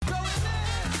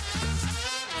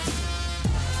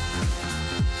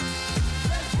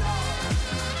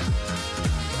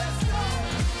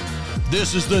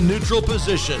This is The Neutral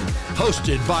Position,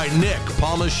 hosted by Nick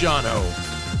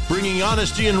Palmisano, bringing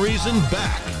honesty and reason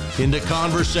back into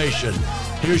conversation.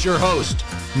 Here's your host,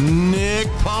 Nick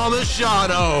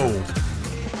Palmisano.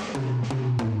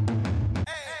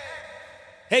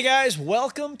 Hey guys,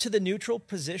 welcome to The Neutral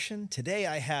Position. Today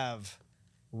I have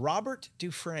Robert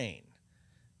Dufresne,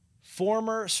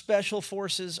 former Special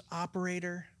Forces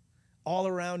operator,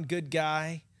 all-around good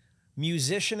guy,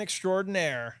 musician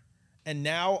extraordinaire, and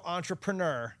now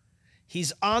entrepreneur.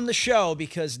 He's on the show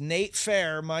because Nate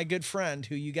Fair, my good friend,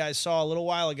 who you guys saw a little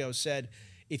while ago, said,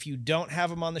 if you don't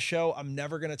have him on the show, I'm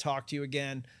never going to talk to you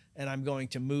again, and I'm going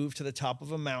to move to the top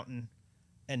of a mountain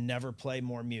and never play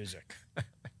more music.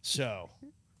 So,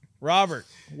 Robert,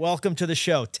 welcome to the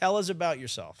show. Tell us about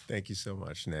yourself. Thank you so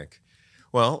much, Nick.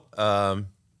 Well, I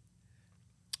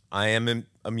am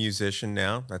a musician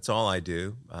now. That's all I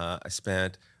do. I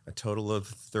spent a total of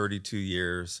 32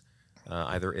 years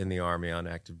either in the Army on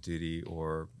active duty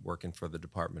or working for the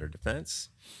Department of Defense.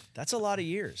 That's a lot of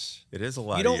years. It is a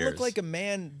lot of years. You don't look like a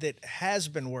man that has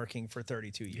been working for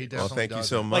 32 years. Well, thank you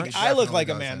so much. Like, I look like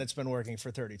a man that's been working for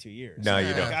 32 years. No,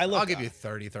 you don't. Like, I'll give you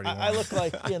 30, 31. I look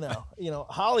like,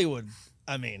 Hollywood.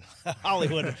 I mean,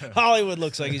 Hollywood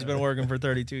looks like he's been working for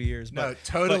 32 years. But, no,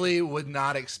 totally would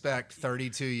not expect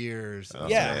 32 years of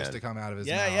service to come out of his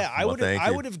mouth. Yeah.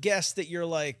 I would have guessed that you're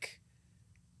like,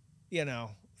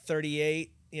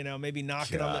 38, maybe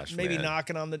knocking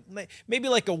maybe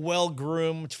like a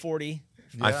well-groomed 42.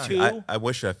 I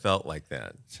wish I felt like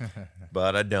that,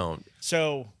 but I don't.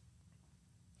 So,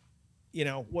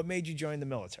 what made you join the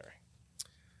military?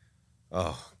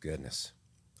 Oh, goodness.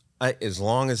 As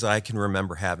long as I can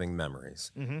remember having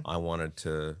memories, I wanted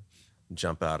to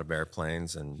jump out of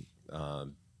airplanes and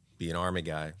be an Army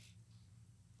guy.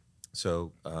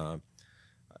 So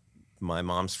my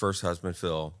mom's first husband,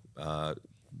 Phil,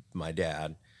 my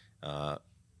dad,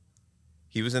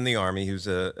 he was in the Army. He was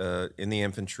in the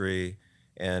infantry.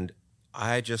 And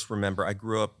I just remember I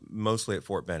grew up mostly at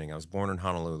Fort Benning. I was born in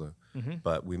Honolulu,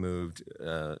 but we moved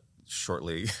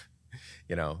shortly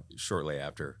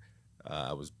after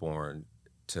I was born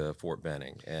to Fort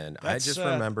Benning. And I just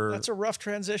remember... That's a rough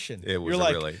transition. It was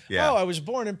I was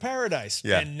born in paradise.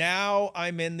 Yeah. And now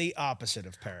I'm in the opposite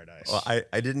of paradise. Well,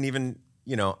 I didn't even...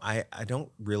 I don't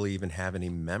really even have any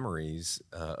memories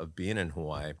of being in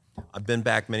Hawaii. I've been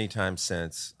back many times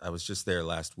since. I was just there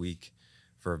last week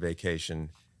for a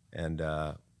vacation, and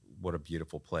what a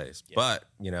beautiful place. Yeah. But,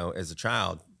 as a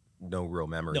child, no real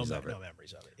memories of it. No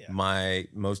memories of it, yeah. My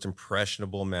most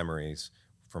impressionable memories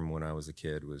from when I was a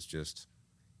kid was just,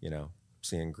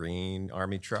 seeing green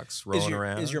Army trucks rolling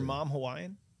around. Is your mom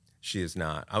Hawaiian? She is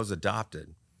not. I was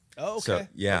adopted. Oh, okay. So,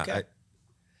 yeah, okay.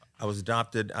 I was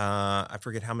adopted. I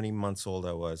forget how many months old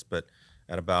I was, but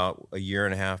at about a year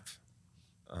and a half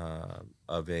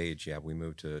of age, we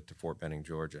moved to Fort Benning,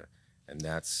 Georgia, and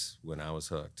that's when I was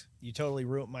hooked. You totally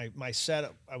ruined my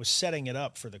setup. I was setting it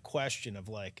up for the question of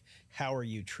how are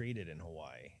you treated in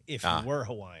Hawaii if you were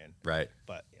Hawaiian? Right.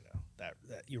 But that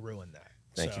you ruined that.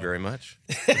 Thank you very much.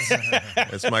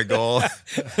 That's my goal.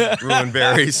 Ruin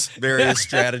various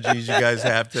strategies you guys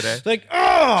have today.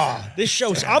 This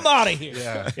show's, I'm out of here.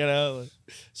 Yeah.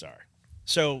 Sorry.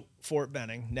 So Fort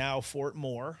Benning, now Fort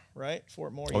Moore, right?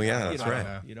 Fort Moore. Oh, yeah, that's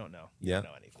right. You don't know. Yeah. You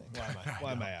don't know anything.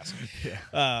 Why am I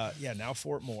asking? Now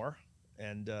Fort Moore.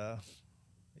 And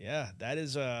that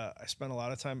is, I spent a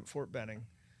lot of time at Fort Benning.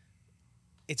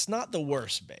 It's not the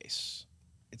worst base.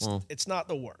 It's not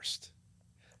the worst.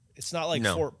 It's not like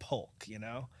Fort Polk,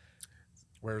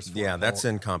 Where's Fort Polk? That's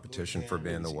in competition for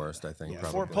being the worst, I think. Yeah,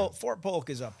 probably. Fort Polk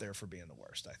is up there for being the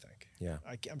worst, I think. Yeah.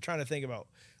 I'm trying to think about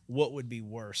what would be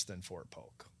worse than Fort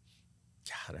Polk.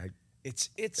 God, it's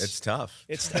tough.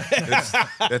 It's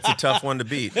that's a tough one to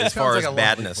beat as far as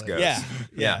badness goes.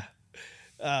 Yeah.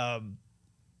 But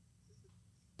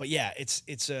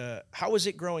it's how was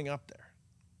it growing up there?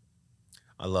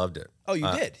 I loved it. Oh,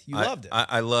 you did? You loved it?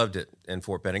 I loved it in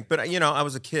Fort Benning. But, I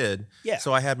was a kid. Yeah.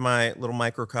 So I had my little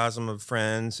microcosm of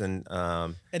friends. And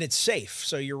it's safe.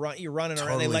 So you're running around.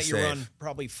 Totally they let safe. you run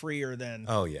probably freer than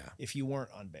if you weren't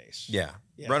on base. Yeah.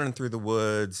 Running through the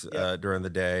woods during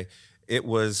the day. It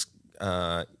was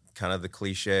kind of the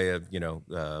cliche of,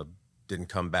 didn't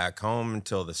come back home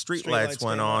until the street lights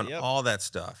went on, all that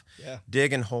stuff. Yeah.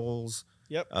 Digging holes,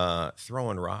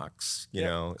 throwing rocks, you Yep.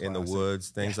 know, in the Classic. woods,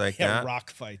 things like that.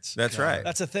 Rock fights. That's right.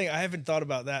 That's a thing. I haven't thought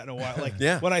about that in a while. Like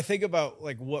when I think about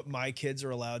like what my kids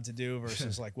are allowed to do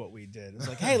versus like what we did, it's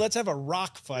like, hey, let's have a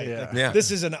rock fight. Yeah. Like,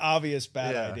 this is an obvious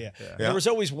bad idea. Yeah. There was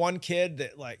always one kid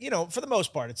that, like, you know, for the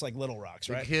most part, it's like little rocks,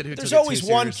 right? kid who There's took it always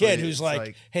too one kid seriously, who's it's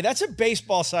like, hey, that's a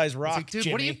baseball sized rock, Like, dude,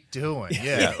 Jimmy. what are you doing?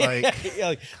 Yeah, like,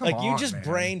 Yeah, like you on, just man.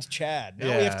 brained Chad.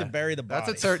 Now we have to bury the body.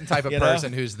 That's a certain type of you know?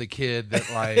 person who's the kid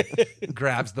that like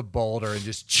grabs the boulder and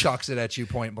just chucks it at you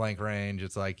point blank range.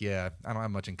 It's like, yeah, I don't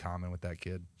have much in common with that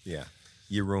kid. Yeah.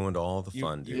 You ruined all the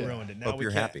fun, dude. You ruined it. Now Hope we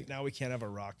you're can't, happy. Now we can't have a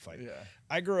rock fight. Yeah.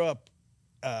 I grew up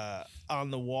on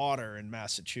the water in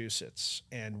Massachusetts,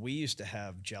 and we used to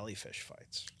have jellyfish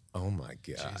fights. Oh my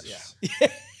gosh. Yeah.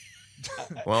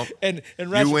 Well, And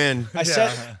you win. I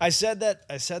said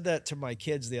that to my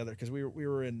kids the other, because we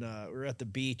were at the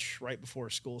beach right before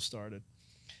school started,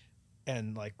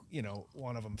 and like, you know,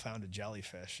 one of them found a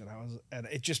jellyfish, and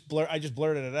I just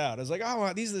blurted it out. I was like,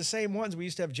 oh, these are the same ones we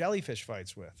used to have jellyfish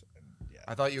fights with.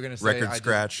 I thought you were going to say Record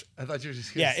scratch. I thought you were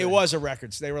just going to say. Yeah, it was a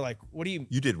record. So they were like, what do you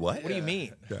You did what? What do you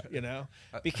mean? You know,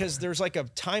 because there's like a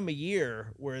time of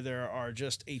year where there are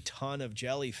just a ton of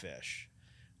jellyfish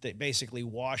that basically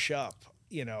wash up,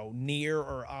 you know, near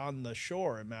or on the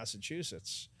shore in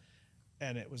Massachusetts.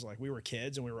 And it was like, we were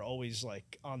kids and we were always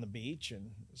like on the beach, and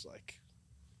it was like,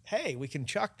 hey, we can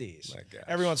chuck these. My gosh.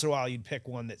 Every once in a while you'd pick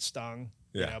one that stung.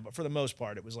 Yeah. You know, but for the most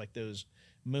part it was like those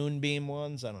moonbeam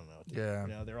ones. I don't know. Yeah. You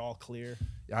know, they're all clear.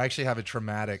 I actually have a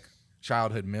traumatic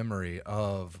childhood memory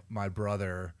of my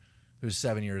brother, who's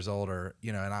 7 years older,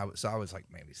 you know, and I was like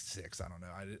maybe 6. I don't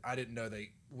know. I didn't know they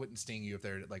wouldn't sting you if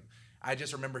they're like. I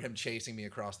just remember him chasing me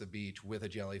across the beach with a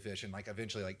jellyfish and like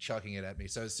eventually like chucking it at me.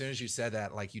 So as soon as you said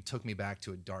that, like you took me back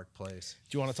to a dark place.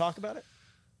 Do you want to talk about it?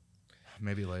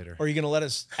 Maybe later. Or are you going to let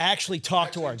us actually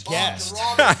talk to our guest?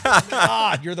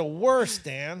 God, you're the worst,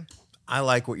 Dan. I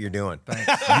like what you're doing. Thanks.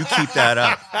 You keep that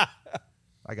up.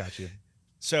 I got you.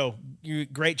 So, you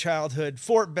great childhood,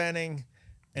 Fort Benning,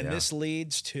 and Yeah. this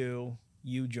leads to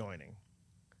you joining.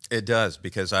 It does,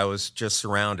 because I was just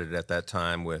surrounded at that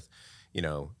time with, you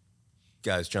know,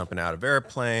 guys jumping out of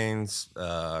airplanes,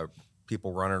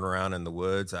 people running around in the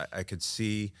woods. I could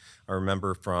see, I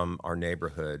remember from our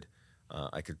neighborhood,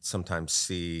 I could sometimes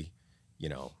see, you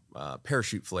know,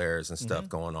 parachute flares and stuff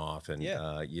going off, and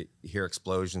you hear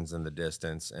explosions in the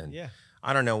distance. And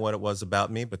I don't know what it was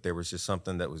about me, but there was just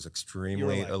something that was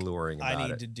extremely alluring about it. I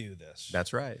need to do this.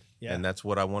 That's right. Yeah. And that's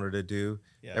what I wanted to do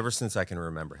ever since I can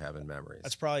remember having memories.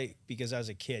 That's probably because as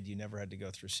a kid, you never had to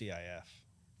go through CIF.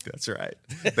 That's right.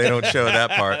 They don't show that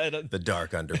part, the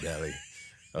dark underbelly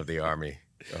of the Army.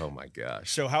 Oh, my gosh.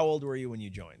 So how old were you when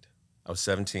you joined? I was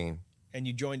 17. And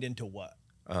you joined into what?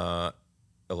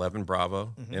 11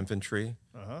 Bravo infantry.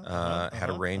 Had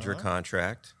a Ranger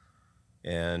contract.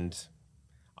 And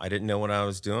I didn't know what I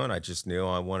was doing. I just knew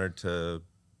I wanted to,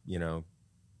 you know,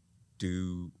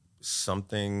 do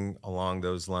something along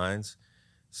those lines.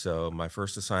 So my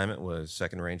first assignment was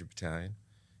 2nd Ranger Battalion,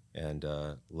 and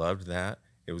loved that.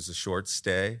 It was a short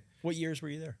stay. What years were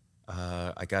you there?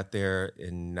 I got there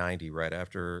in 90, right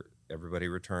after everybody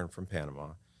returned from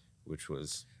Panama, which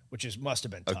must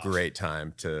have been a tough. great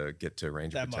time to get to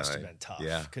Ranger That Battalion. must have been tough.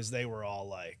 Yeah. Because they were all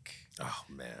like, oh,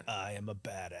 man. I am a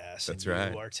badass. That's and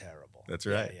right. You are terrible. That's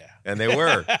right. Yeah. And they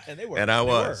were. And they were. And I They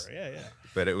was. were. Yeah.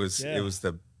 But it was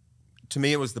to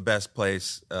me, it was the best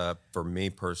place for me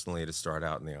personally to start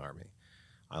out in the Army.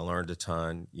 I learned a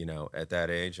ton, you know, at that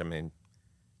age. I mean,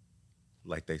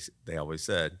 like they always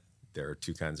said, there are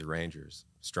 2 kinds of Rangers: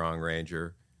 strong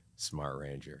Ranger, smart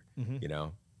Ranger. You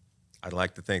know, I'd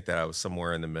like to think that I was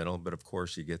somewhere in the middle, but of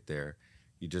course you get there,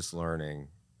 you're just learning.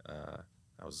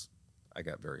 I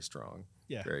got very strong,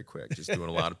 very quick, just doing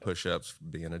a lot of push-ups,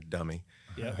 being a dummy.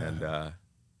 Yeah. And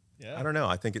I don't know,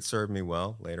 I think it served me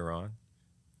well later on.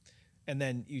 And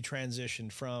then you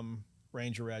transitioned from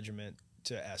Ranger Regiment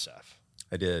to SF.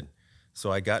 I did.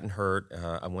 So I gotten hurt.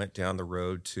 I went down the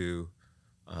road to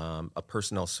a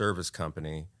personnel service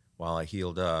company while I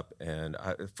healed up. And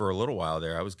for a little while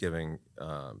there, I was giving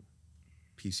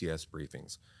PCS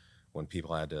briefings when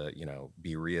people had to, you know,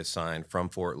 be reassigned from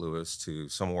Fort Lewis to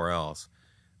somewhere else.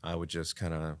 I would just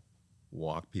kind of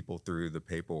walk people through the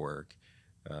paperwork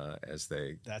as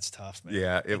they. That's tough, man.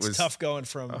 Yeah, it was tough going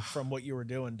from what you were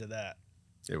doing to that.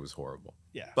 It was horrible.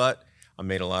 Yeah. But I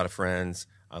made a lot of friends.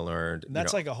 I learned. And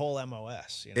that's like a whole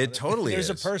MOS. You know? It totally There's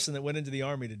is. a person that went into the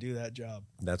Army to do that job.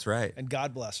 That's right. And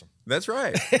God bless him. That's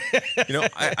right. You know,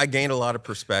 I gained a lot of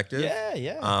perspective.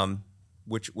 Yeah.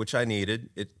 Which I needed.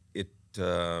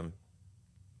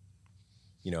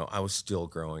 You know, I was still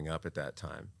growing up at that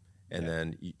time, And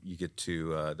then you get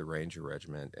to the Ranger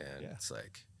Regiment, and it's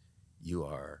like, you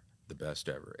are the best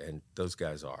ever. And those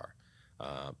guys are.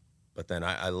 But then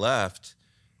I left,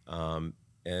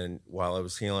 and while I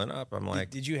was healing up, I'm like...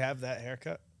 Did you have that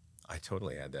haircut? I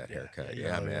totally had that haircut.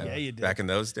 Yeah, Man. Yeah, you did. Back in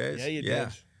those days? Yeah, you did.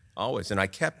 Always. And I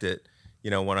kept it.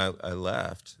 When I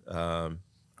left, I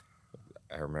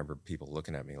remember people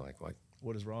looking at me like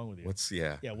what is wrong with you?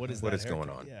 What is haircut? going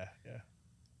on? Yeah.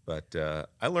 But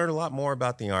I learned a lot more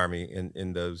about the Army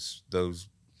in those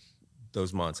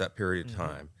months, that period of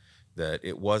time, that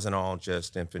it wasn't all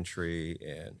just infantry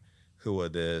and who are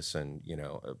this and,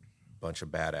 a bunch of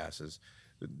badasses.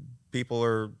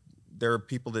 There are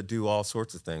people that do all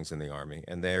sorts of things in the Army,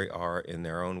 and they are in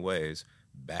their own ways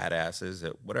badasses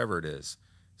at whatever it is.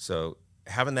 So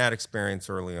having that experience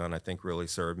early on, I think really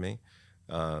served me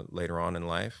later on in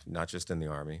life, not just in the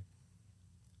Army.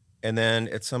 And then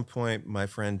at some point, my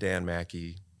friend Dan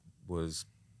Mackey was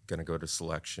going to go to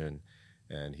selection,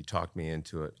 and he talked me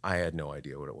into it. I had no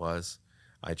idea what it was.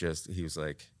 He was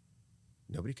like,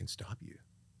 nobody can stop you.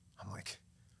 I'm like,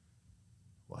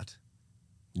 what?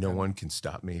 No one can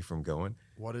stop me from going?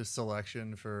 What is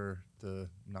selection for the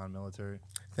non-military?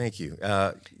 Thank you.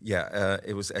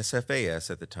 It was SFAS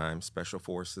at the time, Special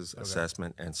Forces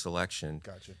Assessment and Selection.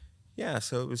 Gotcha. Yeah,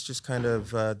 so it was just kind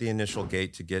of the initial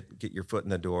gate to get your foot in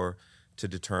the door to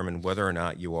determine whether or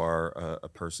not you are a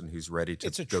person who's ready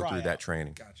to go through that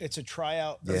training. Gotcha. It's a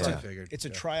tryout. That's what I figured. It's a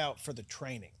tryout for the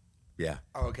training. Yeah.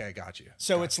 Oh, okay, got you.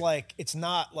 So it's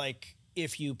not like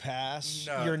if you pass,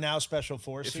 you're now Special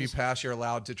Forces. If you pass, you're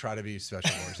allowed to try to be Special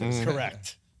Forces.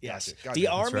 Correct. Yes. Gotcha. The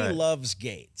Army loves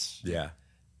gates. Yeah.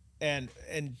 And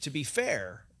to be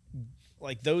fair,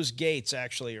 like those gates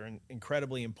actually are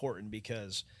incredibly important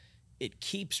because it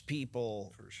keeps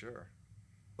people, for sure,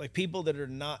 like people that are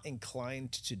not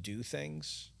inclined to do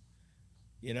things,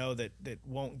 that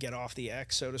won't get off the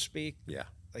X, so to speak. Yeah.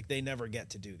 Like they never get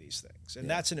to do these things. And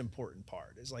that's an important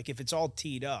part, is like if it's all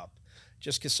teed up,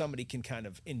 just because somebody can kind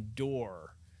of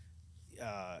endure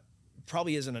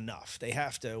probably isn't enough. They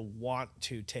have to want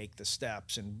to take the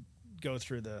steps and go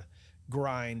through the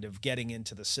grind of getting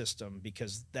into the system,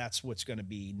 because that's what's going to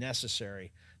be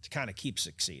necessary to kind of keep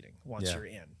succeeding once you're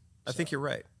in. I think you're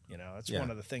right. That's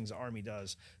one of the things the Army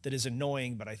does that is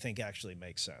annoying, but I think actually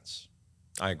makes sense.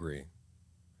 I agree.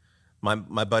 My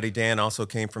buddy Dan also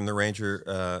came from the Ranger,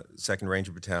 2nd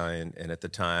Ranger Battalion, and at the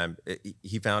time,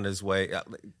 he found his way.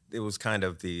 It was kind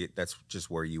of that's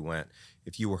just where you went.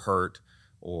 If you were hurt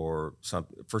or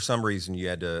for some reason you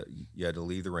had to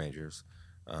leave the Rangers,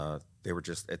 they were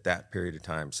just at that period of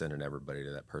time sending everybody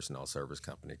to that personnel service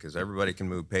company, because everybody can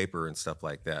move paper and stuff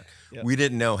like that. Yep. We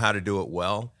didn't know how to do it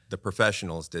well. The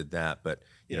professionals did that, but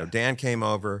Dan came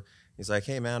over. He's like,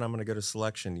 "Hey man, I'm going to go to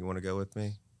selection. You want to go with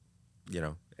me?"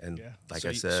 And like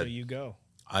I said, so you go.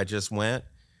 I just went.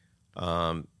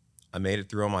 I made it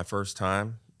through on my first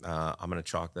time. I'm going to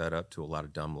chalk that up to a lot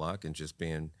of dumb luck and just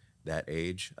being that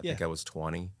age. I think I was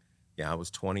 20. Yeah, I was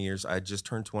 20 years. I just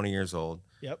turned 20 years old.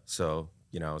 Yep. So,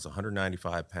 I was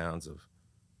 195 pounds of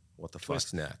what the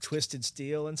fuck's next? Twisted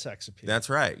steel and sex appeal. That's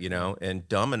right, and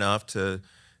dumb enough to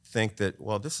think that,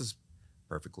 well, this is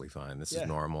perfectly fine. This is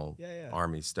normal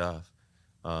Army stuff.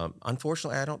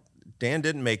 Unfortunately, Dan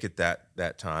didn't make it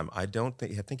that time. I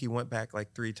think he went back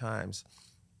like 3 times,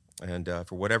 and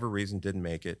for whatever reason didn't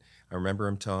make it. I remember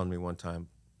him telling me one time,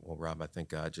 "Well, Rob, I think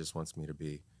God just wants me to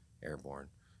be airborne."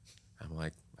 I'm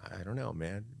like, I don't know,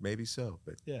 man. Maybe so,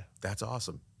 but that's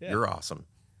awesome. Yeah. You're awesome.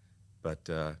 But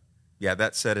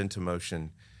that set into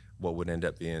motion what would end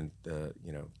up being the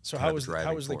So how was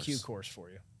the Q course for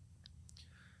you?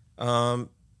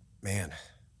 Man.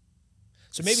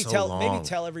 So maybe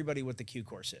tell everybody what the Q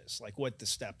course is, like what the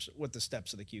steps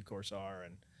of the Q course are,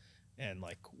 and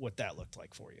like what that looked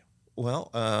like for you. Well,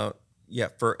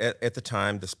 at the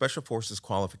time, the Special Forces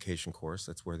qualification course,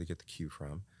 that's where they get the Q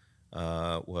from,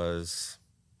 was,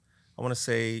 I want to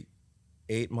say,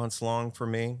 8 months long for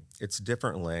me. It's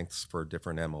different lengths for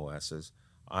different MOSs.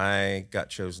 I got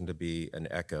chosen to be an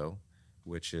ECHO,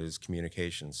 which is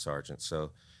communications sergeant.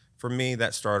 So for me,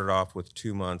 that started off with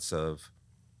 2 months of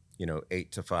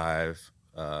 8 to 5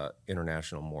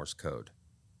 international Morse code.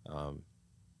 And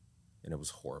it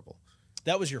was horrible.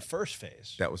 That was your first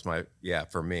phase? That was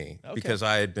for me. Okay. Because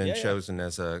I had been chosen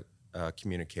as a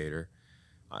communicator.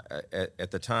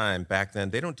 At the time, back then,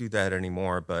 they don't do that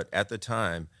anymore, but at the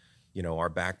time, our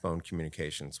backbone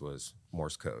communications was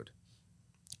Morse code.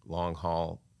 Long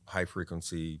haul, high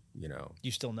frequency,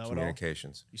 you still know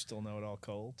communications. It all? You still know it all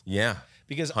cold? Yeah,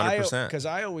 because 100%.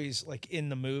 I always, like, in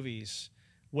the movies,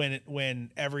 when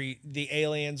the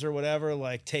aliens or whatever,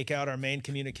 like, take out our main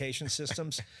communication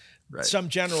systems, Right. some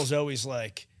generals always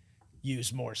like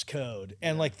use Morse code,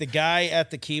 and like the guy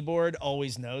at the keyboard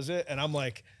always knows it, and I'm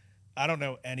like, I don't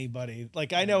know anybody.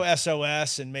 Like I know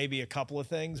SOS and maybe a couple of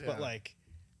things, but like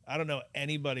I don't know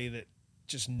anybody that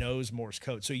just knows Morse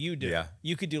code. So you do. Yeah.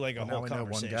 You could do like a Now whole we know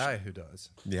one conversation. guy who does.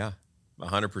 Yeah,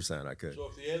 100% I could. So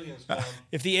if the aliens come,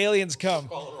 If the aliens come,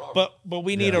 call it Robert. but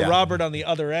we need a Yeah. Robert on the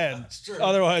other end. true.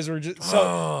 Otherwise, we're just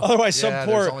otherwise Yeah,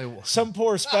 there's some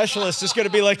poor specialist is going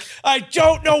to be like, I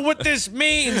don't know what this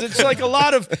means. It's like a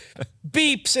lot of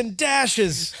beeps and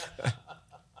dashes.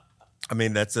 I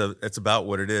mean, it's about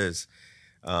what it is.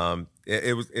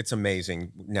 It's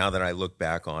amazing now that I look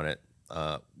back on it.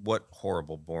 What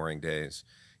horrible, boring days.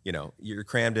 You know, you're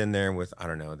crammed in there with, I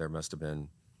don't know, there must have been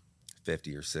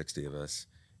 50 or 60 of us.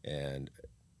 And,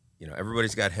 you know,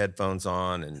 everybody's got headphones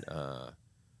on. And, I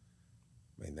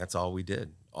mean, that's all we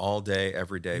did all day,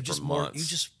 every day for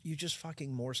months. You just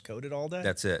fucking Morse coded all day.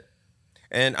 That's it.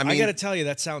 And I mean, I got to tell you,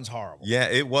 that sounds horrible. yeah,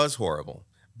 it was horrible.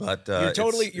 But You're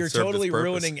totally it served its purpose.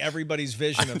 ruining everybody's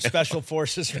vision of special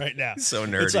forces right now. So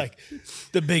nerdy. It's like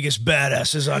the biggest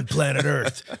badasses on planet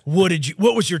Earth. What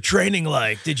was your training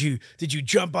like? Did you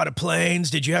jump out of planes?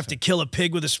 Did you have to kill a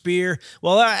pig with a spear?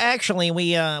 Well, actually,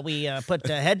 we put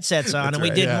headsets on and we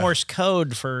right, did yeah. Morse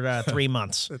code for 3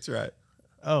 months. That's right.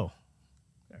 Oh,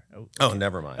 Oh,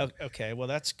 never mind. Okay, well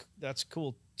that's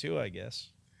cool too, I guess.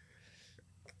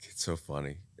 It's so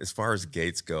funny. As far as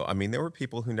gates go, I mean, there were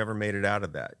people who never made it out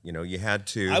of that. You know, you had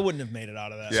to. I wouldn't have made it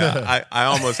out of that. Yeah, I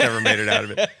almost never made it out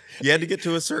of it. You had to get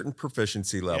to a certain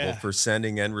proficiency level Yeah. for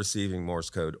sending and receiving Morse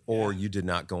code, or you did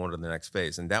not go on to the next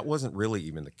phase. And that wasn't really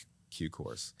even the Q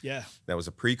course. Yeah. That was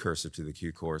a precursor to the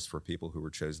Q course for people who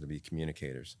were chosen to be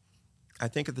communicators. I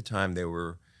think at the time they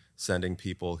were sending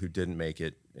people who didn't make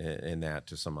it in that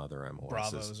to some other MOSs.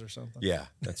 Bravos or something. Yeah,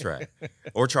 that's right.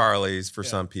 Or Charlies for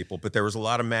some people, but there was a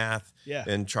lot of math Yeah.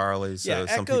 in Charlies. So Yeah,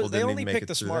 some Echoes, people they didn't only even make pick it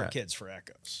the through smart that. kids for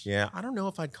Echoes. Yeah, I don't know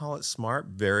if I'd call it smart.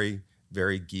 Very,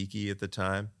 very geeky at the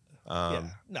time. Yeah.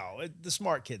 No, the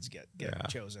smart kids get Yeah.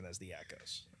 chosen as the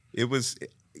Echoes. It was,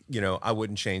 you know, I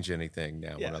wouldn't change anything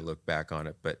now when Yeah. I look back on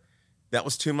it. But that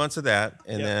was 2 months of that,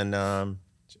 and Yeah. then,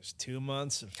 Just 2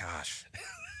 months of gosh,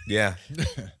 yeah,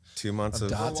 2 months of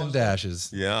Dots and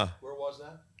dashes. yeah. Where was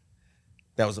that?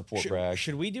 That was at Fort Bragg.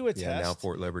 Should we do a Yeah, test? now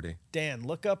Fort Liberty. Dan,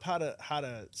 look up how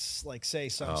to like say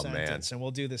some Oh, man. sentence, and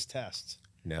we'll do this test.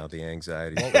 Now the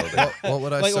anxiety. building. What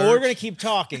would I Like, search? well, we're gonna keep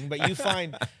talking, but you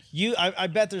find I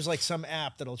bet there's like some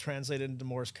app that'll translate it into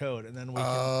Morse code, and then we can,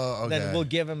 Oh, then okay. we'll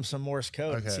give him some Morse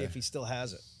code and see Okay. if he still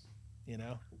has it. You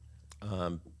know,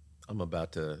 I'm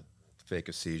about to fake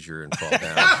a seizure and fall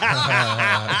down.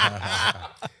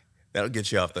 That'll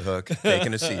get you off the hook.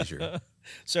 Faking a seizure.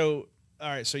 so all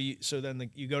right, so you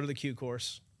go to the Q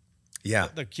course, Yeah.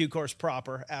 the Q course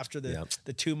proper after the Yep.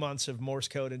 the 2 months of Morse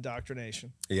code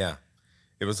indoctrination. Yeah.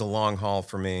 It was a long haul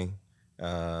for me.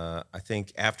 I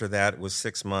think after that it was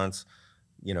 6 months,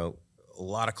 you know, a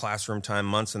lot of classroom time,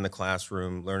 months in the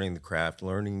classroom, learning the craft,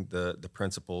 learning the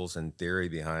principles and theory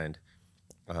behind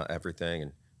everything.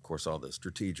 And of course, all the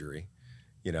strategery,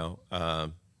 you know,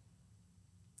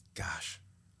 gosh,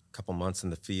 a couple months in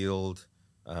the field,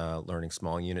 learning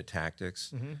small unit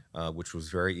tactics, which was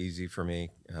very easy for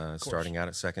me, starting out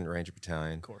at 2nd Ranger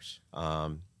Battalion. Of course.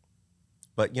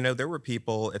 But, you know, there were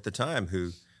people at the time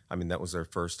who, I mean, that was their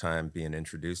first time being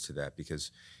introduced to that because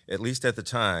at least at the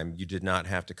time, you did not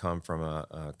have to come from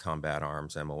a combat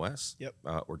arms MOS Yep.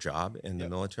 or job in the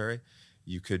military.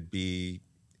 You could be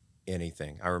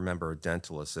anything. I remember a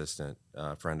dental assistant,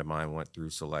 a friend of mine went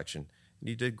through selection and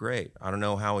he did great. I don't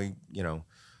know how he, you know,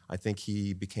 I think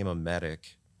he became a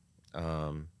medic.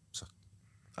 So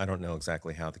I don't know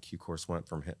exactly how the Q course went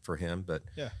for him, but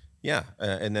Yeah. yeah,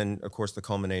 and then of course the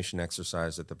culmination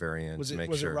exercise at the very end Was to it make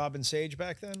was sure. it Robin Sage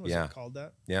back then? Was Yeah. it called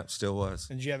that? Yeah, still was.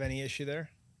 And did you have any issue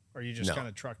there, or you just No. kind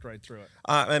of trucked right through it?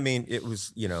 I mean, it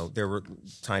was, you know, there were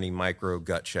tiny micro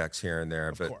gut checks here and there,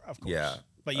 Of but course. yeah,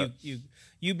 But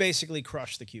you basically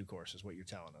crushed the Q course, is what you're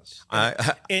telling us.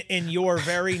 I In your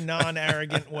very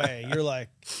non-arrogant way, you're like,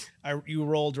 you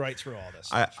rolled right through all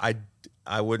this.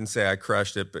 I wouldn't say I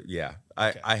crushed it, but yeah,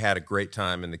 I had a great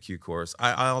time in the Q course.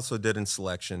 I also did in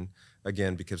selection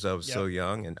again because I was so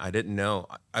young and I didn't know.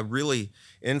 I really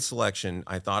in selection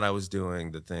I thought I was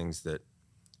doing the things that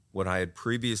what I had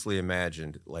previously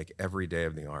imagined, like every day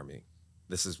of the Army.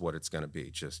 This is what it's going to be,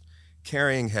 just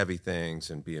carrying heavy things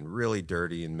and being really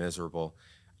dirty and miserable.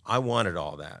 I wanted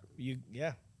all that. You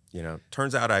know,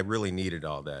 turns out I really needed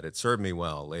all that. It served me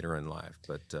well later in life,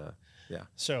 but yeah.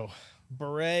 So,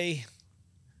 Beret,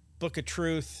 Book of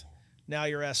Truth, now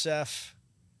you're SF.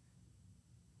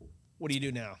 What do you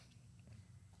do now?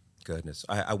 Goodness.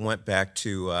 I went back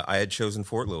to, I had chosen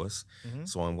Fort Lewis.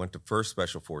 So I went to 1st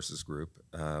Special Forces Group,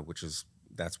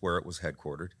 that's where it was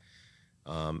headquartered.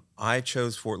 I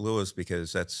chose Fort Lewis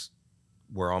because that's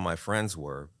where all my friends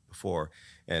were before.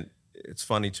 And it's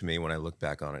funny to me when I look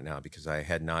back on it now, because I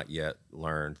had not yet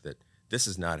learned that this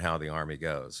is not how the Army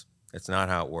goes. It's not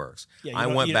how it works. Yeah, I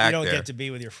went back there. You don't there. get to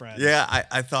be with your friends. Yeah,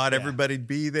 I thought everybody'd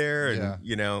be there. And, Yeah.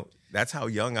 you know, that's how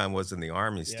young I was in the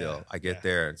Army still. Yeah, I get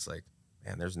there, it's like,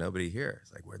 man, there's nobody here.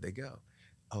 It's like, where'd they go?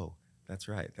 Oh, that's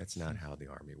right. That's not how the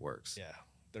Army works. Yeah.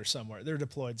 They're somewhere. They're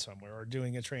deployed somewhere or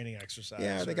doing a training exercise.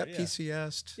 Yeah, they got yeah.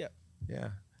 PCS'd. Yeah. Yeah.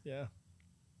 Yeah.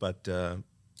 But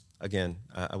again,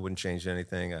 I wouldn't change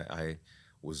anything. I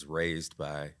was raised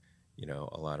by, you know,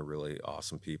 a lot of really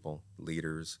awesome people,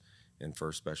 leaders in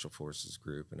 1st Special Forces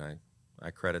Group, and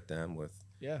I credit them with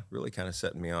really kind of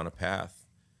setting me on a path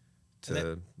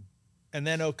to And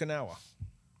then Okinawa.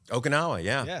 Okinawa.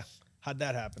 Yeah. Yeah. How'd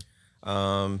that happen?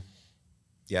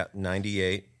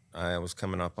 98. I was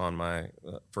coming up on my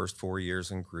first 4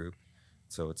 years in group,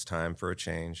 so it's time for a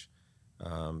change.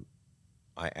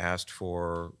 I asked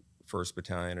for 1st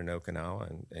Battalion in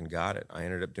Okinawa and got it. I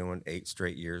ended up doing 8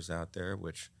 straight years out there,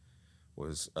 which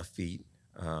was a feat.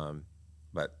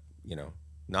 But, you know,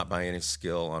 not by any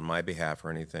skill on my behalf or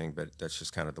anything, but that's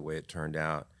just kind of the way it turned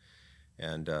out.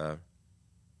 And,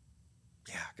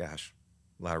 gosh,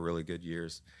 a lot of really good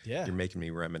years. Yeah. You're making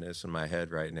me reminisce in my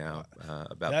head right now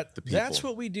about the people. That's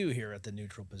what we do here at the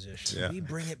Neutral Position. Yeah. We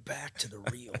bring it back to the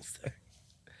real thing.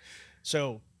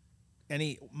 So,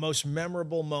 any most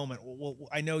memorable moment? Well,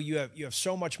 I know you have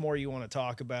so much more you want to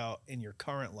talk about in your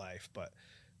current life, but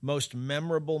most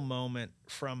memorable moment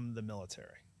from the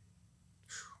military.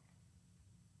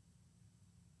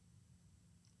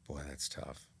 Boy, that's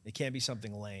tough. It can't be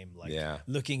something lame like Yeah.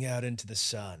 looking out into the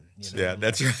sun. You know? Yeah,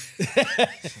 that's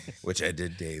right. Which I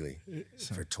did daily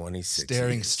for 26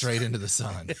 Staring years. straight into the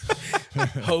sun.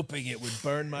 Hoping it would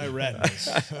burn my retinas.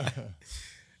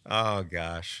 Oh,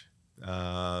 gosh.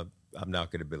 I'm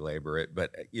not going to belabor it,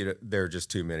 but you know, there are just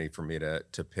too many for me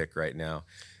to pick right now.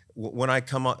 When I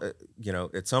come on, you know,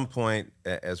 at some point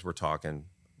as we're talking,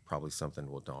 probably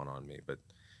something will dawn on me, but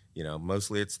you know,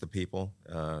 mostly it's the people,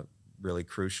 really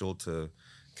crucial to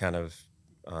kind of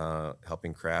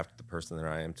helping craft the person that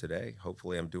I am today.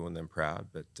 Hopefully I'm doing them proud,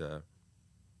 but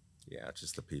yeah,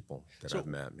 just the people that I've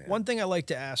met, man. One thing I like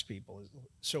to ask people is,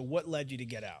 so what led you to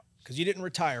get out? Because you didn't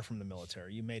retire from the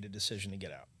military. You made a decision to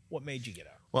get out. What made you get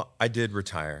out? Well, I did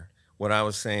retire. What I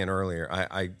was saying earlier,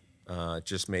 I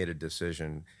just made a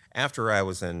decision after I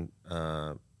was on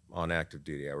active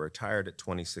duty. I retired at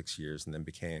 26 years and then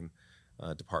became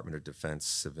Department of Defense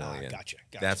civilian. Gotcha.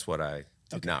 That's what I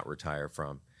did not retire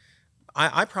from.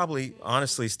 I probably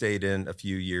honestly stayed in a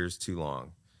few years too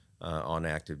long on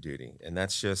active duty, and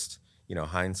that's just, you know,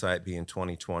 hindsight being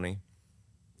 2020.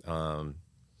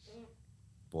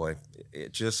 Boy,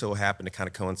 it just so happened to kind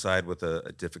of coincide with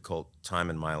a difficult time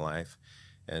in my life.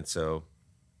 And so,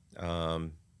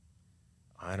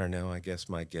 I don't know, I guess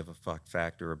my give a fuck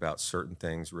factor about certain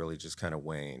things really just kind of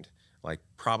waned, like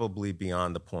probably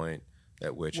beyond the point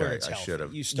at which Where I it's healthy. should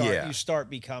have. You start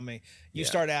becoming,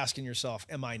 start asking yourself,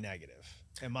 am I negative?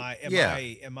 Am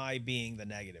I being the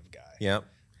negative guy? Yep.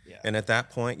 Yeah. And at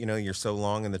that point, you know, you're so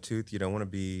long in the tooth, you don't want to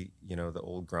be, you know, the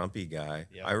old grumpy guy.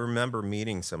 Yep. I remember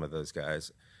meeting some of those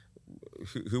guys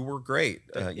who were great,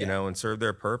 you know, and served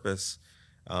their purpose.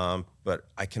 But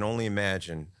I can only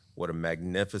imagine what a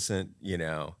magnificent, you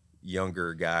know,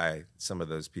 younger guy some of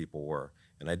those people were.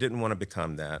 And I didn't want to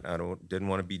become that. Didn't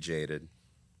want to be jaded.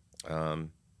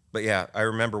 But yeah, I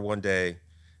remember one day,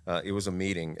 it was a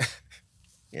meeting,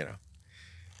 you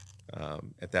know,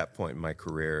 at that point in my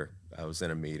career, I was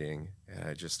in a meeting and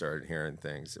I just started hearing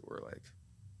things that were like,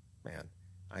 man,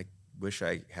 I wish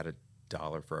I had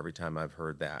 $1 for every time I've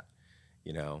heard that,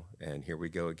 you know, and here we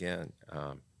go again.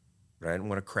 But I didn't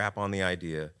want to crap on the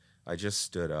idea. I just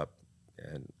stood up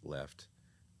and left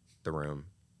the room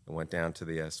and went down to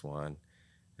the S1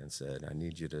 and said, I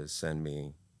need you to send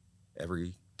me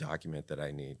every document that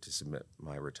I need to submit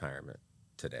my retirement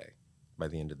today. By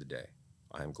the end of the day,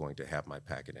 I'm going to have my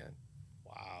packet in.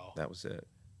 Wow. That was it.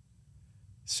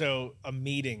 So a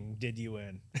meeting did you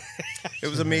in? It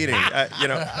was a meeting. You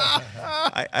know,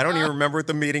 I don't even remember what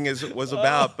the meeting was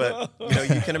about, but you know,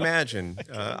 you can imagine.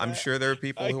 I'm sure there are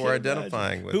people who are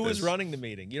identifying with who this. was running the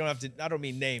meeting. You don't have to. I don't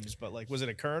mean names, but like, was it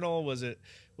a colonel? Was it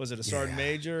a sergeant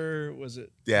major? Was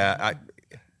it? Yeah,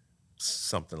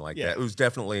 something like Yeah. that. It was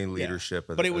definitely leadership.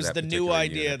 But it was of that the new particular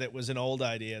idea unit. that was an old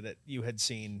idea that you had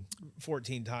seen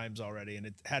 14 times already, and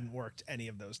it hadn't worked any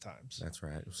of those times. That's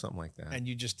right. It was something like that. And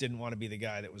you just didn't want to be the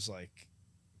guy that was like,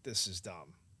 "This is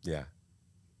dumb." Yeah.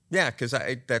 Yeah, because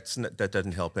that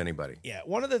doesn't help anybody. Yeah,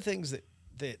 one of the things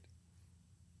that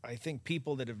I think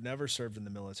people that have never served in the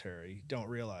military don't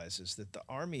realize is that the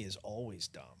Army is always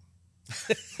dumb.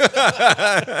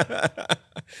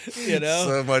 You know,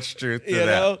 so much truth to you that.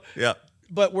 know, Yeah.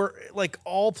 but we're like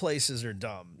all places are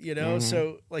dumb, you know?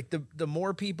 So like the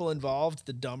more people involved,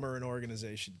 the dumber an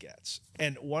organization gets.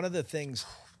 And one of the things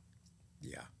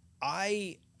Yeah.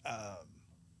 I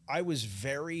was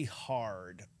very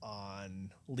hard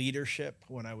on leadership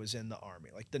when I was in the Army.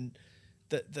 Like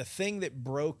the thing that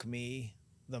broke me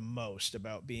the most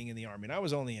about being in the Army, and I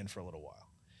was only in for a little while,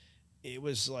 it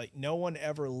was like no one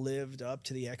ever lived up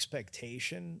to the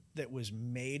expectation that was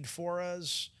made for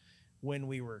us when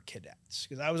we were cadets.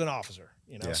 Because I was an officer,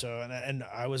 you know, Yeah. so and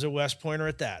I was a West Pointer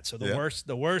at that. So the Yeah.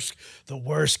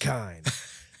 worst kind.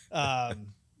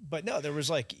 But no, there was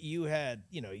like you had,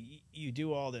 you know, you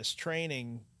do all this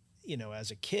training, you know,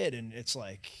 as a kid, and it's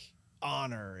like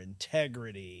honor,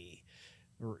 integrity,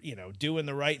 you know, doing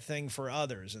the right thing for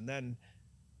others, and then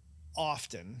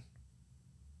often,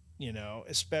 you know,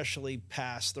 especially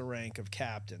past the rank of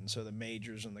captain, so the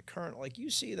majors and the colonel, like you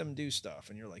see them do stuff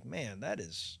and you're like, man, that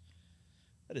is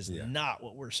Yeah. not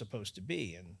what we're supposed to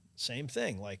be. And same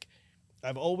thing, like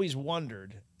I've always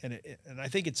wondered, and I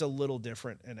think it's a little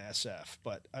different in SF,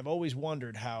 but I've always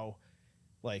wondered how,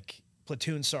 like,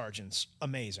 platoon sergeants,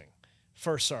 amazing,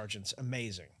 first sergeants,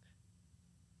 amazing,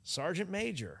 sergeant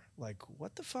major, like,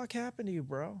 what the fuck happened to you,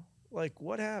 bro? Like,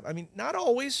 what happened? I mean, not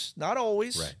always.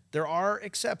 Right. There are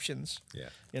exceptions. Yeah.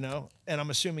 You know, and I'm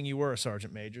assuming you were a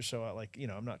sergeant major, so like, you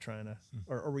know, I'm not trying to,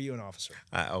 or were you an officer?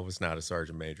 I was not a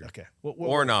sergeant major. Okay.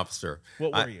 Or an officer.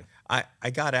 What were you? I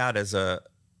got out as a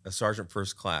sergeant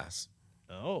first class.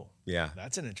 Oh, Yeah.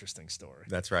 that's an interesting story.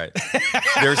 That's right.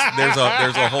 There's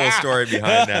a whole story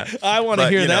behind that. I want to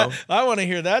hear that. know, I want to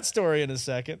hear that story in a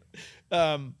second.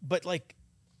 But like,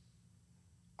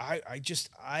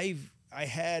 I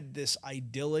had this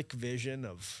idyllic vision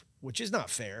of, which is not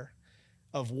fair,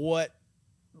 of what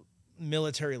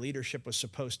military leadership was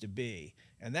supposed to be.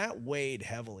 And that weighed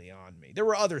heavily on me. There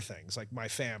were other things like my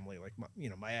family, like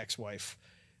my ex-wife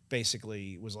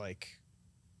basically was like,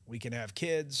 we can have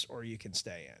kids or you can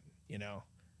stay in, you know?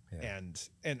 Yeah.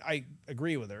 And I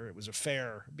agree with her. It was a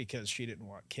fair because she didn't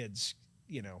want kids,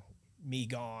 you know, me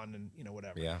gone and, you know,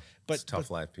 whatever. Yeah. But It's a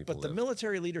tough life people But the live.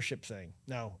 military leadership thing,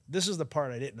 now, this is the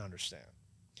part I didn't understand.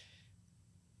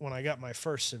 When I got my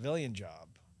first civilian job,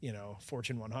 you know,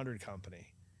 Fortune 100 company,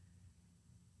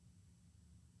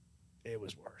 it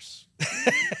was worse.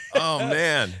 Oh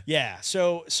man. Yeah.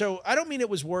 So I don't mean it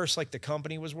was worse like the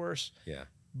company was worse, Yeah.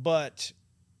 but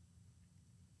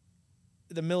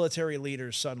the military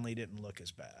leaders suddenly didn't look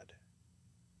as bad.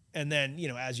 And then, you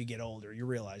know, as you get older, you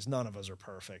realize none of us are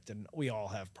perfect and we all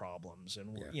have problems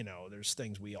and, Yeah. you know, there's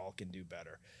things we all can do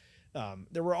better.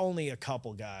 There were only a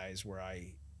couple guys where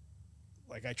I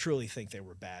truly think they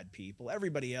were bad people.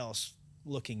 Everybody else,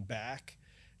 looking back,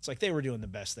 it's like they were doing the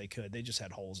best they could. They just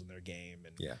had holes in their game.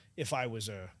 And Yeah. if I was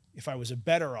a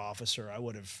better officer, I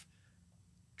would have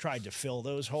tried to fill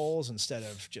those holes instead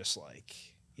of just like,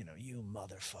 you know, you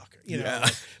motherfucker, you know, Yeah.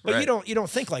 like, but Right. you don't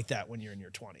think like that when you're in your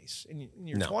 20s. In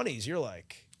your No. 20s, you're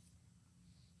like,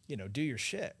 you know, do your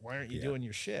shit. Why aren't you Yeah. doing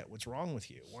your shit? What's wrong with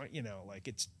you? Why, you know, like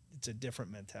it's a different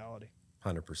mentality.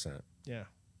 100%. Yeah.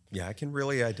 Yeah, I can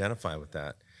really identify with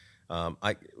that.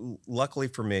 Luckily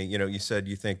for me, you know, you said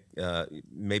you think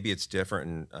maybe it's different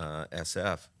in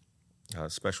SF,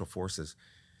 Special Forces.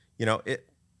 You know,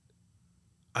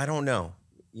 I don't know.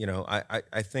 You know,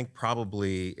 I think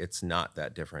probably it's not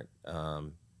that different.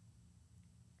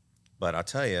 But I'll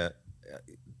tell you,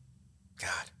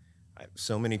 God,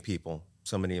 so many people,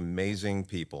 so many amazing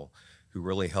people who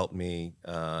really helped me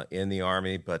in the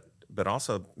Army, but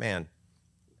also, man,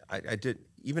 I did,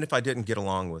 even if I didn't get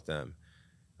along with them,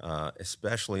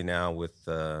 especially now with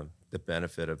the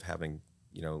benefit of having,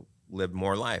 you know, lived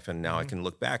more life, and now I can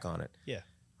look back on it. Yeah.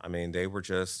 I mean, they were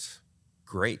just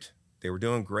great. They were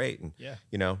doing great, and Yeah.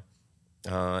 you know,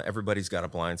 everybody's got a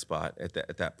blind spot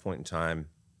at that point in time.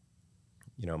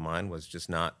 You know, mine was just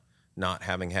not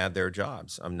having had their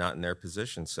jobs. I'm not in their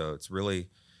position, so it's really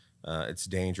it's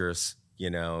dangerous, you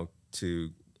know,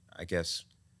 to, I guess,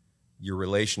 your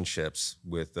relationships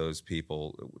with those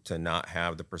people to not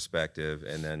have the perspective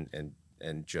and then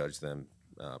and judge them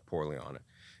poorly on it.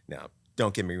 Now,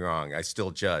 don't get me wrong, I still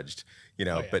judged, you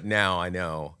know, Oh, yeah. but now I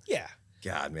know, Yeah.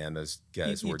 God, man, those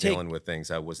guys You were take- dealing with things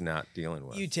I was not dealing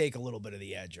with. You take a little bit of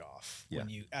the edge off Yeah.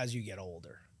 as you get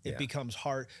older. It Yeah. becomes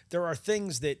hard. There are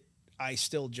things that I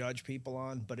still judge people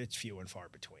on, but it's few and far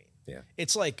between. Yeah.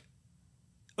 It's like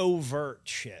overt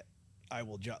shit. I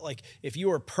will like if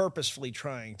you are purposefully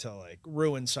trying to like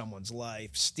ruin someone's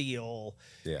life, steal,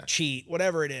 cheat,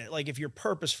 whatever it is, like if you're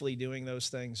purposefully doing those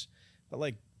things, but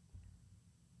like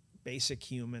basic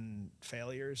human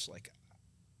failures, like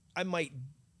I might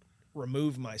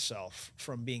remove myself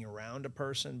from being around a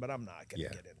person, but I'm not going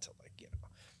to get into like,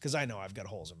 because I know I've got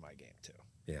holes in my game too.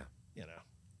 Yeah.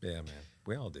 Yeah, man.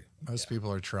 We all do. Most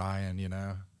people are trying,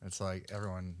 It's like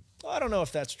everyone. Well, I don't know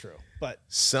if that's true, but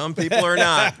some people are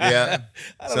not. Yeah.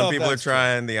 Some people are that's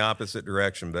trying the opposite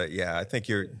direction, but yeah, I think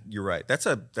you're right. That's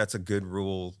a good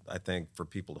rule, I think, for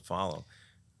people to follow.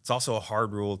 It's also a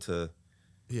hard rule to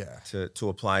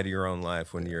apply to your own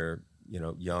life when you're,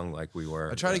 young like we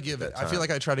were. I try to give it. I feel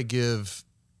like I try to give,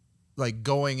 like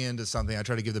going into something, I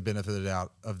try to give the benefit of the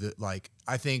doubt of the, like,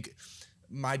 I think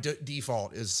my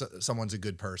default is someone's a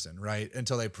good person, right?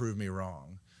 Until they prove me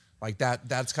wrong. Like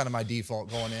that's kind of my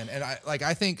default going in. And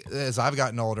I think as I've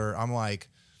gotten older, I'm like,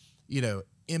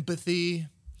 empathy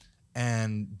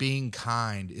and being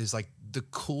kind is like the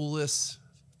coolest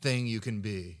thing you can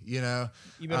be, You've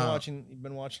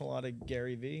been watching a lot of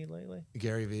Gary V lately?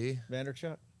 Gary V?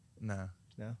 Vaynerchuk? No.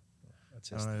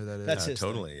 That's I don't know who that is. That's his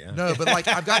totally, thing. yeah. No, but like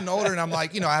I've gotten older and I'm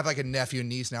like, I have like a nephew and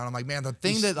niece now, and I'm like, man, the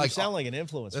thing that like you sound like an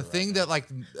influencer. The thing that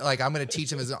like I'm gonna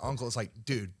teach him as an uncle is like,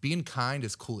 dude, being kind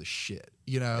is cool as shit.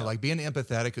 Like being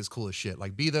empathetic is cool as shit.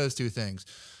 Like be those two things.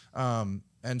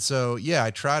 And so I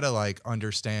try to like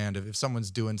understand if someone's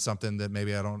doing something that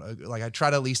maybe I don't like. I try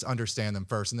to at least understand them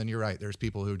first, and then you're right. There's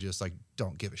people who just like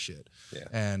don't give a shit,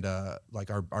 and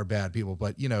like are bad people.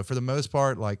 But for the most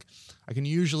part, like I can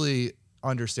usually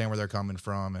understand where they're coming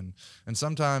from, and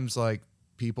sometimes like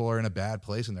people are in a bad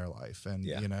place in their life, and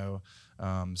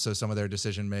so some of their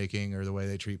decision making or the way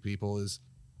they treat people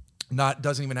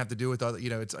doesn't even have to do with other,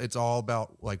 it's all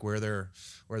about like where they're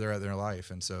at in their life,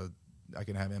 and so I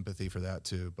can have empathy for that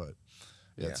too, but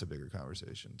it's a bigger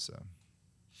conversation. So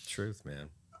truth, man.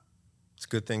 It's a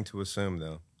good thing to assume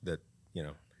though that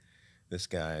this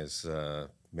guy's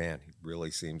man, he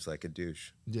really seems like a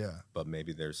douche. Yeah. But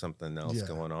maybe there's something else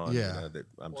going on that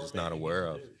I'm just not aware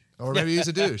of. Or maybe he's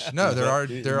a douche. No, there are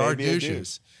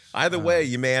douches. Either way,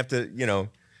 you may have to,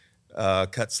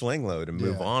 cut sling load and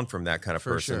move on from that kind of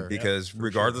person because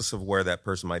regardless of where that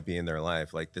person might be in their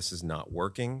life, like this is not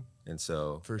working. And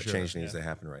so a change needs to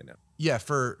happen right now. Yeah.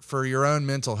 For your own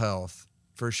mental health,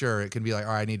 for sure. It can be like,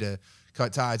 all right, I need to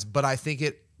cut ties. But I think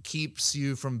it keeps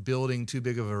you from building too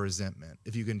big of a resentment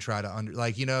if you can try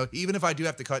to even if I do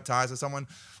have to cut ties with someone,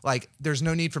 like there's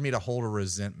no need for me to hold a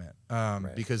resentment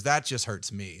because that just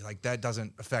hurts me. Like that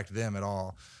doesn't affect them at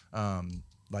all.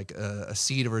 Like a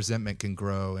seed of resentment can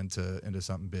grow into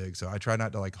something big. So I try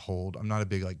not to like hold. I'm not a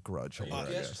big like grudge holder. I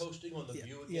guess posting on the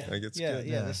View.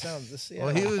 This sounds. Well,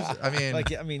 he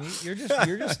was.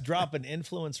 You're just dropping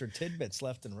influencer tidbits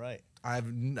left and right. I've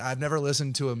never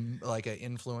listened to an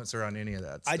influencer on any of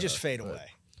that stuff. I just fade away.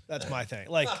 That's my thing.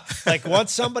 Like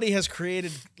once somebody has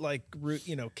created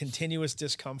continuous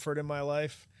discomfort in my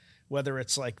life, whether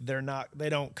it's like they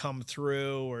don't come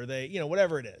through or they,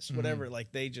 whatever it is, whatever, like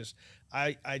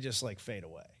I just like fade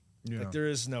away. Yeah. Like there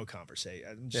is no conversation.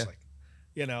 I'm just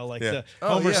the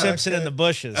Homer Simpson in the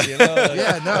bushes,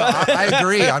 I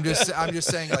agree. I'm just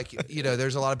saying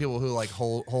there's a lot of people who like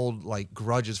hold like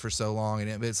grudges for so long,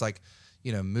 and it's like,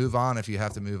 move on if you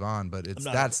have to move on, but I'm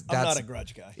not a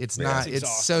grudge guy. It's not,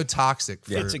 it's so toxic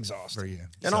it's exhausting for you.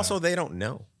 And also they don't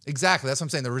know. Exactly. That's what I'm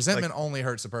saying. The resentment only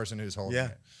hurts the person who's holding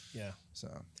it. Yeah. So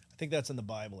I think that's in the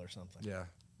Bible or something. Yeah.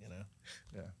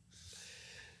 Yeah.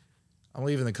 I'm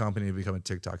leaving the company to become a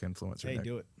TikTok influencer. Hey,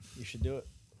 do it. You should do it.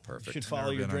 Perfect. You should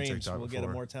follow your dreams. We'll get a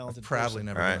more talented Proudly person.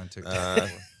 never been on TikTok before.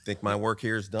 I think my work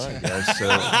here is done, guys. So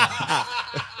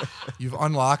you've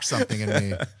unlocked something in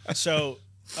me. So,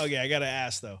 okay, I got to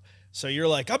ask though. So you're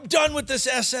like, I'm done with this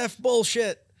SF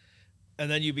bullshit. And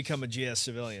then you become a GS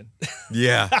civilian.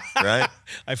 Yeah, right?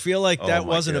 I feel like that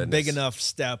wasn't a big enough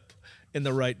step in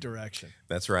the right direction.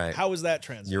 That's right. How was that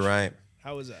transition? You're right.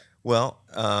 How was that? Well,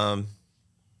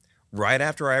 right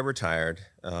after I retired.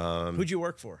 Who'd you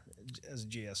work for as a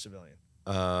GS civilian?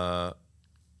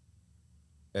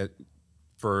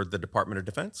 For the Department of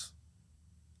Defense?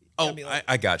 Oh,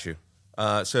 I got you.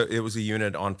 So it was a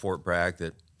unit on Fort Bragg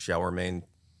that shall remain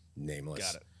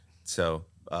nameless. Got it. So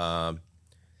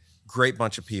great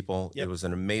bunch of people. Yep. It was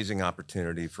an amazing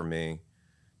opportunity for me,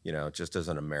 just as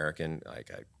an American. Like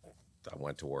I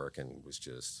went to work and was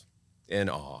just in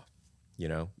awe.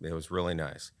 It was really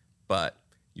nice. But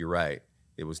you're right.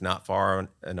 It was not far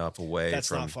enough away.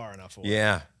 That's not far enough away.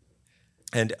 Yeah.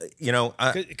 And,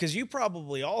 because you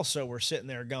probably also were sitting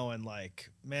there going like,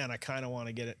 man, I kind of want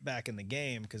to get it back in the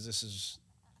game because this is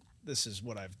this is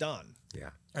what I've done. Yeah.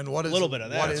 And what is little bit of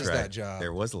that. What That's is right. that job?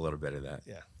 There was a little bit of that.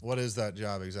 Yeah. What is that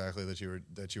job exactly that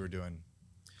you were doing?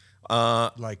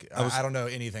 Like I don't know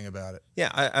anything about it. Yeah,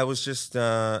 I was just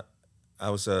I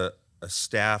was a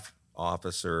staff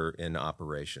officer in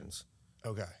operations,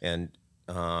 Okay. and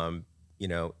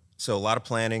so a lot of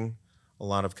planning, a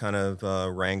lot of kind of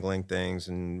wrangling things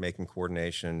and making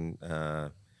coordination,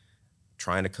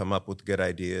 trying to come up with good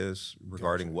ideas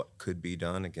regarding what could be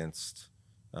done against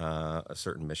a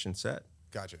certain mission set.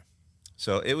 Gotcha.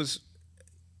 So it was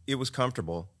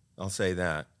comfortable. I'll say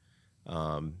that.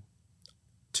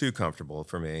 Too comfortable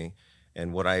for me.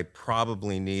 And what I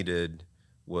probably needed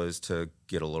was to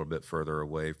get a little bit further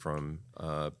away from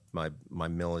my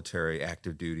military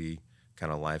active duty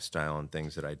kind of lifestyle and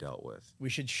things that I dealt with. We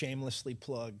should shamelessly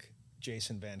plug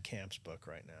Jason Van Camp's book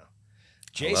right now.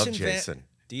 I love Jason.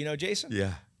 Do you know Jason?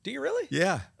 Yeah. Do you really?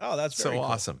 Yeah. Oh, that's very so cool.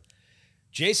 awesome.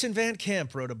 Jason Van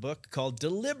Camp wrote a book called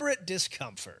Deliberate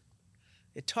Discomfort.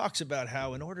 It talks about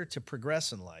how in order to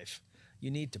progress in life, you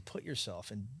need to put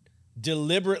yourself in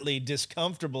deliberately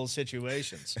discomfortable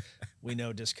situations. We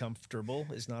know discomfortable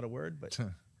is not a word, but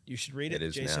you should read it. It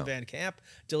is Jason now. Van Camp,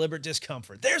 Deliberate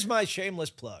Discomfort. There's my shameless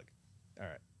plug. All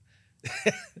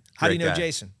right. How do you Great know guy.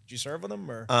 Jason? Did you serve with him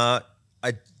or?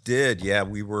 I did. Yeah,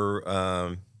 we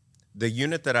were the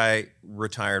unit that I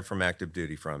retired from active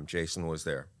duty from. Jason was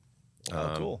there.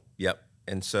 Oh, cool. Yep.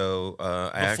 And so I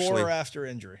Before actually or after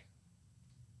injury?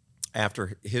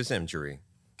 after his injury.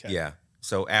 Okay. Yeah.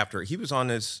 So after he was on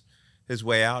his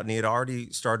way out, and he had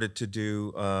already started to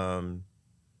do,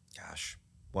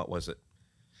 what was it?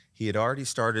 He had already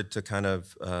started to kind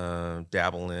of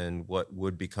dabble in what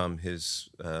would become his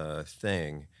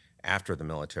thing after the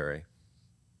military.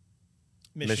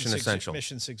 Mission Essential.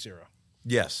 Mission 60.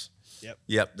 Yes.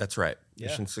 Yep. That's right. Yeah.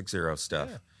 Mission 60 stuff.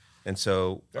 Yeah. And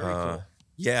so, Very cool.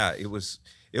 yeah, it was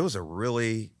a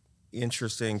really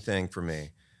interesting thing for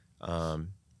me.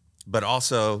 But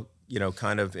also,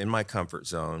 kind of in my comfort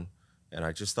zone. And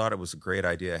I just thought it was a great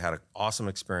idea. I had an awesome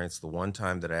experience the one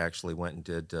time that I actually went and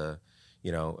did, a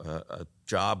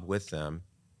job with them.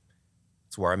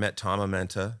 It's where I met Tom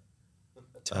Amenta.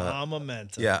 Tom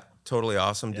Amenta. Yeah, totally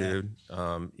awesome Yeah. dude.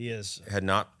 He is Had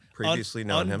not previously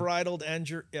known him. unbridled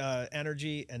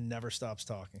energy and never stops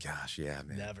talking. Gosh, yeah,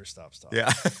 man. Never stops talking.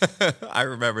 Yeah, I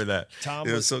remember that. Tom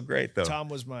it was was- so great, though. Tom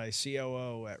was my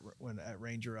COO at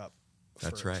Ranger Up.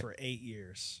 That's right. For 8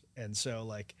 years, and so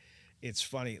it's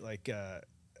funny, like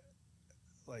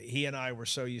he and I were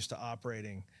so used to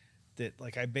operating that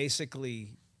I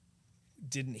basically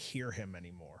didn't hear him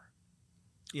anymore.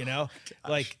 Yeah.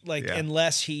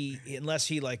 unless he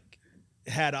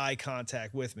had eye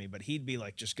contact with me, but he'd be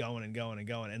just going and going and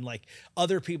going, and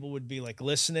other people would be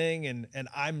listening, and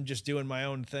I'm just doing my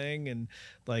own thing, and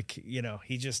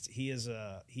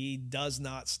he does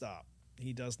not stop.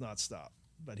 He does not stop.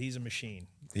 But he's a machine.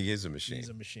 He is a machine. He's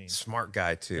a machine. Smart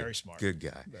guy, too. Very smart. Good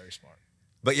guy. Very smart.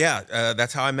 But yeah,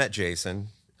 that's how I met Jason.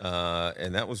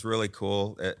 And that was really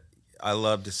cool. I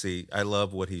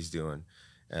love what he's doing.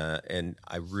 And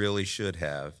I really should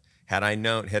have. Had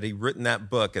he written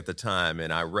that book at the time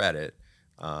and I read it,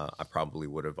 I probably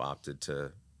would have opted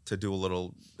to do a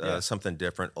little something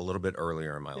different a little bit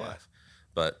earlier in my life.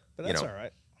 But that's all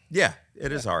right. Yeah,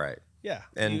 it is all right. Yeah.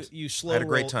 And you I had a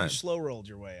great time. You slow rolled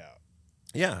your way out.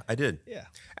 Yeah, I did. Yeah.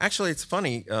 Actually, it's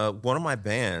funny. One of my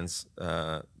bands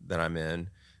that I'm in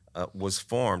was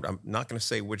formed. I'm not going to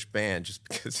say which band just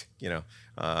because,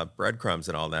 breadcrumbs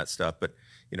and all that stuff. But,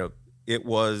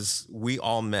 we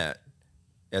all met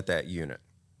at that unit.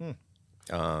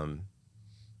 And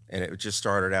it just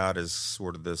started out as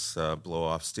sort of this blow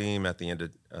off steam at the end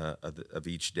of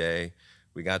each day.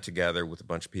 We got together with a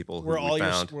bunch of people who we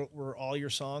found. Were all your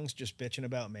songs just bitching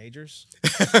about majors?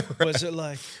 Was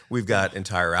it We've got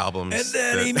entire albums. And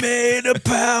then he made a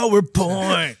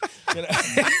PowerPoint.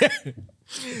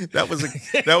 That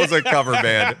was a cover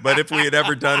band. But if we had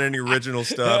ever done any original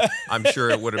stuff, I'm sure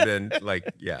it would have been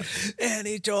yeah. And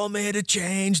he told me to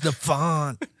change the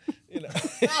font.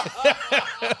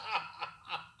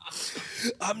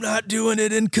 I'm not doing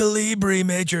it in Calibri,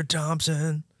 Major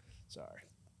Thompson. Sorry.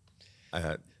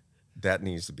 That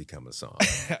needs to become a song.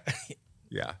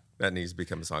 Yeah, that needs to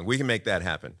become a song. We can make that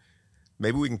happen.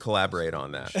 Maybe we can collaborate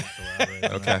on that.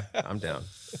 Okay, I'm down.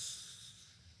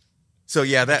 So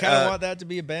yeah, I kind of want that to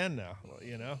be a band now.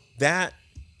 That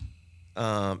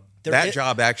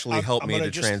job actually helped me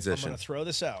to transition. I'm transition. going to throw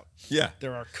this out. Yeah,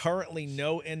 there are currently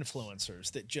no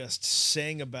influencers that just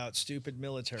sing about stupid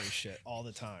military shit all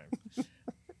the time,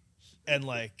 and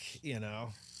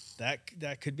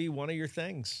that could be one of your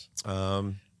things.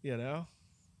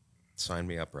 Sign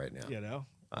me up right now.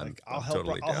 I'll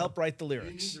down. help write the You need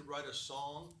lyrics. to write a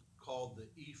song called the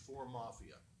E4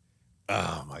 Mafia.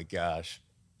 Oh my gosh,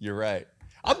 you're right.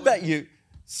 I bet you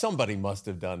somebody must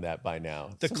have done that by now.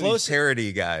 The Some of these closest-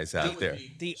 parody guys out would there.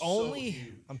 be The so only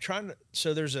huge. I'm trying to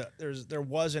so there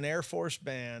was an Air Force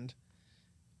band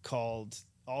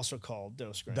also called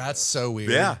Dos Grandes. That's so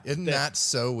weird. Yeah. Isn't that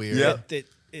so weird? Yeah.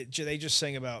 They just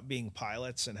sing about being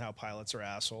pilots and how pilots are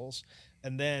assholes.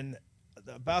 And then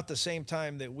about the same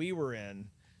time that we were in,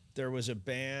 there was a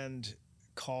band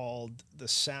called The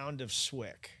Sound of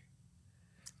Swick.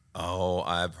 Oh,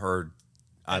 I've heard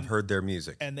their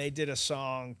music. And they did a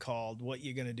song called What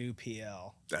You Gonna Do,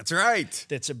 PL, That's right.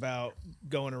 that's about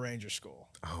going to Ranger School.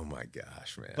 Oh my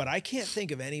gosh, man. But I can't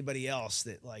think of anybody else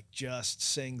that like just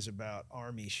sings about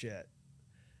Army shit.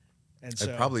 And so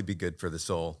It'd probably be good for the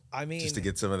soul. I mean, just to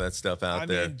get some of that stuff out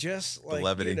there. just the like,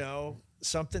 levity.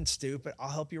 something stupid.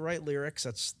 I'll help you write lyrics.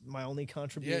 That's my only Yeah,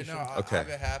 contribution. no, Okay. I'd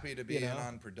be happy to be in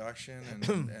on production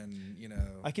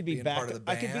and I could be being back. part of the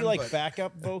band. I could be like but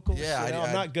backup vocals. Yeah,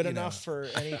 I'm not good you know. enough for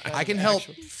any. Kind I of can help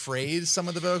actual- phrase some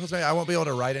of the vocals. Maybe I won't be able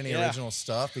to write any Yeah. original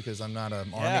stuff because I'm not an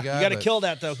Yeah, army guy. you got to but kill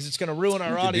that though, because it's going to ruin our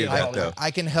You could do audio. that, quality. though.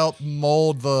 I can help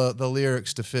mold the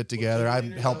lyrics to fit together. I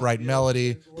help write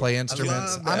melody, play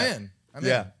instruments. love I'm that. in.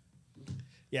 Yeah.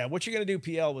 Yeah, what you're going to do,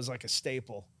 PL was like a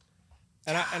staple,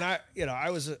 and I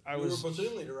was You were a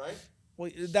platoon leader, right?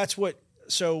 well. That's what.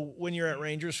 So when you're at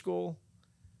Ranger School,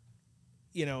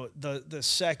 the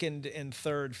second and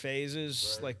third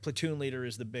phases, Right. like platoon leader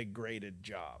is the big graded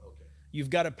job. Okay. You've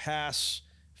got to pass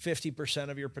 50%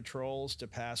 of your patrols to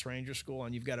pass Ranger School,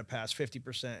 and you've got to pass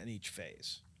 50% in each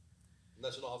phase. And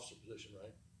that's an officer position,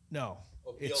 right? No,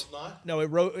 Oh, it's PL's not? no.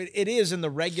 It is in the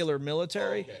regular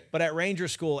military, Oh, okay. but at Ranger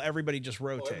School, everybody just Oh,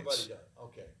 rotates. everybody does.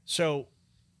 Okay. So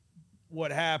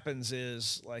what happens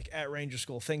is, like, at Ranger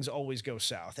School, things always go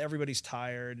south. Everybody's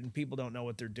tired and people don't know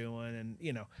what they're doing.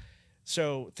 And,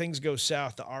 so things go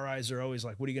south. The RIs are always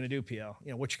like, what are you going to do, PL?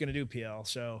 What you going to do, PL?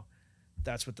 So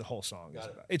that's what the whole song is Got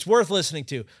it. about. It's worth listening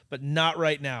to, but not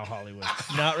right now, Hollywood.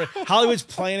 Not right. Hollywood's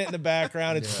playing it in the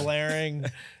background. It's blaring,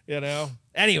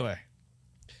 Anyway,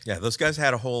 Yeah, those guys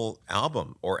had a whole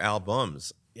album or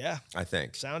albums, yeah. I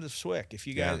think. Sound of Swick. If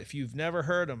Yeah. you've never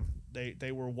heard them,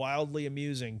 they were wildly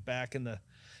amusing back in the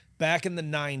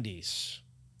 90s.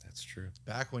 That's true.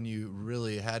 Back when you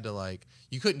really had to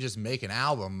you couldn't just make an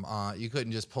album. You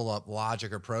couldn't just pull up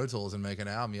Logic or Pro Tools and make an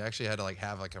album. You actually had to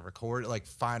have a record,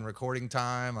 find recording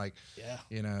time,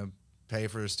 Yeah. pay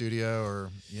for a studio or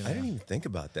I didn't even think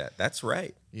about that. That's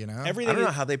right. know. I Everything don't know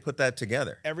is, how they put that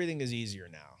together. everything is easier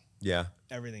now. Yeah.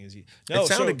 Everything is easy. It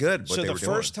sounded good, what So they the were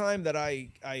first doing. time that I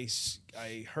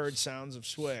heard Sounds of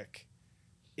Swick,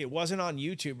 it wasn't on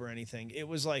YouTube or anything. It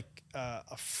was like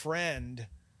a friend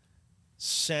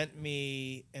sent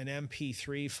me an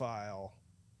MP3 file,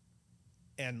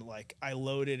 and I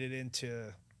loaded it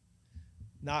into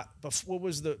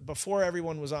before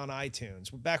everyone was on iTunes.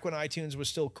 Back when iTunes was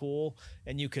still cool,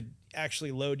 and you could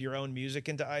actually load your own music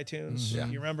into iTunes. Yeah.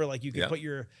 You remember, you could Yeah.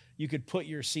 put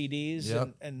your CDs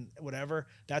Yep. and whatever.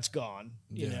 That's gone.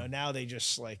 Yeah. Now they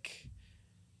just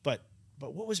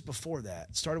but what was before that?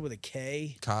 It started with a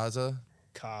K. Kaza,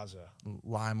 Kaza.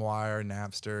 LimeWire,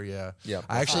 Napster. Yeah. Yeah.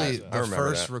 I actually, Kaza. I the remember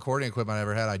first that. recording equipment I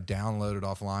ever had, I downloaded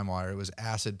off LimeWire. It was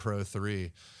Acid Pro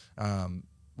 3.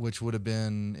 Which would have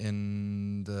been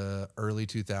in the early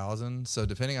 2000s. So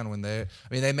depending on when they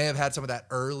may have had some of that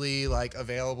early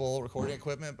available recording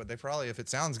equipment, but they probably, if it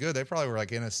sounds good, they probably were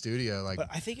in a studio. But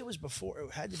I think it was before. It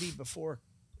had to be before.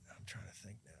 I'm trying to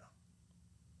think now.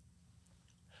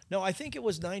 No, I think it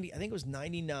was 90. I think it was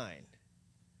 99. I think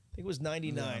it was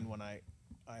 99 when I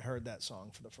heard that song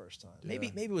for the first time.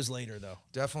 Maybe it was later though.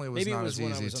 definitely was Maybe it not was as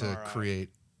when I easy was an to RI. create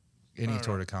I any don't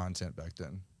sort of content back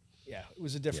then. Yeah, it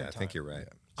was a different Yeah, I time. think you're right.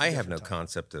 It's a I have no different time.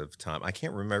 concept of time. I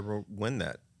can't remember when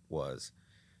that was.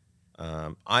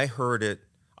 I heard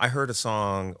a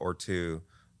song or two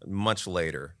much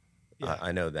later. Yeah.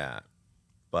 I know that.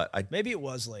 But Maybe it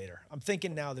was later. I'm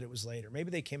thinking now that it was later. Maybe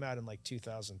they came out in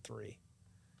 2003.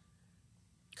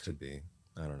 could be.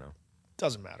 I don't know.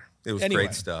 Doesn't matter. It was Anyway.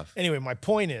 great stuff. Anyway, my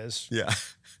point is, Yeah.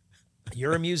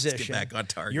 you're a musician. back on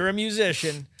target. You're a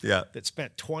musician Yeah. that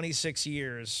spent 26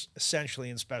 years essentially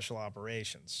in special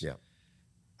operations. Yeah.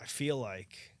 I feel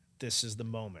like this is the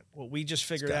moment. What we just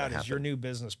figured gotta out is your happen. new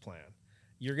business plan.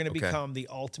 You're going to Okay. become the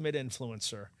ultimate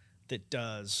influencer that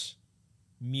does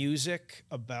music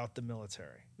about the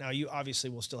military. Now, you obviously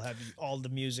will still have all the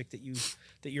music that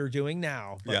you're doing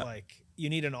now, but Yeah. you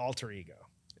need an alter ego.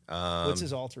 What's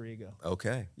his alter ego?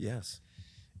 Okay. Yes.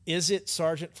 Is it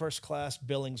Sergeant First Class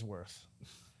Billingsworth?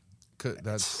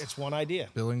 That's It's one idea.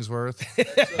 Billingsworth.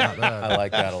 Not bad. I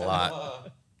like that a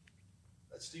lot.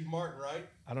 That's Steve Martin, right?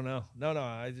 I don't know. No,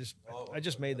 I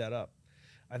just made that up.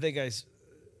 I think I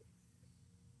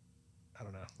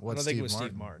don't know. I don't think it was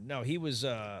Steve Martin. No, he was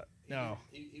no.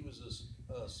 He was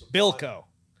a Bilko.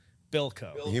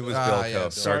 He was Ah, Bilko, yeah,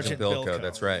 Sergeant Bilko. Bilko.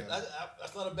 That's right.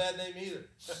 That's not a bad name either.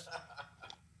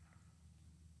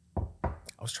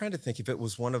 I was trying to think if it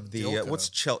was one of the Bilko.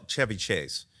 what's Chevy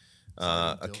Chase,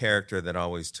 a Bilko. character that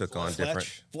always took on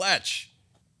different. Fletch.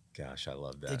 Gosh, I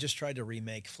love that. They just tried to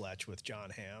remake Fletch with John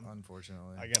Hamm.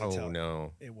 Unfortunately, I gotta tell you,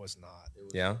 no. it was not.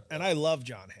 Yeah, And I love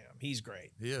John Hamm. He's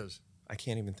great. he is. I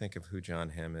can't even think of who John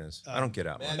Hamm is. I don't get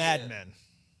out. much. Mad Men.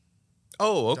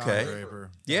 Oh, Don okay.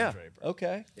 Draper. Yeah. Draper.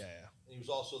 Okay. Yeah. He was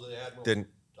also the admiral. Didn't.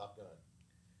 Top Gun.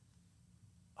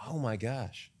 Oh my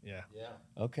gosh. Yeah. Yeah.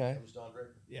 Okay. That was Don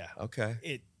Draper. Yeah. Okay.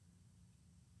 It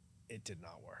did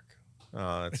not work.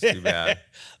 Oh, that's too bad.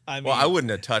 I mean, Well, I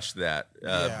wouldn't have touched that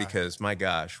Yeah. because my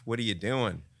gosh, what are you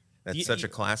doing? That's You- such you- a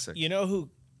classic. You know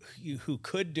who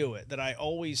could do it that I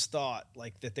always thought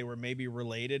like that they were maybe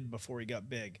related before he got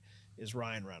big is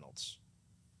Ryan Reynolds.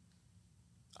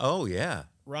 Oh yeah.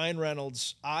 Ryan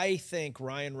Reynolds, I think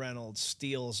Ryan Reynolds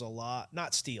steals a lot,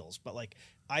 not steals, but like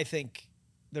I think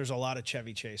there's a lot of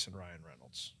Chevy Chase in Ryan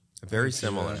Reynolds. Very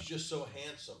similar. He's just so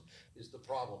handsome is the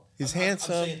problem. He's I'm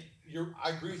handsome. saying I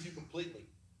agree with you completely,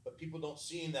 but people don't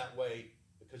see him that way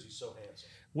because he's so handsome.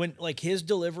 When like his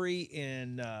delivery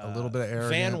in A little bit of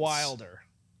Van arrogance. Wilder,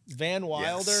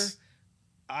 Yes.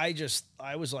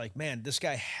 I was like, man, this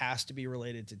guy has to be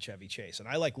related to Chevy Chase, and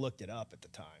I like looked it up at the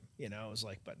time. You know, I was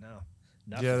like, but no,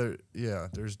 nothing.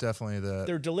 There's definitely that.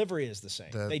 Their delivery is the same.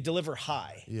 They deliver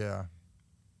high. Yeah,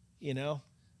 You know,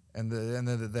 and then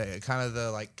the kind of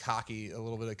the like cocky, a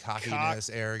little bit of cockiness,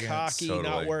 arrogance. cocky, Totally.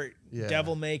 not where Yeah.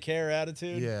 devil may care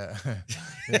attitude. Yeah.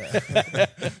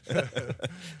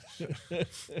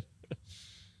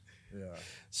 Yeah.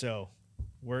 So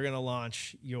we're gonna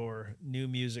launch your new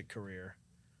music career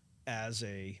as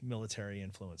a military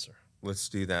influencer. Let's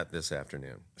do that this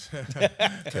afternoon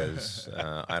because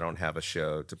I don't have a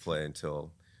show to play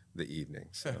until the evening.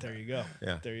 So. There you go.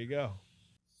 Yeah. There you go.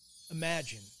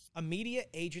 Imagine a media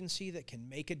agency that can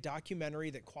make a documentary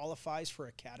that qualifies for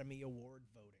Academy Award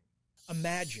voting.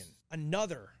 Imagine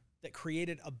another that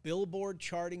created a Billboard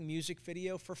charting music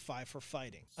video for Five for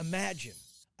Fighting. Imagine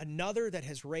another that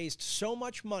has raised so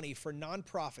much money for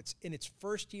nonprofits in its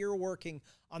first year working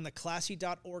on the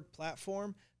Classy.org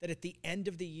platform that at the end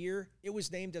of the year, it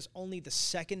was named as only the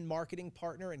second marketing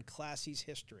partner in Classy's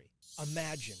history.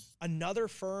 Imagine another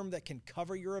firm that can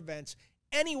cover your events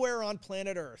anywhere on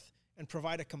planet Earth and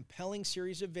provide a compelling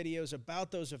series of videos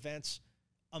about those events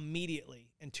immediately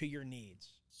and to your needs.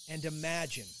 And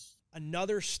imagine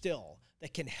another still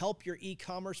that can help your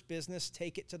e-commerce business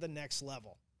take it to the next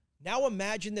level. Now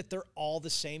imagine that they're all the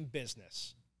same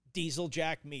business, Diesel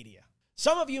Jack Media.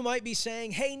 Some of you might be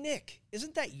saying, hey, Nick,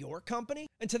 isn't that your company?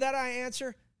 And to that I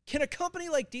answer, can a company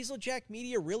like Diesel Jack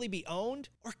Media really be owned?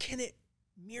 Or can it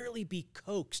merely be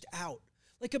coaxed out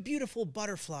like a beautiful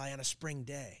butterfly on a spring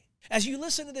day? As you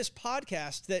listen to this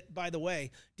podcast that, by the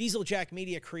way, Diesel Jack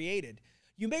Media created,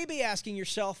 you may be asking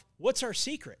yourself, what's our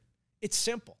secret? It's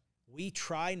simple. We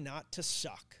try not to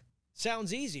suck.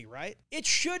 Sounds easy, right? It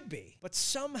should be, but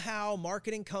somehow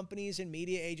marketing companies and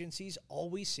media agencies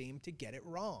always seem to get it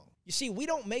wrong. You see, we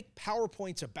don't make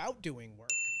PowerPoints about doing work.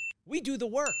 We do the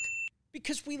work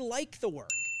because we like the work.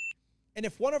 And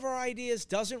if one of our ideas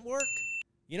doesn't work,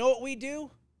 you know what we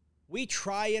do? We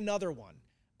try another one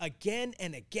again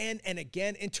and again and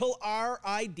again until our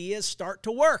ideas start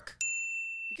to work.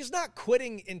 Because not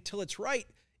quitting until it's right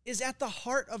is at the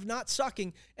heart of not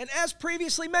sucking. And as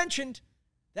previously mentioned,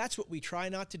 that's what we try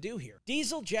not to do here.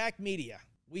 Diesel Jack Media.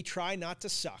 We try not to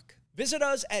suck. Visit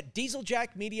us at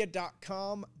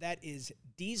dieseljackmedia.com. That is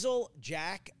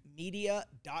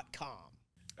dieseljackmedia.com.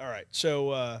 All right.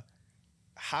 So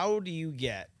how do you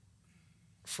get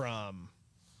from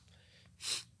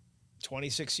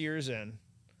 26 years in,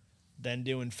 then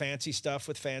doing fancy stuff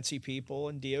with fancy people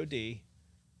and DOD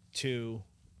to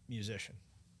musician?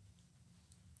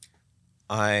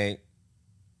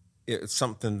 It's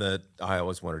something that I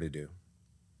always wanted to do.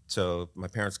 So my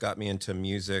parents got me into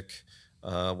music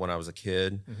when I was a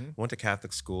kid. Went to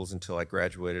Catholic schools until I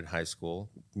graduated high school.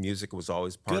 Music was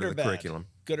always part of the curriculum.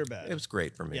 Good or bad? It was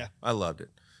great for me. Yeah. I loved it.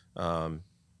 So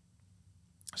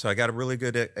I got a really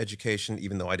good education,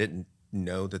 even though I didn't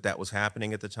know that was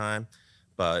happening at the time,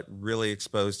 but really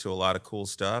exposed to a lot of cool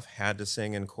stuff. Had to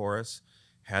sing in chorus,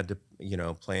 had to,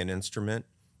 play an instrument,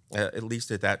 at least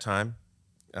at that time.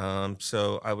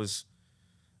 So I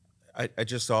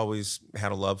just always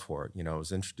had a love for it. I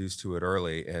was introduced to it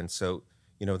early. And so,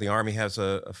 the Army has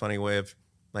a funny way of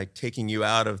like taking you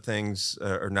out of things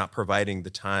or not providing the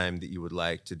time that you would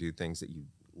like to do things that you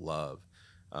love,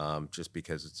 just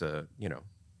because it's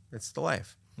it's the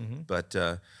life. But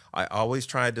I always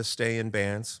tried to stay in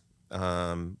bands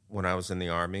when I was in the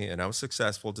Army, and I was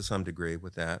successful to some degree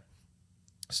with that.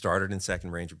 Started in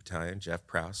 2nd Ranger Battalion. Jeff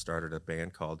Prowse started a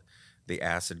band called the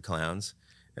Acid Clowns,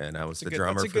 and I was the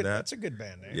drummer for that. That's a good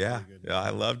band name. Yeah,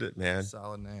 I loved it, man.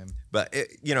 Solid name. But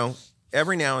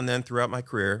every now and then throughout my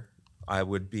career, I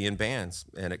would be in bands,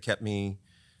 and it kept me.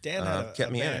 Dan had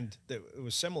a me in band that it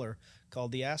was similar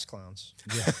called the Ass Clowns.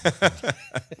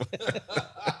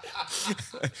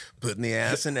 Putting the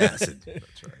ass in acid.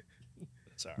 That's right.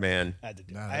 Sorry, Man, I had to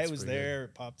do. No, I that's was pretty there.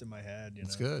 It popped in my head.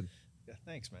 That's good. Yeah,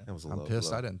 thanks, man. that was a I'm low pissed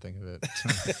blow. I didn't think of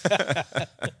it.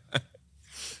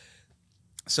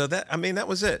 So that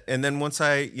was it. And then once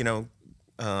I,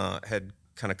 had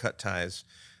kind of cut ties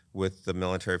with the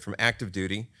military from active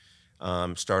duty,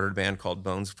 started a band called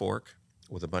Bones Fork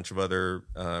with a bunch of other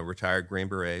retired Green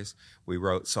Berets. We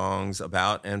wrote songs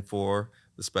about and for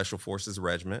the Special Forces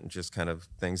Regiment, and just kind of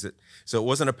things so it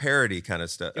wasn't a parody kind of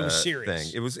stuff. It was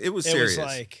serious. Thing. It was serious. It was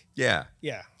like, yeah.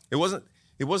 It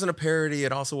wasn't a parody.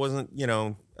 It also wasn't,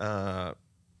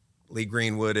 Lee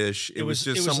Greenwood-ish. It was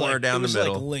just somewhere down the middle. It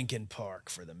was like Lincoln Park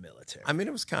for the military. I mean,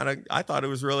 it was I thought it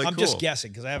was really I'm cool. just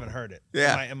guessing because I haven't heard it.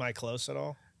 Yeah. Am I close at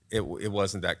all? It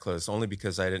wasn't that close, only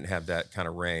because I didn't have that kind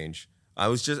of range. I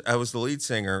was the lead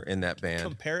singer in that band.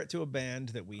 Compare it to a band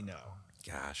that we know.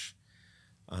 Gosh.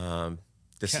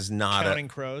 This is not Counting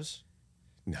Crows.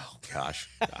 No, gosh,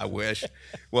 I wish.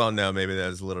 Well, no, maybe that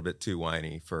was a little bit too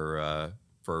whiny for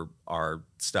our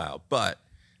style. But,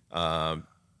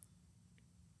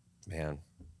 man,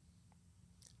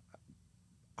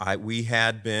 we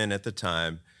had been at the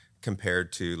time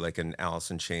compared to like an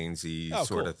Alice in Chains-y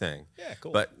sort of thing. Yeah,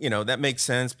 cool. But that makes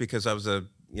sense because I was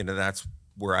that's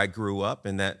where I grew up,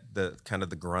 and that the kind of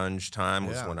the grunge time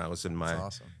was when I was in my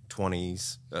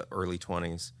 20s, early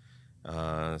 20s.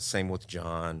 Same with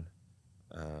John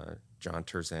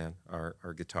Terzan, our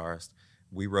guitarist.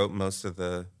 We wrote most of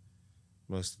the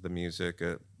music,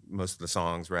 most of the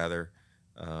songs rather,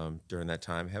 during that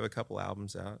time. Have a couple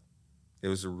albums out. It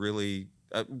was a really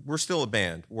we're still a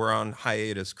band. We're on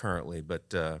hiatus currently,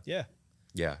 but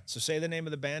yeah. So say the name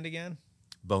of the band again.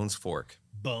 Bones Fork.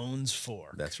 Bones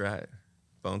Fork. That's right.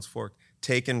 Bones Fork.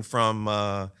 Taken from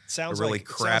a really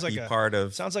crappy part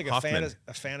of sounds like Hoffman.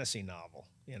 a fantasy novel,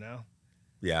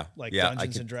 Yeah, like yeah,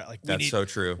 Dungeons and Dragons. Like that's so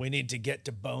true. We need to get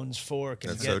to Bones Fork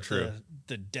and That's get so true.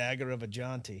 the dagger of a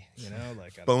jaunty.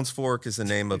 Bones Fork is the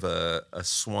name of a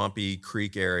swampy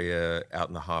creek area out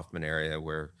in the Hoffman area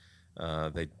where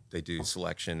they do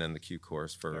selection and the Q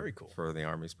course Very cool. for the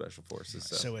Army Special Forces.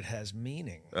 So it has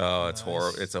meaning. Oh, it's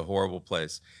horrible. It's a horrible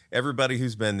place. Everybody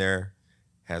who's been there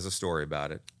has a story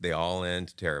about it. They all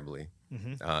end terribly,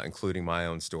 including my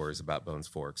own stories about Bones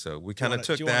Fork. So we kind of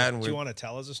took that. Do you want to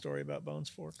tell us a story about Bones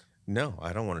Fork? No,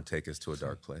 I don't want to take us to a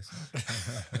dark place.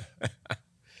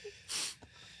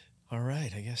 All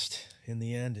right. I guess in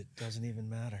the end, it doesn't even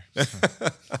matter.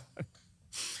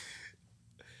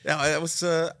 Yeah, that was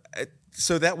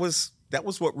so that was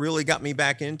what really got me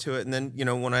back into it. And then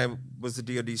when I was a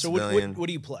DoD civilian, what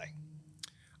do you play?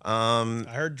 I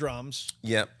heard drums.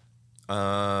 Yep,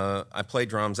 I play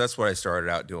drums. That's what I started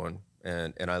out doing,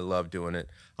 and I love doing it.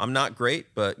 I'm not great,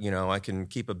 but I can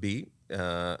keep a beat.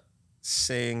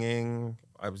 Singing,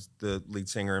 I was the lead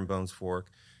singer in Bones Fork.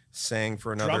 Sang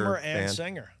for another drummer and band.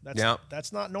 Singer.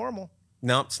 That's not normal.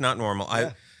 No, it's not normal.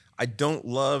 Yeah. I don't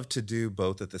love to do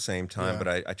both at the same time, but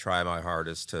I try my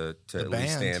hardest to at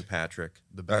least stand Patrick.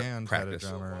 The band had a practice.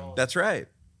 drummer. That's right.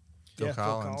 Phil Phil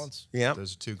Collins. Yeah.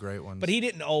 Those are two great ones. But he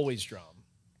didn't always drum.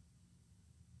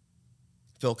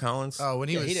 Phil Collins. Oh, when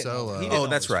he he was didn't- solo. he didn't Oh,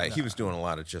 that's always right. drum. He was doing a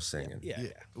lot of just singing. Yeah.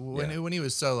 When he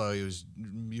was solo, he was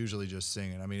usually just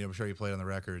singing. I mean, I'm sure he played on the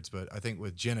records, but I think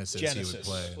with Genesis. he would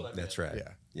play. That's right. Yeah.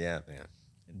 Yeah, man.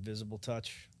 Invisible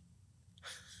Touch.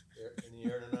 In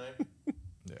the air tonight.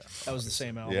 Yeah. That was the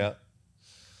same album. Yeah.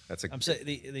 That's a. I'm saying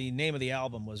the name of the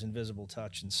album was Invisible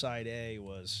Touch, and side A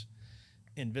was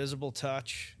Invisible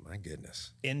Touch, My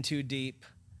goodness. In Too Deep,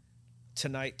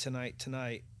 Tonight, Tonight,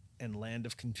 Tonight, and Land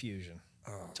of Confusion.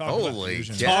 Talk Holy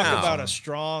about, cow. talk about a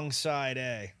strong side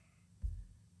A.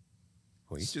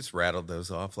 Well, you just rattled those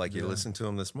off like you listened to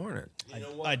them this morning. You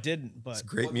know what? I didn't, but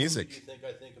Great What music. movie do you think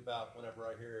I think about whenever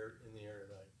I hear In the Air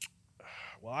Tonight?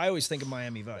 well, I always think of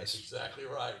Miami That's Vice. exactly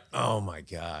right. Oh my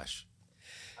gosh.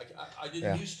 I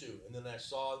didn't used to, and then I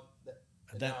saw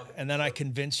that. And then I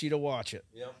convinced you to watch it.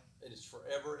 Yep, and it's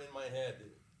forever in my head.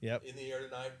 Yep. In the Air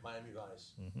Tonight, Miami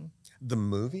Vice. The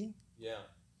movie? Yeah.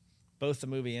 both the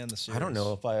movie and the series. I don't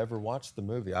know if I ever watched the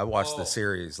movie. I watched the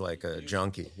series like a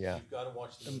junkie. Yeah. You've got to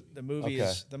watch the movie.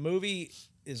 The movie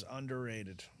is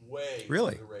underrated. Way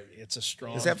Really? underrated. It's a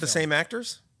strong. Does it have the film. same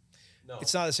actors? No.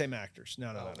 It's not the same actors. No.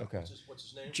 Okay. What's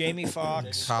his name? Jamie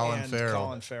Foxx Colin and Farrell.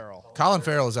 Colin Farrell. Colin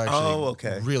Farrell is Oh, actually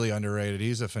okay. really underrated.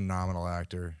 He's a phenomenal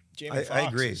actor. Jamie I Foxx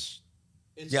agree. is-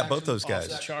 It's Yeah, both actually- those guys.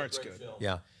 it's actually Charts a great good. film.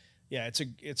 Yeah. Yeah,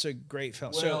 it's a great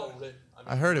film. Well written.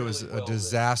 I heard it was really a well written.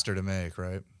 disaster to make,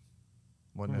 right?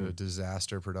 Wasn't it a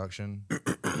disaster production?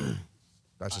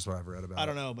 That's just what I've read about. I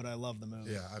don't know, but I love the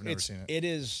movie. Yeah, I've never seen it. It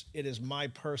is my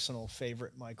personal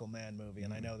favorite Michael Mann movie,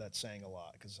 and I know that's saying a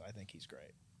lot because I think he's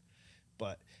great.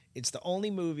 But it's the only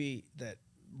movie that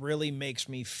really makes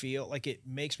me feel like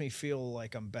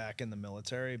I'm back in the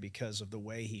military because of the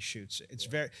way he shoots it. It's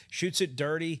shoots it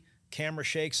dirty, camera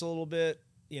shakes a little bit,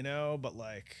 but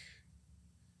like,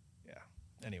 yeah.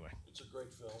 Anyway, It's a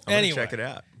great film. I'm Anyway. gonna check it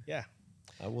out. yeah.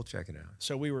 I will check it out.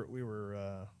 So we're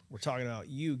talking about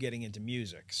you getting into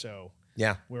music. So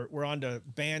Yeah. we're on to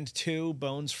band 2,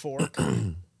 Bones Fork.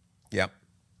 Yep.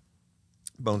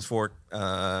 Bones Fork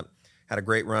had a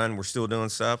great run. We're still doing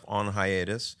stuff on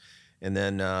hiatus. And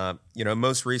then,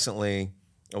 most recently,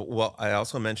 well, I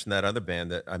also mentioned that other band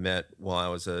that I met while I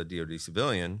was a DoD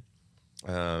civilian.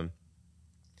 And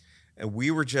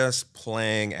we were just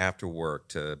playing after work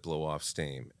to blow off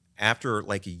steam. After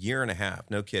like a year and a half,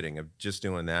 no kidding, of just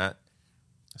doing that,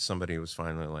 somebody was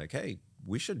finally like, hey,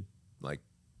 we should like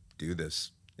do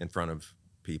this in front of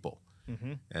people.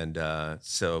 And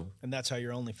so And that's how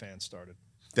your OnlyFans started.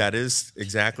 that is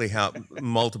exactly how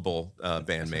multiple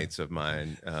bandmates of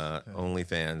mine,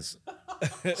 OnlyFans,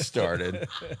 started.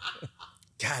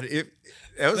 God,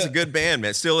 that was a good band,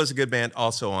 man. Still is a good band.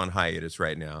 Also on hiatus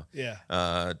right now.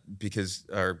 Yeah. Because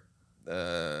our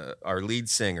lead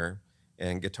singer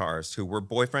and guitarist, who were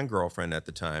boyfriend girlfriend at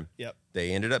the time, Yep.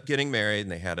 they ended up getting married and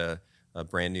they had a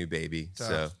brand new baby.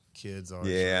 So kids are.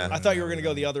 Yeah. I thought you were going to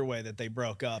go the other way, that they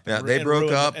broke up. yeah, and they and broke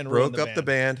ruined- up, and broke ruined up the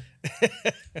band.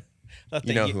 Thought You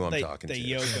they- know who I'm they- talking they to.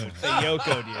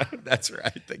 Yokoed you. That's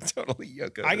right. They totally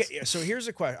yokoed us. So here's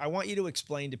a question. I want you to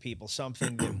explain to people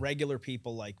something that regular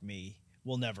people like me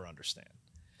will never understand.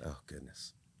 Oh,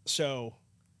 goodness. So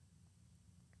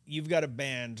you've got a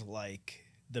band like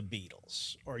the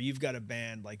Beatles, or you've got a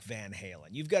band like Van Halen.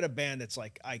 You've got a band that's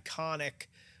like iconic.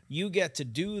 You get to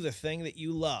do the thing that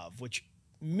you love, which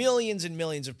millions and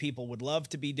millions of people would love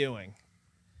to be doing.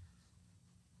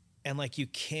 And like, you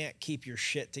can't keep your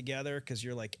shit together because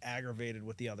you're like aggravated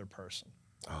with the other person.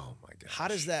 Oh, my God. How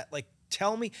does that, like,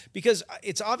 tell me? Because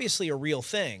it's obviously a real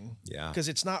thing. Yeah. Because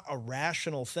it's not a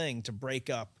rational thing to break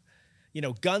up.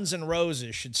 Guns N'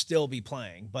 Roses should still be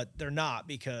playing, but they're not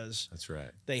because That's right.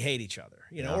 they hate each other,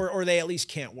 Yeah. or they at least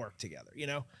can't work together,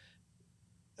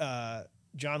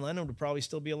 John Lennon would probably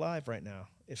still be alive right now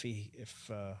if he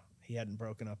hadn't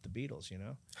broken up the Beatles,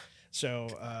 So,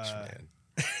 Man.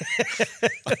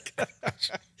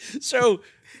 so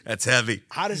That's heavy.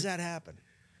 how does that happen?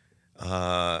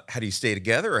 How do you stay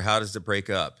together, or how does it break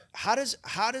up? How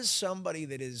does somebody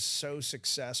that is so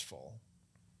successful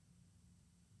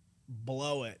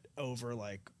blow it over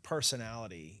like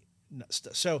personality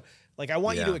stuff? So like, I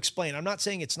want you to Yeah. explain. I'm not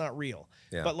saying it's not real,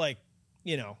 Yeah. but like,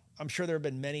 I'm sure there have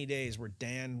been many days where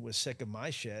Dan was sick of my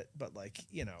shit, but like,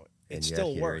 it And still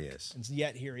yet here worked. he is. And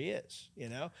yet here he is,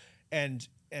 and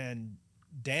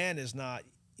Dan is not,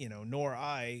 nor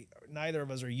I, neither of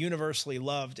us are universally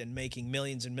loved and making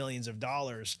millions and millions of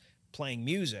dollars playing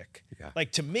music. Yeah.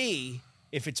 Like, to me,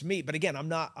 if it's me, but again, I'm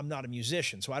not a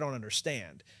musician, so I don't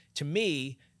understand. To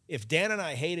me, if Dan and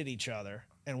I hated each other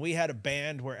and we had a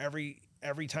band where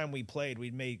every time we played,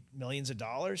 we'd make millions of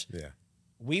dollars, Yeah.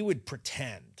 we would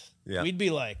pretend. Yeah. We'd be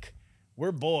like,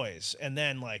 we're boys. And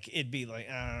then like, it'd be like,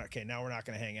 okay, now we're not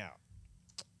going to hang out.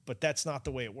 But that's not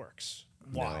the way it works.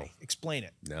 Why? No. Explain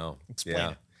it. No.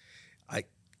 Explain it.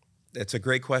 That's a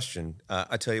great question.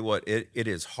 I tell you what, it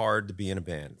is hard to be in a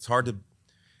band. It's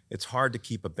hard to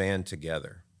keep a band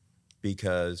together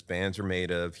because bands are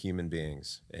made of human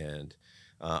beings. And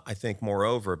I think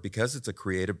moreover, because it's a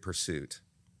creative pursuit,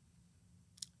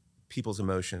 people's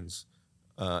emotions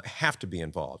have to be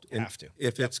involved. Have to.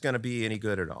 If it's going to be any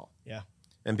good at all. Yeah.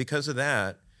 And because of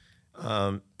that,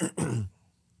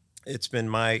 it's been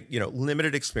my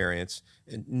limited experience,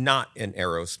 not in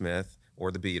Aerosmith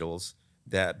or the Beatles,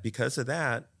 that because of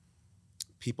that,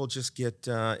 people just get,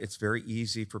 it's very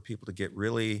easy for people to get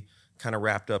really kind of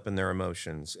wrapped up in their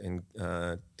emotions, and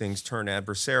things turn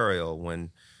adversarial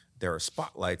when there are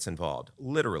spotlights involved,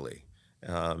 literally.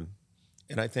 And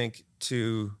I think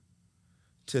to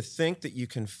think that you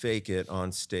can fake it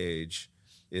on stage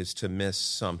is to miss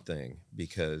something,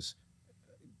 because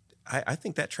I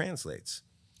think that translates.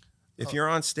 If you're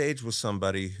on stage with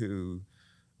somebody who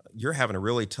you're having a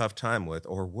really tough time with,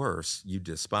 or worse, you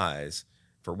despise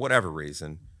for whatever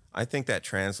reason, I think that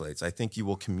translates. I think you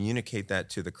will communicate that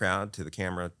to the crowd, to the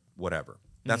camera, whatever.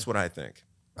 That's what I think.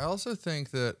 I also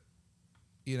think that,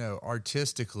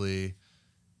 artistically,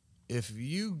 if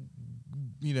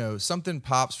something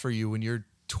pops for you when you're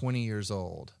 20 years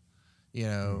old,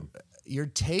 your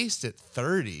taste at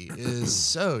 30 is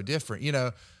so different.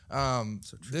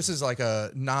 This is like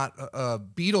not a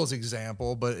Beatles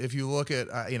example, but if you look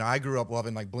at, I grew up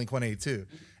loving like Blink-182,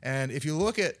 and if you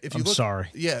look, sorry.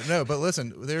 Yeah, no, but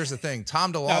listen, there's the thing.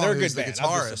 Tom DeLonge, they're a who's good the band.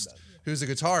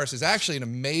 guitarist, is actually an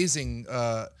amazing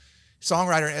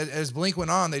songwriter. As Blink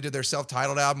went on, they did their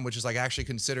self-titled album, which is like actually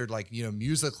considered like,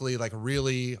 musically like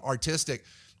really artistic.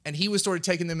 And he was sort of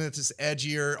taking them into this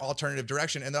edgier alternative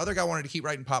direction. And the other guy wanted to keep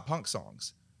writing pop punk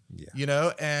songs.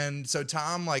 Yeah. And so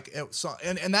Tom,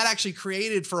 and that actually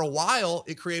created, for a while,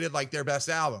 it created like their best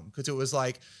album, because it was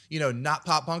like, not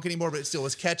pop punk anymore, but it still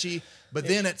was catchy. But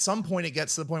then at some point it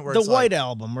gets to the point where the it's White like,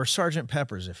 Album, or Sgt.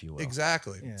 Pepper's, if you will.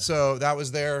 Exactly. Yeah. So that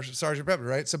was their Sgt. Pepper,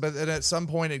 right? So, but then at some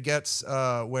point it gets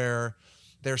where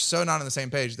they're so not on the same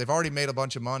page. They've already made a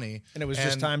bunch of money, and it was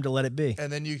just time to let it be. And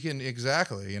then you can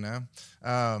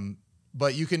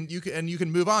but you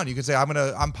can move on. You can say,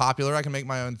 I'm popular. I can make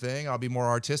my own thing. I'll be more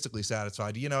artistically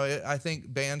satisfied. I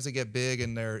think bands that get big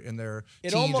in their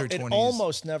teens or 20s. It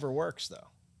almost never works, though.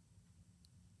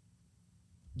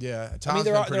 Yeah,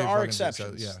 there are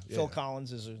exceptions. Phil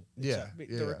Collins is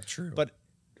True. But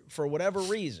for whatever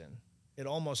reason, it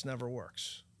almost never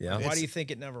works. Yeah. Why do you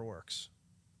think it never works?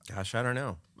 Gosh, I don't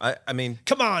know. I mean,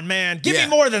 come on, man, give me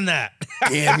more than that.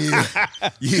 Damn you,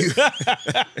 you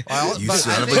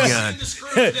son of a gun.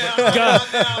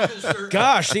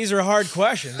 Gosh, these are hard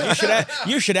questions.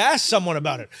 You should ask someone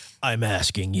about it. I'm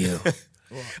asking you.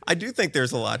 I do think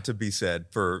there's a lot to be said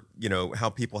for how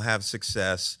people have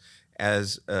success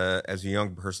as a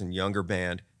young person, younger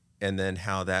band, and then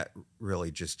how that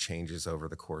really just changes over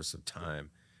the course of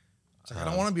time. I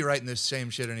don't want to be writing this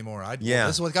same shit anymore.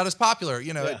 This is what got us popular.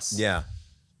 It's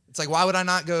like, why would I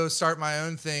not go start my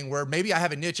own thing where maybe I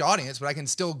have a niche audience, but I can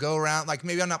still go around. Like,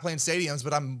 maybe I'm not playing stadiums,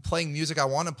 but I'm playing music I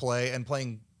want to play and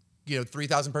playing,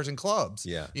 3,000 person clubs.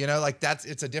 Yeah.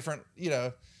 It's a different,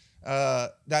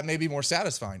 that may be more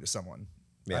satisfying to someone.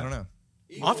 Yeah. I don't know.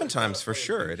 Oftentimes, for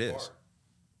sure, it is.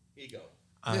 Ego.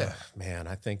 Man,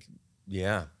 I think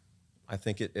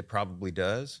it probably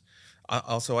does.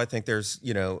 Also, I think there's,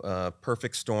 a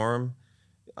perfect storm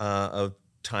of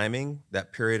timing,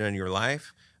 that period in your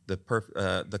life,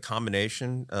 the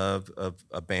combination of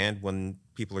a band when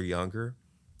people are younger,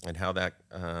 and how that,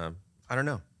 I don't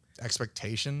know.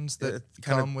 Expectations that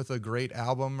come with a great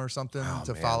album or something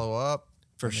follow up.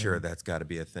 For sure, that's got to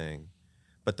be a thing.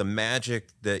 But the magic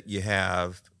that you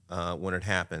have when it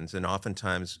happens, and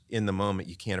oftentimes in the moment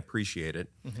you can't appreciate it.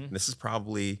 Mm-hmm. This is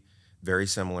probably very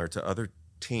similar to other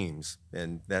teams,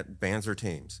 and that bands are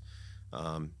teams.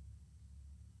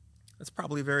 It's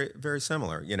probably very, very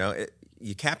similar.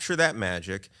 You capture that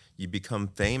magic, you become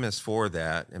famous for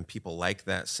that, and people like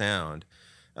that sound.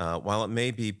 While it may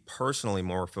be personally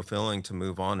more fulfilling to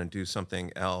move on and do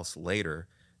something else later,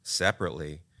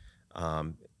 separately,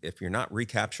 if you're not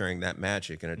recapturing that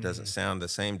magic and it doesn't sound the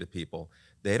same to people,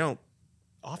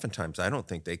 oftentimes I don't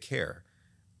think they care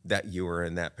that you were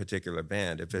in that particular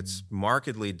band. If it's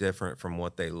markedly different from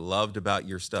what they loved about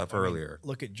your stuff earlier,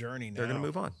 look at Journey now. They're going to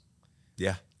move on.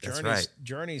 Yeah, that's Journey's, right.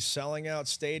 Journey's selling out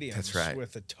stadiums. That's right.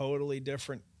 With a totally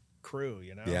different crew,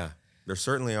 Yeah, there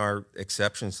certainly are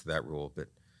exceptions to that rule, but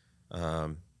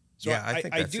I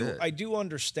think that's it. I do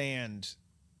understand,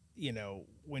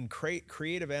 when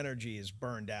creative energy is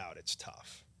burned out, it's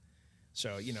tough.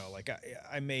 So, like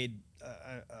I made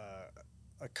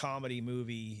a comedy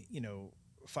movie,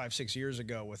 5-6 years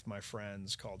ago with my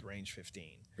friends called Range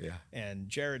 15. Yeah. And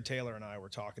Jared Taylor and I were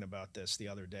talking about this the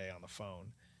other day on the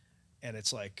phone. And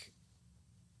it's like,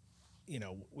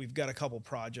 we've got a couple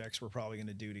projects we're probably going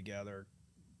to do together.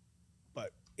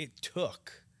 But it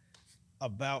took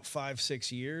about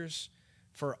 5-6 years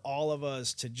for all of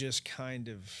us to just kind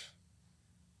of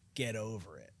get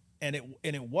over it. And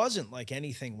it wasn't like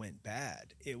anything went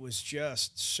bad. It was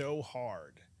just so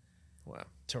hard. Wow.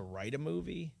 To write a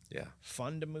movie,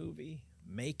 fund a movie,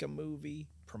 make a movie,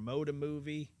 promote a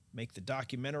movie, make the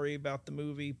documentary about the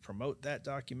movie, promote that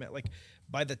document. Like,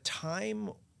 by the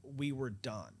time we were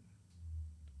done,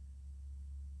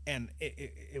 and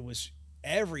it was,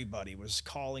 everybody was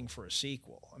calling for a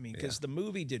sequel. I mean, because the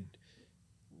movie did,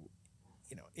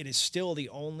 it is still the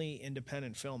only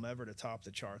independent film ever to top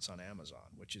the charts on Amazon,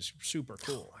 which is super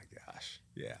cool. Oh my gosh.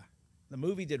 Yeah. the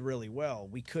movie did really well.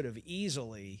 We could have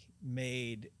easily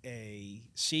made a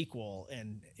sequel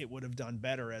and it would have done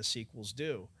better as sequels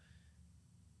do.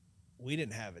 We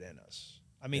didn't have it in us.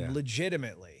 I mean, Yeah.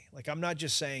 legitimately, like, I'm not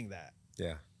just saying that.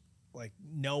 Yeah. Like,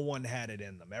 no one had it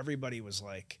in them. Everybody was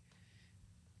like,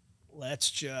 let's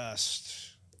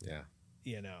just, Yeah.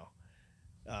 you know.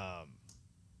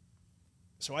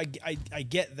 So I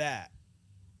get that.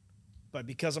 But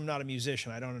because I'm not a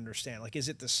musician, I don't understand. Like,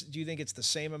 do you think it's the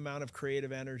same amount of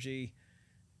creative energy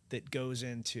that goes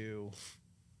into,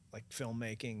 like,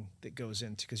 filmmaking, that goes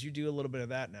into, because you do a little bit of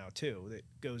that now too, that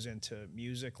goes into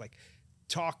music? Like,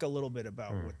 talk a little bit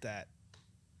about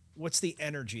what's the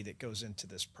energy that goes into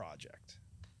this project?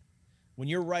 When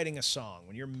you're writing a song,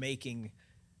 when you're making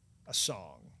a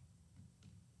song,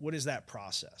 what is that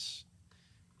process?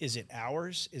 Is it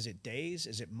hours? Is it days?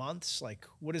 Is it months? Like,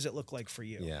 what does it look like for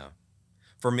you? Yeah.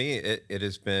 For me, it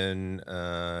has been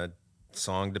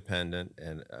song dependent,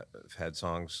 and I've had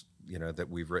songs, that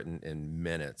we've written in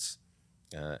minutes,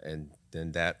 and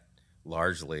then that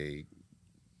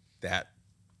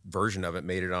version of it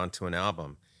made it onto an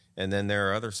album. And then there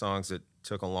are other songs that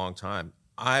took a long time.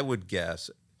 I would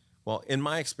guess, well, in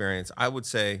my experience, I would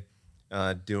say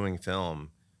doing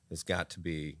film has got to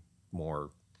be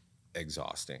more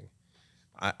exhausting.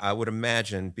 I would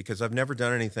imagine, because I've never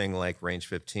done anything like Range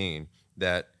 15,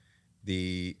 that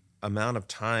the amount of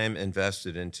time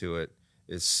invested into it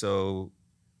is so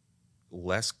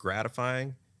less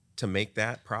gratifying to make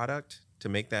that product, to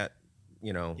make that,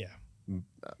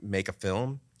 make a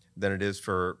film, than it is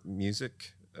for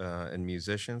music and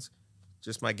musicians.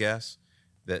 Just my guess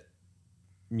that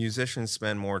musicians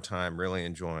spend more time really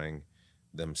enjoying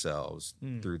themselves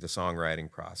through the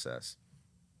songwriting process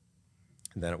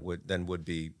than would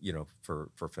be, for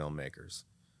filmmakers.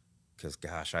 Because,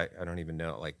 gosh, I don't even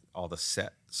know, like, all the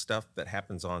set stuff that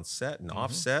happens on set and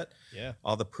off set,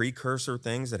 all the precursor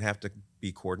things that have to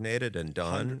be coordinated and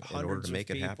done in order to make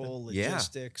it happen.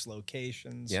 Logistics,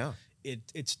 locations. Yeah.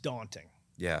 It's daunting.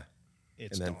 Yeah.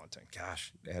 It's and then, daunting.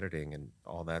 Gosh, editing and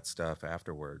all that stuff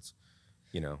afterwards,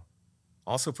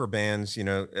 Also for bands,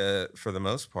 for the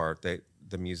most part,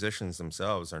 the musicians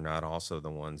themselves are not also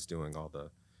the ones doing all the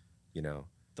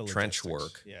trench logistics.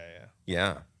 work.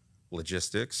 Yeah.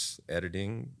 Logistics,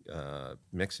 editing,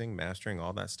 mixing, mastering,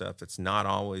 all that stuff. It's not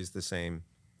always the same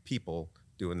people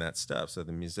doing that stuff. So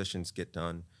the musicians get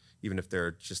done, even if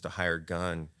they're just a hired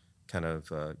gun, kind of,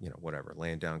 whatever,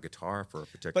 laying down guitar for a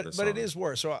particular song. But it is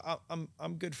worse. So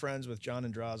I'm good friends with John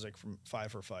Andrazik from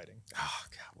Five for Fighting. Oh,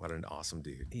 God, what an awesome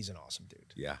dude. He's an awesome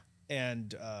dude. Yeah.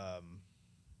 And,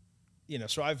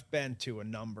 so I've been to a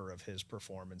number of his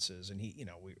performances, and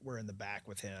we're in the back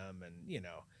with him, and,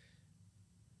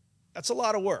 that's a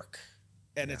lot of work,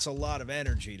 and it's a lot of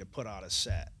energy to put on a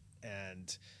set.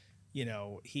 And,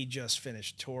 he just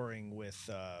finished touring with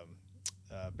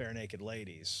Bare Naked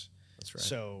Ladies. That's right.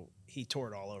 So he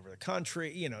toured all over the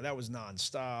country. That was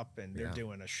nonstop, and they're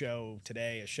doing a show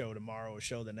today, a show tomorrow, a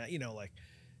show the next.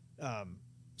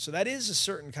 So that is a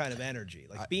certain kind of energy,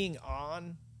 like being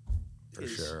on. For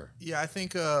sure. Yeah, I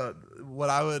think what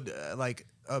I would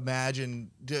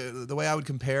imagine, the way I would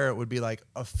compare it would be like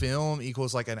a film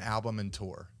equals like an album and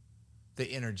tour. The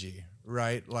energy,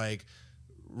 right? Like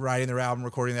writing the album,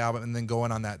 recording the album, and then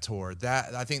going on that tour.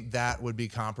 That, I think that would be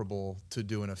comparable to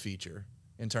doing a feature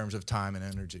in terms of time and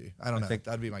energy. I don't know.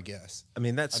 That'd be my guess. I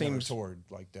mean, that I've never seems toured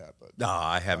like that, but no,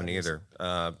 I haven't either.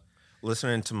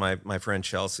 Listening to my friend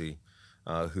Chelsea,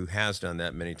 who has done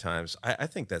that many times, I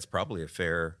think that's probably a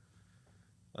fair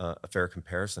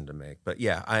comparison to make. But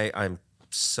yeah, I'm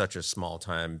such a small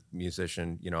time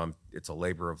musician. It's a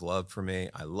labor of love for me.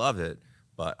 I love it,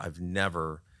 but I've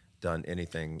never done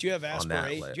anything. Do you have on that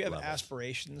Do you have level.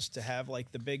 aspirations to have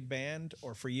like the big band,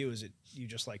 or for you is it you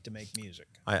just like to make music?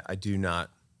 I do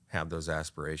not have those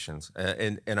aspirations,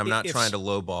 and I'm not trying to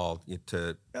lowball you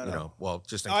to well,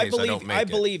 just in case I don't make it. I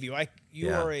believe you. You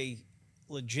Yeah. are a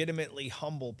legitimately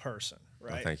humble person,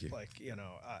 right? Oh, thank you. Like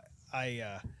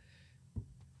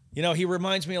he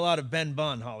reminds me a lot of Ben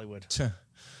Bunn, Hollywood.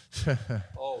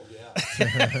 Oh yeah.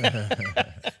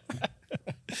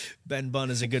 Ben Bunn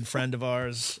is a good friend of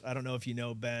ours. I don't know if you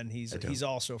know Ben. He's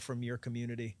also from your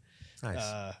community.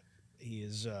 Nice. He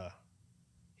is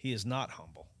not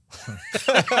humble.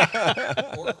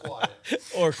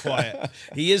 Or quiet.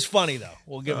 He is funny though.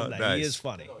 We'll give him that. Nice. He is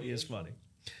funny. He is funny.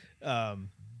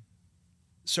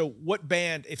 So what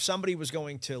band, if somebody was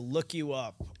going to look you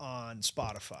up on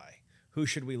Spotify, who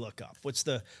should we look up? What's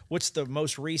the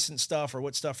most recent stuff, or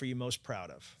what stuff are you most proud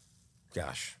of?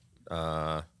 Gosh.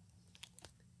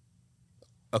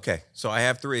 Okay, so I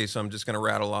have three, so I'm just going to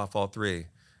rattle off all three.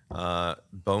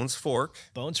 Bones Fork.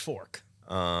 Bones Fork.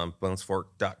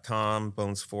 Bonesfork.com,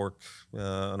 Bonesfork,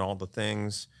 and all the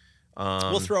things.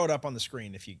 We'll throw it up on the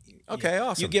screen if you. Okay,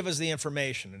 awesome. You give us the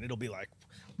information, and it'll be like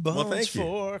Bones thank you.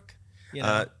 Fork. You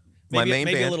know, my maybe main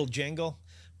maybe a band- little jingle.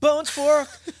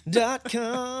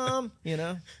 Bonesfork.com. You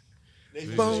know.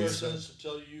 Nathan Bones. says to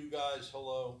tell you guys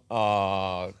hello.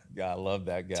 Oh, God, I love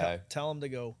that guy. Tell them to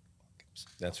go.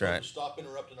 That's Tell them right. to stop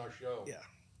interrupting our show. Yeah.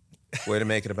 Way to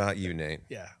make it about you, Nate.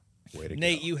 Yeah. Way to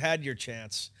Nate, go. you had your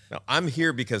chance. Now, I'm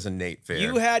here because of Nate Fair.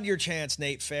 You had your chance,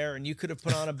 Nate Fair, and you could have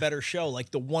put on a better show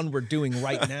like the one we're doing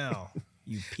right now.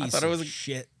 You piece thought it of was a-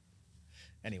 shit.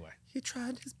 Anyway. He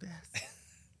tried his best.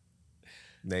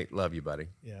 Nate, love you, buddy.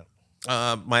 Yeah.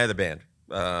 My other band.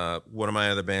 One of my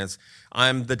other bands.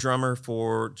 I'm the drummer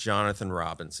for Jonathan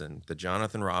Robinson, the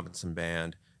Jonathan Robinson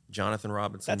Band.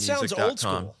 That sounds old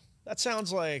school. That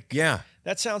sounds like Yeah.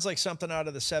 That sounds like something out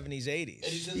of the 70s, 80s.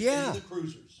 And he's in, Yeah. and he's in the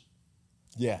Cruisers.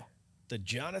 Yeah. The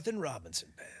Jonathan Robinson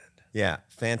Band. Yeah.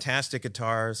 Fantastic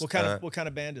guitars. What kind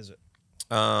of band is it?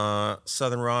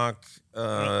 Southern rock.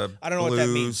 I don't know blues. what that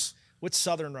means. What's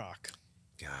Southern rock?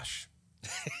 Gosh,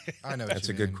 I know. that's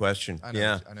a good question. I know,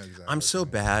 Yeah. I know exactly. I'm what so you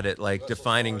mean. bad at like Restless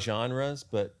defining Heart. genres,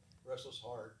 but Restless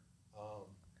Heart.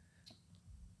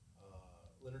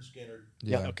 Leonard Skinner.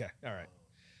 Yeah. Okay. All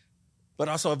right.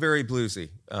 also very bluesy.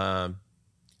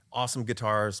 Awesome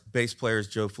guitars. Bass players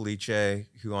Joe Felice,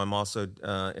 who I'm also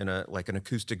in an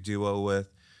acoustic duo with.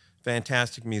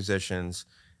 Fantastic musicians.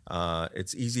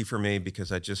 It's easy for me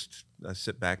because I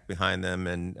sit back behind them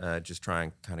and just try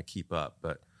and kind of keep up.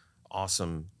 But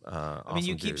awesome. I mean,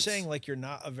 you keep saying like you're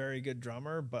not a very good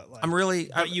drummer, but like I'm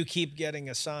you keep getting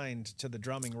assigned to the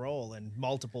drumming role in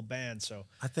multiple bands. So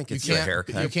I think You it's your can't.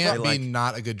 haircut. You can't I be like-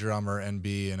 not a good drummer and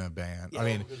be in a band. I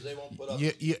mean, because they won't put up.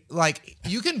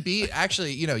 you can be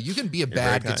actually. You can be a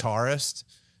bad very kind. guitarist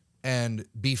and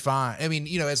be fine. I mean,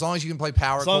 as long as you can play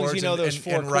power As long as chords you know and, those and,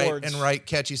 four and write chords. and write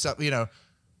catchy stuff.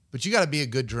 But you got to be a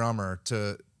good drummer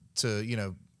to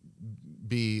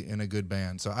be in a good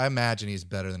band. So I imagine he's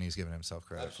better than he's giving himself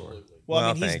credit Absolutely. well, I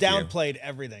Well, mean, he's thank you. downplayed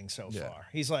everything so Yeah. far.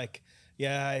 He's like,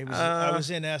 yeah, I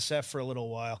was in SF for a little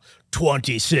while,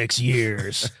 26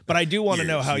 years. But I do want to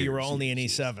know how you were only in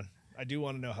E7. I do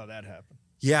want to know how that happened.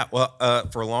 Yeah, well,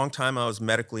 for a long time I was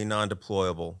medically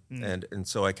non-deployable, and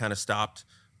so I kind of stopped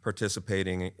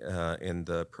participating in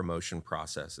the promotion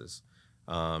processes.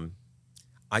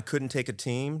 I couldn't take a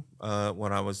team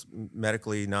when I was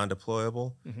medically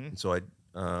non-deployable, and so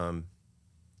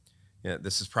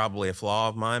this is probably a flaw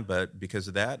of mine, but because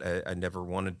of that, I never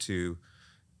wanted to.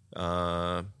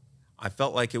 I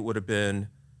felt like it would have been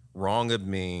wrong of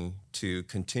me to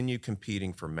continue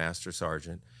competing for Master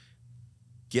Sergeant,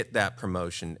 get that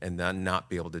promotion, and then not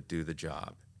be able to do the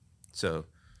job. So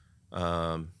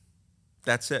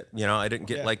that's it. I didn't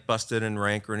get like busted in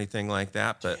rank or anything like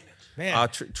that, but Man.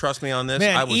 trust me on this.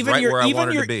 Man, I was even right your where I even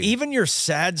wanted your to be. even your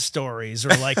sad stories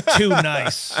are like too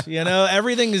nice.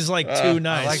 Everything is like too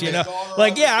nice. like it.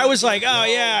 Like I was like, oh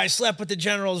yeah, I slept with the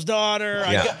general's daughter.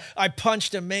 Yeah. I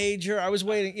punched a major. I was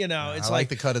waiting. It's I like like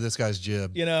the cut of this guy's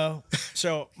jib.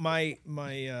 So my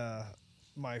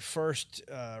first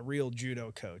real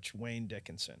judo coach, Wayne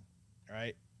Dickinson.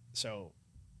 Right. So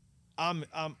I'm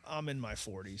in my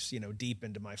 40s, deep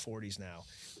into my 40s now.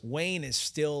 Wayne is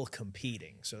still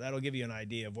competing, so that'll give you an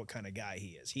idea of what kind of guy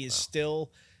he is. He is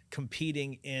still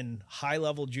competing in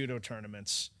high-level judo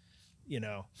tournaments.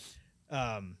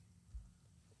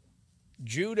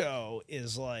 Judo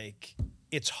is like,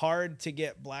 it's hard to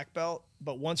get black belt,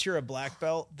 but once you're a black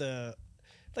belt, the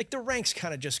ranks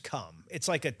kind of just come. It's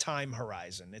like a time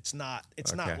horizon. It's not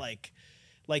like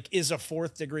is a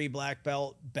 4th degree black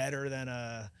belt better than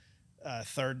a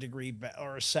 3rd degree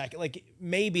or a second? Like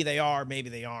maybe they are, maybe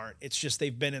they aren't. It's just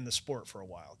they've been in the sport for a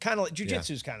while. Kind of like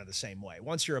jiu-jitsu is kind of the same way.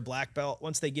 Once you're a black belt,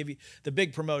 once they give you the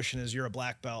big promotion is you're a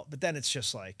black belt, but then it's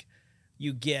just like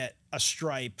you get a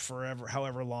stripe forever,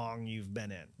 however long you've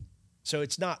been in. So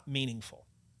it's not meaningful.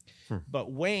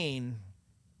 But Wayne,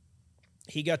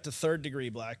 he got to 3rd degree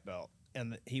black belt,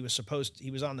 and he was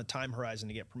on the time horizon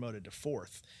to get promoted to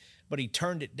 4th, but he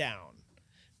turned it down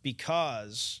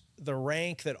because the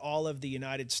rank that all of the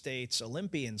United States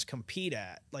Olympians compete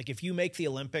at, like if you make the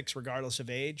Olympics regardless of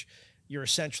age, you're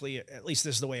essentially, at least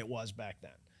this is the way it was back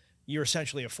then, you're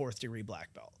essentially a 4th degree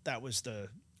black belt. That was the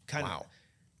kind of,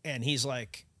 and he's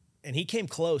like, and he came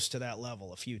close to that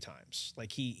level a few times.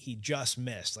 Like he just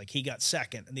missed, like he got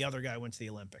 2nd and the other guy went to the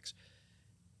Olympics.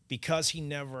 Because he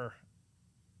never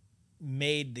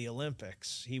made the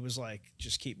Olympics, he was like,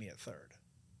 just keep me at 3rd.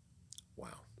 Wow.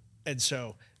 And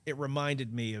so it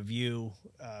reminded me of you,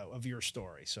 of your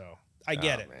story. So I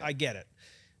get it. Man. I get it.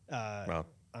 Well,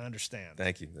 I understand.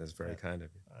 Thank you. That's very kind of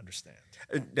you. I understand.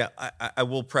 Now, I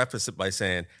will preface it by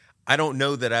saying I don't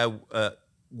know that I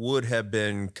would have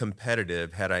been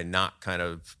competitive had I not kind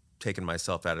of taken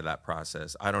myself out of that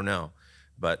process. I don't know.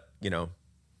 But,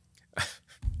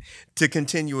 to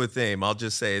continue a theme, I'll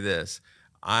just say this.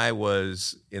 I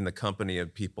was in the company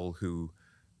of people who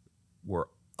were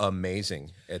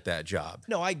amazing at that job.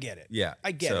 No, I get it. Yeah.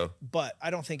 I get it. But I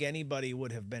don't think anybody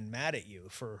would have been mad at you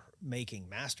for making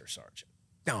Master Sergeant.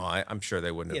 No, I'm sure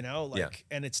they wouldn't have. Yeah.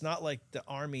 And it's not like the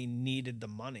Army needed the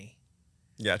money.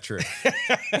 Yeah, true.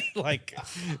 Like,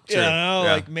 True. Yeah.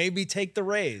 like maybe take the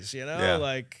raise, Yeah.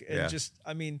 like, and Yeah. just,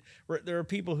 I mean, there are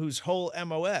people whose whole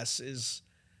MOS is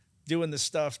doing the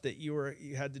stuff that you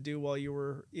had to do while you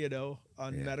were,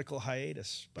 on medical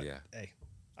hiatus. But hey,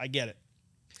 I get it.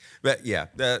 But yeah,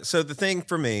 so the thing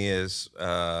for me is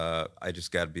I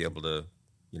just got to be able to,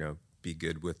 be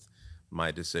good with my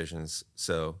decisions.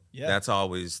 So that's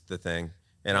always the thing.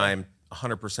 And I'm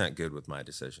 100% good with my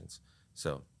decisions.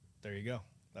 So there you go.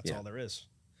 That's all there is.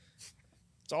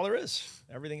 That's all there is.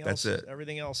 Everything else. That's it.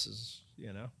 Everything else is,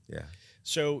 Yeah.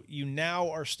 So you now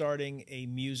are starting a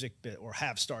music or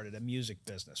have started a music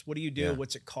business. What do you do? Yeah.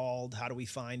 What's it called? How do we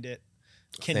find it?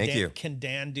 Thank you. Can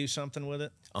Dan do something with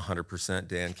it? 100%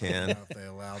 Dan can. If they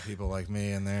allow people like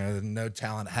me in there, no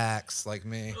talent hacks like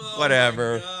me.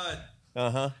 Whatever.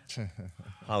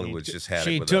 Hollywood's just had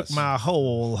it with She took us. my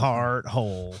whole heart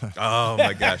whole. Oh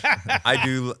my gosh.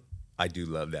 I do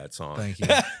love that song. Thank you.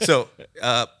 So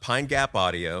Pine Gap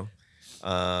Audio,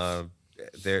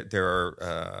 there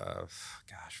are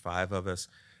 5 of us.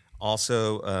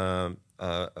 Also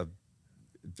a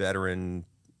veteran,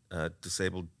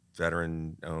 disabled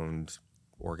veteran owned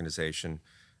organization.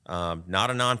 Not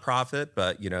a nonprofit,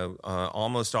 but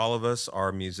almost all of us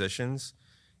are musicians.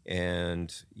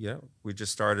 And we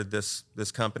just started this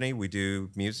company. We do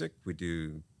music, we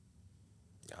do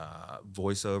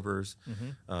voiceovers,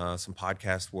 some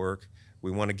podcast work. We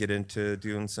want to get into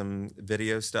doing some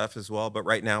video stuff as well. But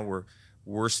right now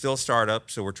we're still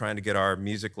startup, so we're trying to get our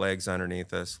music legs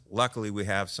underneath us. Luckily, we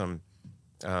have some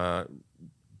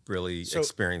really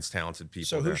experienced, talented people.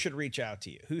 So who there. should reach out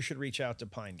to you? Who should reach out to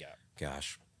Pine Gap?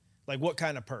 Gosh, Like what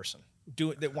kind of person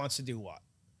that wants to do what?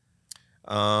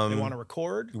 They Um, want to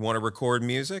record. you want to record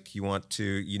music? You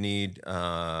need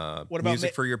about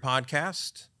music for your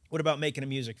podcast? What about making a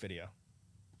music video?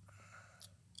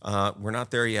 We're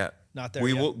not there yet. Not there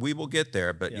we yet? We will get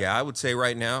there, but Yeah. I would say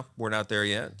right now we're not there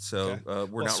yet. So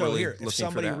we're not really looking if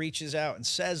somebody for that. reaches out and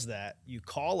says that, you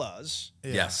call us.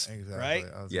 Yeah, Yes. exactly. Right?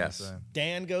 I was Yes. gonna say.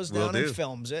 Dan goes Will down do. and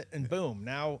films it, and boom!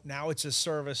 Now it's a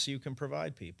service you can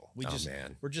provide people.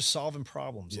 Man. We're just solving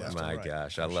problems. Yeah. left My and right.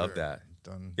 gosh, I love that.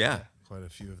 Done Yeah. quite a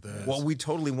few of those. Well, we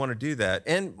totally want to do that,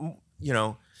 and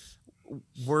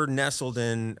we're nestled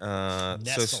in.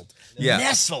 Nestled. Yeah,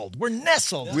 Nestled. We're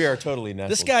nestled. we are totally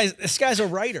nestled. This guy's a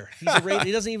writer. He's a writer.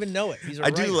 He doesn't even know it. He's a I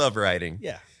writer. do love writing.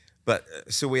 Yeah, But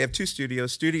so we have 2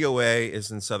 studios. Studio A is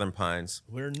in Southern Pines.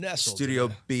 we're nestled.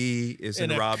 Studio B is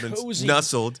in a Robbins. cozy-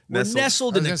 Nestled. We're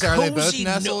nestled I in was the gonna say, are cozy they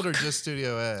both nestled nook. or just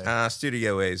Studio A?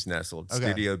 Studio A is nestled. Okay.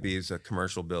 Studio B is a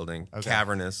commercial building,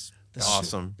 cavernous,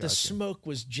 awesome. The smoke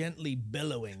was gently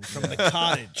billowing from the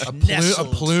cottage. A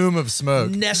nestled, plume of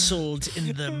smoke. nestled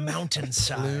in the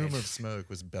mountainside. Plume of smoke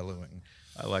was bellowing.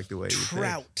 I like the way you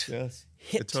Trout think. Yes,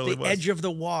 hit it totally the was. edge of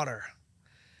the water,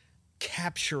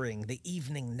 capturing the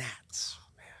evening gnats.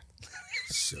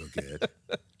 So good.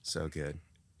 So good.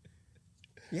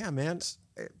 Yeah, man.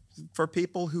 For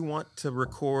people who want to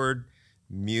record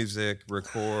music,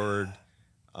 record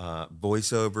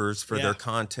voiceovers for Yeah. their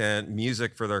content,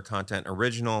 music for their content,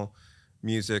 original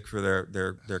music for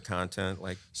their content,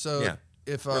 So yeah,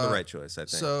 if we're the right choice, I think.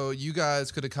 So you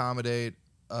guys could accommodate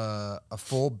a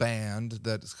full band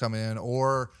that's come in,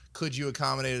 or could you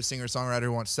accommodate a singer-songwriter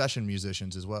who wants session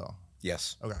musicians as well?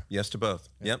 Yes. Okay. Yes to both.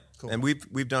 Yep. cool. And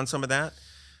we've done some of that.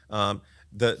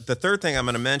 The third thing I'm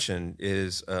going to mention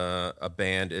is a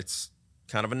band. It's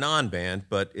kind of a non-band,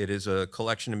 but it is a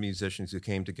collection of musicians who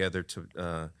came together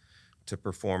to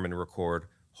perform and record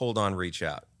Hold On, Reach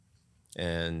Out.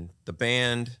 And the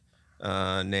band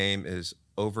name is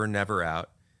Over Never Out.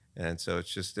 And so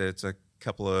it's a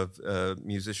couple of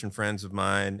musician friends of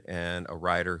mine and a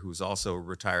writer who's also a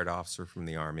retired officer from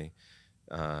the Army,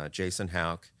 Jason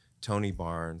Houck, Tony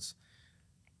Barnes,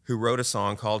 who wrote a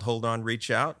song called Hold On,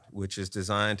 Reach Out, which is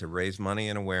designed to raise money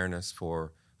and awareness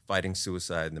for fighting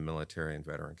suicide in the military and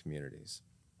veteran communities.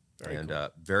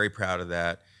 Very proud of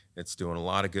that. It's doing a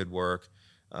lot of good work.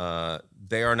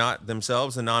 They are not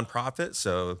themselves a nonprofit,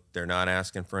 so they're not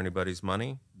asking for anybody's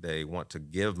money. They want to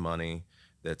give money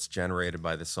that's generated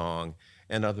by the song.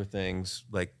 and other things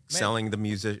like Man, selling the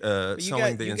music, But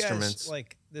selling the you guys, instruments.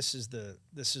 like this is the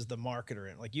marketer,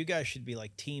 and like you guys should be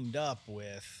like teamed up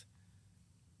with,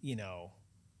 you know,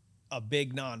 a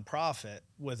big nonprofit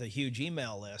with a huge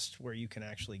email list where you can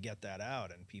actually get that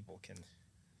out and people can.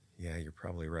 Yeah, you're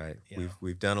probably right. Yeah.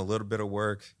 We've done a little bit of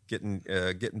work getting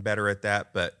better at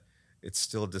that, but it's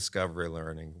still discovery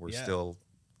learning. We're still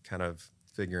kind of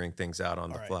figuring things out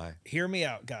on the fly. Hear me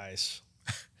out, guys.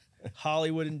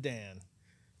 Hollywood and Dan.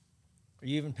 Are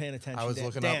you even paying attention? I was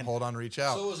looking up Hold On, Reach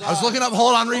Out. So was I was I. looking up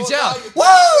Hold On, So Reach was Out.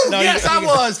 I. Woo! No, Yes, you- I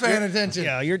was paying attention.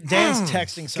 Yeah, Dan's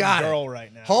texting some Got it. girl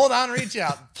right now. Hold On, Reach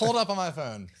Out. Pulled up on my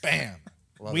phone. Bam.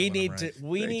 Love We it when I'm need to right.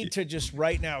 we need to just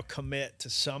right now commit to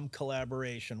some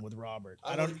collaboration with Robert.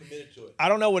 I'm already committed to it. I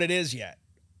don't know what it is yet.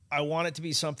 I want it to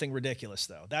be something ridiculous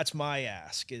though. That's my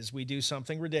ask is we do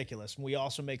something ridiculous. And we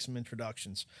also make some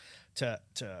introductions to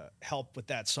help with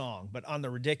that song. But on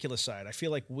the ridiculous side, I feel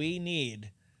like we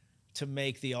need to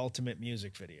make the ultimate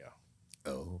music video.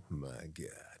 Oh my God.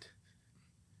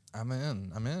 I'm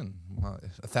in. Well,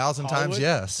 1,000 times Hollywood?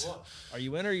 yes. What? Are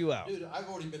you in or are you out? Dude, I've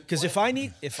already been. Because if I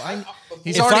need He's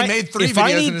if already I- made 3 if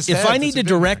I videos need, in his if head I need since to he's been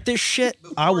direct this shit,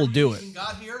 I will do it.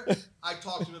 Got here, I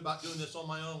talked to him about doing this on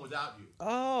my own without you.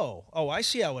 Oh, I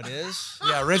see how it is.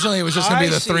 Yeah, originally it was just going to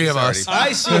be I the see. 3 of us.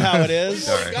 I see how it We is.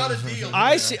 already got a deal.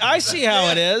 I see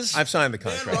how it is. I've signed the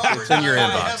Dan contract. Roberts It's in your and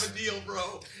I inbox. have a deal,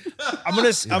 bro. I'm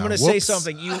gonna say whoops.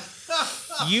 something.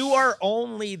 You are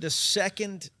only the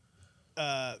second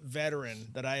veteran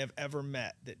that I have ever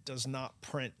met that does not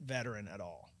print veteran at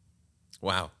all.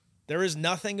 Wow. There is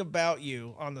nothing about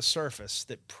you on the surface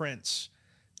that prints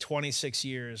 26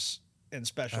 years in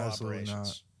special Absolutely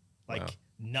operations. Like Wow.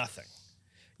 nothing.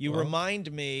 You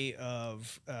remind me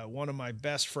of one of my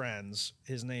best friends.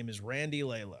 His name is Randy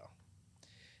Lalo.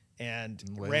 And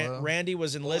Lalo? Randy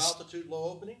was Low enlisted. altitude, low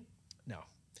opening. No,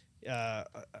 a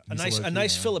He's nice a low-key man.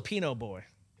 Filipino boy.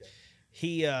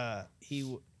 He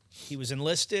was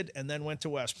enlisted and then went to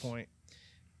West Point.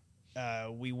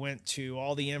 We went to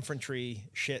all the infantry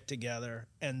shit together,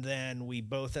 and then we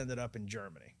both ended up in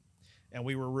Germany, and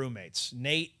we were roommates.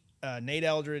 Nate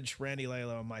Eldridge, Randy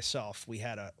Lalo, and myself. We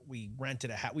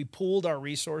rented a house. We pooled our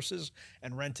resources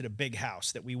and rented a big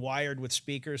house that we wired with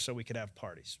speakers so we could have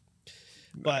parties.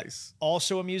 But Nice.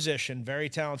 also a musician, very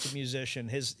talented musician.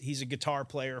 He's a guitar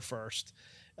player first,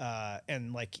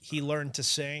 and like he learned to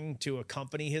sing to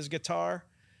accompany his guitar.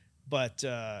 But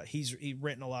he's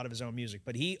written a lot of his own music.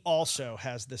 But he also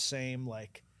has the same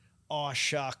like, aw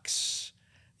shucks,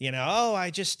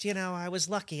 I was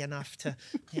lucky enough to,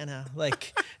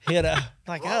 like,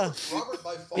 like Robert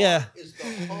by far Yeah. is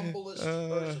the humblest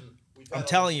person we've had I'm on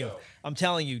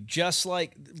telling the you, show. just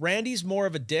like Randy's more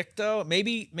of a dick though.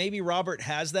 Maybe Robert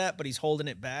has that, but he's holding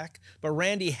it back. But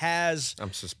Randy has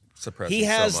I'm suppressing he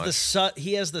has so much.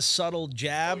 he has the subtle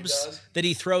jabs does? that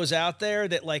he throws out there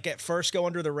that like at first go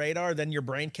under the radar, then your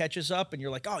brain catches up and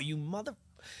you're like, oh, you mother.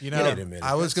 You know, Wait a minute,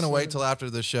 I was that's, going to wait till after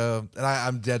the show, and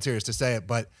I'm dead serious to say it,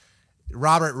 but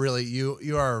Robert, really, you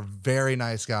are a very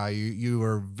nice guy. You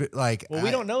were like, Well, we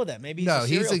don't know that. Maybe he's no, a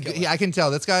he's serial killer. I can tell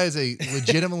this guy is a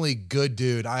legitimately good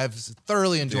dude. I've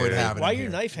thoroughly enjoyed Dude. having Why are him you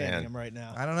here. knife handing Man. him right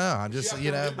now? I don't know. I'm just,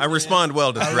 you know. I respond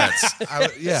well to threats.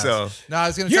 Yeah. So- no, I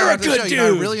was going to You're say a after the good show, you know,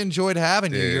 dude. I really enjoyed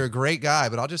having you. Dude. You're a great guy,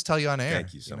 but I'll just tell you on air.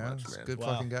 Thank you so much, He's a man. good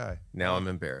Wow. fucking guy. Now I'm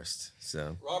embarrassed.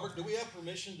 So Robert, do we have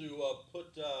permission to put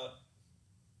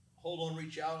Hold On,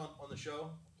 Reach Out on the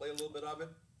show? Play a little bit of it?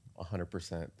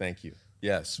 100%. Thank you.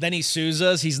 Yes. Then he sues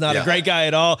us. He's not a Yeah. great guy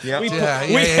at all. Yeah.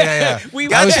 Yeah. We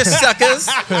Gotcha, suckers.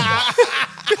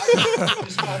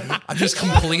 I'm just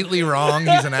completely wrong.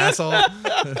 He's an asshole.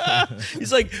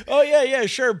 He's like, oh yeah,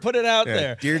 sure, put it out Yeah.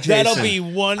 there. Dear That'll Jason,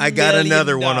 be $1 I got million.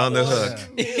 another one on the hook.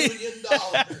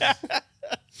 $1 million.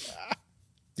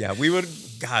 Yeah, we would.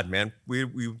 God, man, we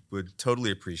would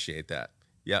totally appreciate that.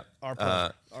 Yeah. Our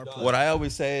pleasure. Our pleasure. What I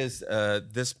always say is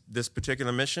this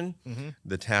particular mission,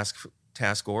 the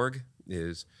task org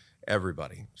is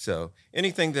everybody. So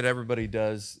anything that everybody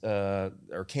does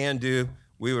or can do,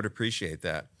 we would appreciate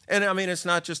that. And I mean, it's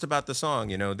not just about the song.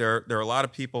 You know, there are a lot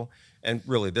of people, and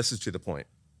really, this is to the point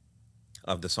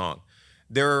of the song.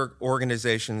 There are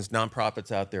organizations,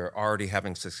 nonprofits out there already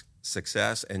having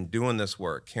success and doing this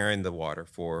work, carrying the water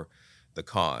for the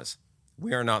cause.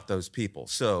 We are not those people.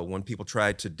 So when people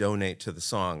try to donate to the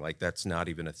song, like that's not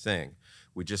even a thing.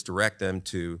 We just direct them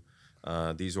to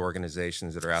these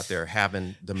organizations that are out there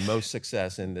having the most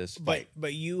success in this fight.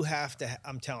 But you have to.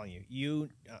 I'm telling you,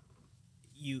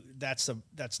 that's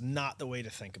not the way to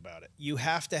think about it. You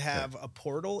have to have a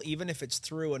portal, even if it's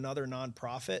through another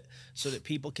nonprofit, so that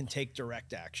people can take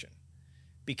direct action.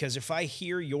 because if I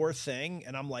hear your thing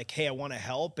and I'm like, hey, I want to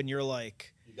help, and you're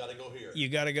like, You got to go here. you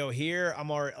got to go here.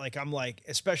 I'm like,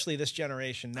 especially this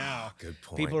generation now. Good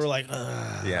point. People are like,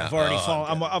 ugh, Yeah. I've already Oh,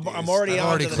 fallen. I'm I'm already I've on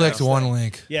already to the clicked next one thing.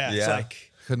 link. Yeah, it's Yeah.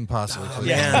 like, Couldn't possibly click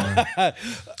man. one link.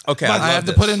 Okay, I love have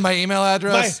to this. put in my email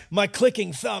address. my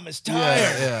clicking thumb is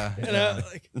tired. Yeah. You know,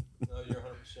 like, No, you're 100%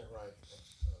 right.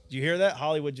 do you hear that?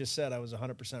 Hollywood just said I was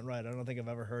 100% right. I don't think I've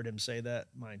ever heard him say that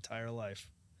my entire life.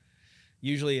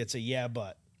 Usually it's a yeah,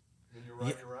 but. When you're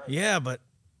right, you're right. Yeah, but.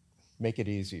 Make it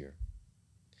easier.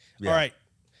 Yeah. All right.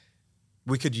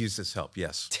 We could use this help.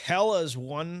 Yes. Tell us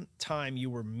one time you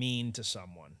were mean to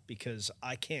someone, because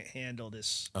I can't handle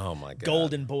this Oh my God.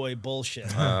 golden boy bullshit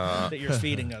that you're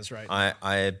feeding us right now.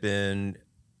 I have been,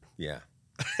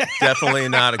 definitely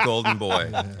not a golden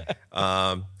boy.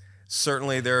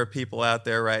 Certainly there are people out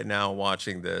there right now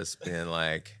watching this being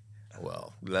like,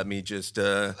 well, let me just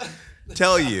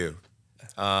tell you,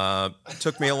 it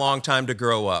took me a long time to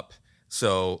grow up.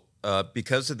 So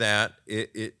because of that,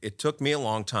 it took me a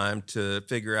long time to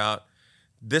figure out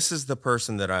this is the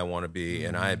person that I want to be.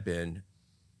 And I've been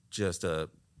just a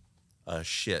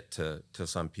shit to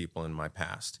some people in my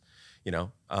past. You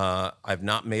know, I've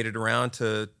not made it around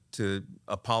to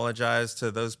apologize to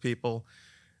those people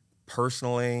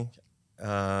personally.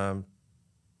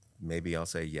 Maybe I'll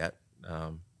say yet,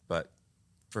 but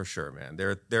for sure, man,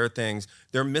 there are things,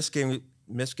 there are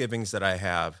misgivings that I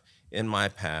have in my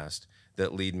past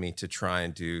that lead me to try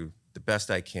and do the best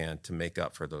I can to make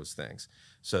up for those things.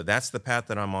 So that's the path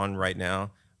that I'm on right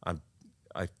now.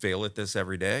 I fail at this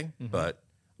every day, but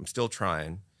I'm still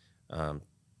trying.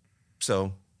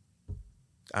 So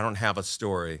I don't have a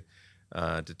story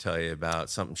to tell you about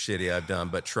something shitty I've done,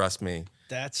 but trust me,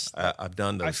 I've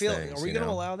done those things. Are we going to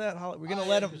allow that? We're going to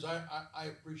let him. Because I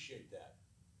appreciate that.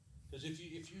 Because if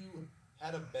you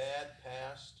had a bad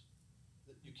past,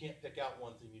 you can't pick out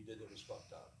one thing you did that was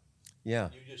fucked up. Yeah.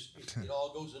 You just it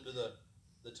all goes into the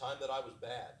time that I was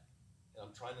bad, and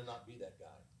I'm trying to not be that guy.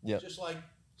 Yep. Just like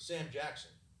Sam Jackson.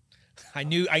 I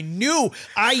knew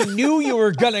you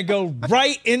were gonna go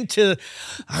right into.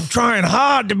 I'm trying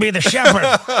hard to be the shepherd.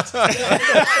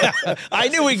 I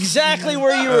knew exactly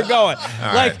where you were going.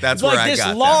 right, that's where I this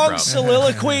got that long from.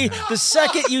 soliloquy. The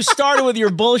second you started with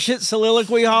your bullshit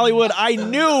soliloquy, Hollywood, I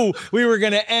knew we were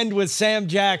gonna end with Sam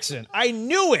Jackson. I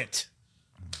knew it.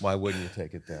 Why wouldn't you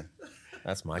take it then?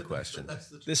 That's my question.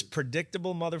 This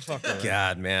predictable motherfucker.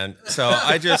 God, man. So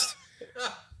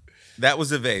that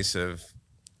was evasive.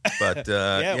 But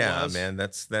Yeah, it was. man,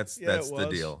 that's it the was.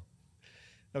 deal.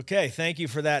 Okay, thank you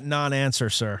for that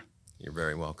non-answer, sir. You're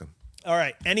very welcome. All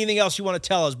right. Anything else you want to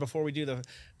tell us before we do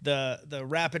the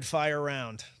rapid fire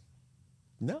round?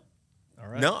 No. All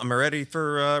right. No, I'm ready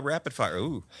for rapid fire.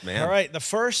 Ooh, man. All right. The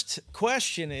first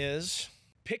question is,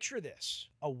 picture this: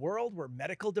 a world where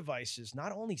medical devices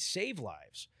not only save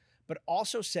lives, but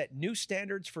also set new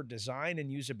standards for design and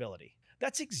usability.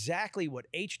 That's exactly what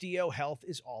HDO Health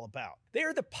is all about. They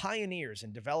are the pioneers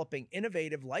in developing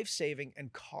innovative, life-saving,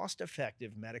 and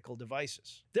cost-effective medical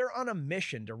devices. They're on a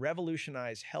mission to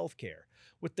revolutionize healthcare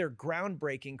with their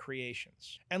groundbreaking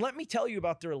creations. And let me tell you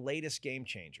about their latest game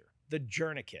changer, the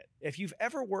Journikit. If you've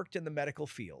ever worked in the medical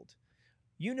field,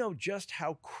 you know just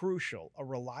how crucial a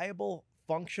reliable,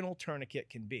 functional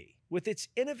tourniquet can be. With its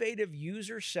innovative,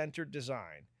 user-centered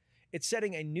design, it's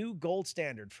setting a new gold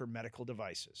standard for medical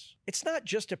devices. It's not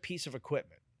just a piece of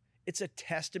equipment. It's a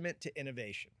testament to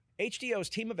innovation. HDO's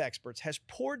team of experts has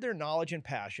poured their knowledge and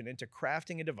passion into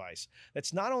crafting a device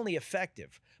that's not only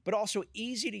effective, but also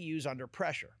easy to use under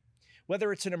pressure.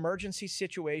 Whether it's an emergency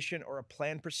situation or a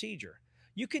planned procedure,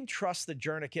 you can trust the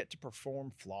Journikit to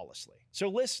perform flawlessly. So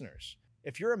listeners,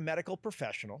 if you're a medical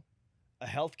professional, a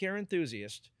healthcare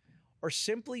enthusiast, or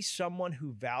simply someone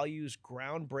who values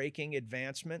groundbreaking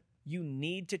advancement, you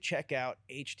need to check out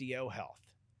HDO Health.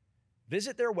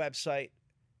 Visit their website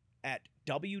at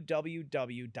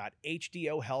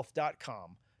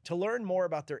www.hdohealth.com to learn more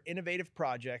about their innovative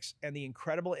projects and the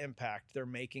incredible impact they're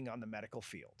making on the medical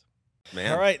field.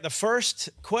 Man. All right, the first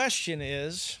question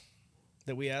is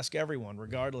that we ask everyone,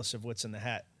 regardless of what's in the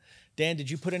hat. Dan, did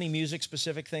you put any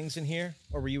music-specific things in here,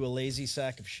 or were you a lazy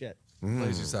sack of shit?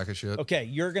 Lazy sack of shit. Okay,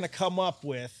 you're going to come up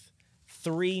with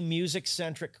 3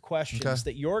 music-centric questions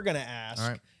that you're going to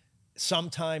ask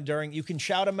sometime during. You can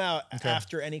shout them out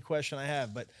after any question I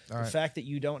have, but the fact that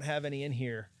you don't have any in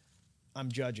here,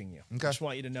 I'm judging you. I just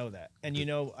want you to know that. And you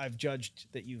know I've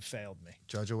judged that you've failed me.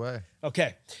 Judge away.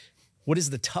 Okay. What is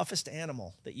the toughest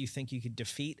animal that you think you could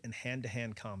defeat in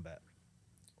hand-to-hand combat?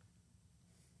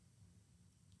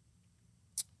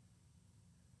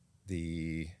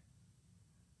 The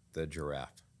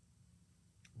giraffe.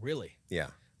 Really? Yeah.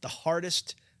 the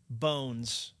hardest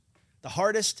bones, the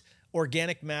hardest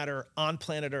organic matter on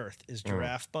planet Earth is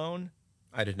giraffe bone,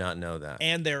 I did not know that.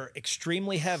 and they're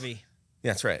extremely heavy,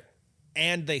 That's right.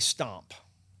 and they stomp.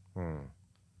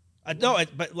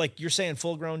 But like you're saying,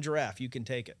 full-grown giraffe, you can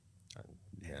take it.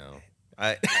 No.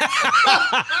 I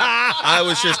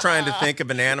was just trying to think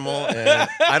of an animal, and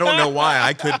I don't know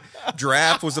why.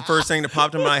 Giraffe was the first thing that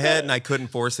popped in my head, and I couldn't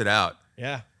force it out.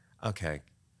 Yeah. Okay.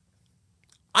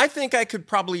 I think I could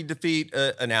probably defeat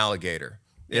an alligator.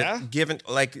 Yeah?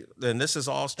 And this is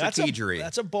all strategery.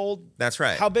 That's a bold. That's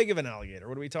right. How big of an alligator?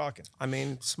 What are we talking? I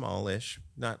mean, smallish.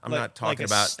 I'm Like- not talking like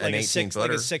about an 18 footer.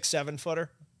 Like a 6-7 footer.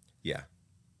 Yeah.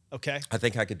 Okay. I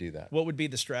think I could do that. What would be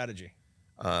the strategy?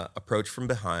 Approach from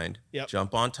behind, Yep.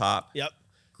 jump on top, Yep.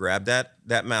 grab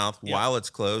that mouth Yep. while it's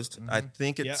closed. I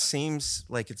think it Yep. seems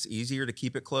like it's easier to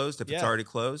keep it closed if it's Yeah. already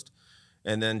closed.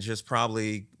 And then just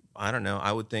probably, I don't know,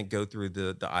 I would think go through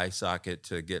the eye socket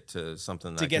to get to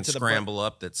something that I get can to the scramble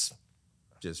up that's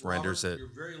just Robert, renders it. You're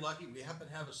very lucky. We happen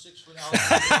to have a 6-foot alligator.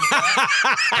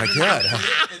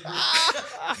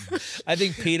 I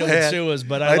think PETA would sue us,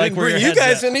 but I, I like didn't where bring your you head's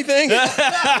guys at. anything, but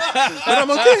I'm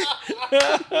okay.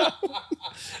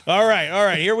 All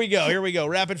right. Here we go.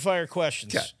 Rapid fire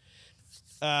questions.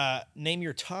 Name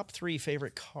your top 3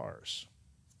 favorite cars.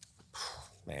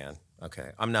 Man,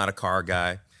 okay. I'm not a car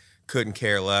guy. Couldn't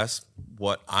care less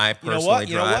what I You personally know what? drive.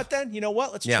 You know what then? You know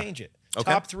what? Let's Yeah. change it.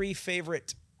 Okay. Top 3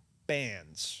 favorite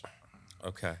bands.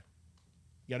 Okay.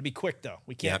 You got to be quick though.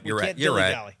 We can't. You're we right. can't You're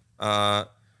dilly-dally. right.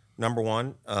 Number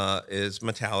 1 is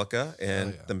Metallica,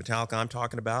 and yeah. the Metallica I'm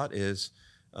talking about is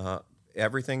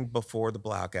everything before the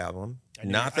Black Album.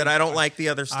 knew- Not that I don't like the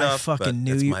other stuff, I fucking but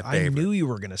knew it's you. my I favorite. knew you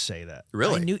were going to say that.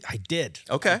 Really? I did.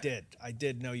 Okay. I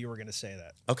did know you were going to say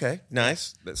that. Okay,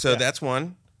 nice. So that's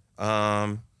one.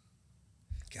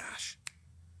 Gosh,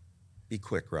 be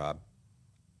quick, Rob.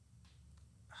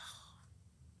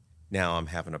 Now I'm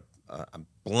having I'm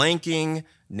blanking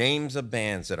names of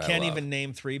bands that I Can't love. even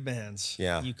name 3 bands.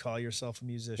 Yeah. You call yourself a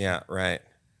musician. Yeah, right.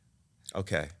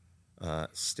 Okay.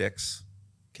 Styx.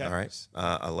 Okay. All right.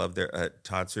 I love their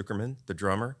Todd Zuckerman, the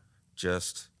drummer,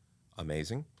 just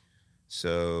amazing.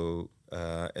 So,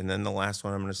 and then the last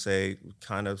one I'm going to say,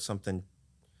 kind of something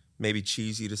maybe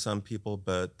cheesy to some people,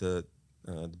 but the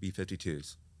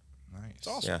B-52s. Nice. It's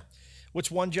awesome. Yeah. What's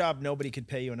one job nobody could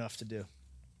pay you enough to do?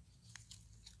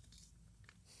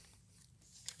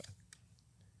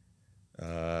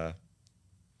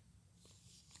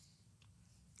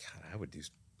 God,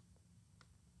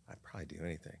 I'd probably do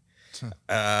anything.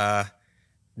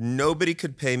 Nobody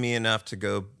could pay me enough to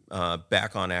go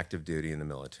back on active duty in the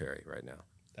military right now.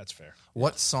 That's fair.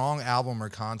 What song, album, or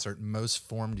concert most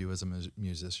formed you as a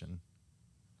musician?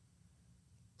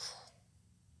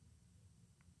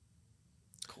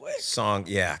 Quick. Song,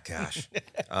 yeah, gosh.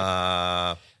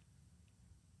 I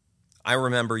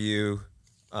Remember You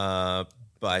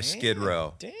by Skid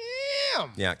Row. Damn.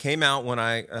 Yeah, it came out when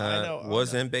I know.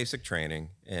 was in basic training,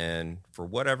 and for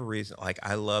whatever reason, like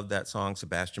I love that song.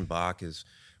 Sebastian Bach is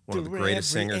one of the greatest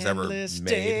singers ever made.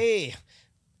 Day,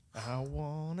 I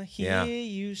wanna hear Yeah.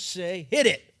 you say, "Hit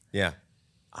it." Yeah,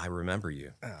 I Remember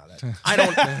You. Oh, that, I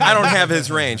don't have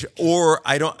his range, or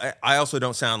I also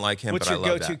don't sound like him. what's but your I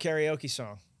love go-to that. karaoke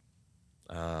song?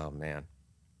 Oh man,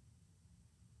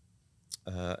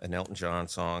 an Elton John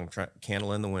song,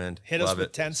 "Candle in the Wind." Hit love us with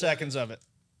it. 10 seconds of it.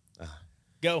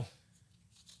 Go.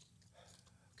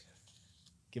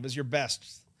 Give us your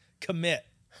best. Commit.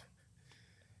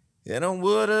 And I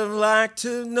would have liked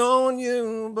to known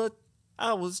you, but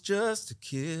I was just a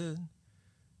kid.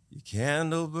 Your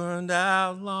candle burned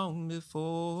out long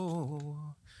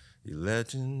before your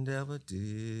legend ever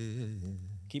did.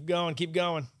 Keep going. Keep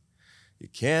going. Your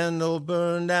candle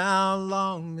burned out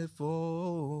long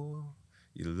before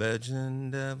your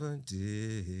legend ever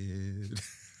did.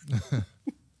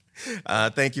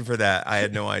 Thank you for that. I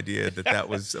had no idea that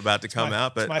was about to come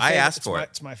out, but I asked for it.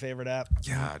 It's my favorite app.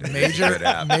 God, it's a good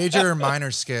app. Major or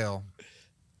minor scale?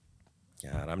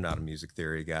 God, I'm not a music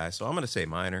theory guy, so I'm going to say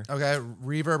minor. Okay,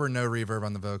 reverb or no reverb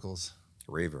on the vocals?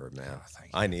 Reverb, man.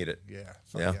 thank you. I need it. Yeah.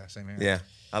 Yeah. Same here. Yeah,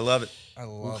 I love it. I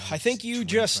love I think you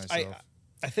just myself.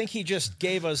 I think he just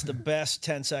gave us the best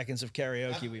 10 seconds of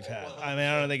karaoke we've had. I mean,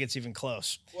 I don't think it's even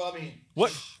close. Well, I mean,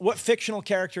 What fictional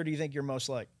character do you think you're most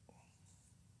like?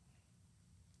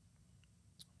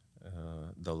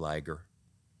 The Liger.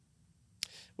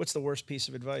 What's the worst piece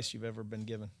of advice you've ever been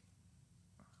given?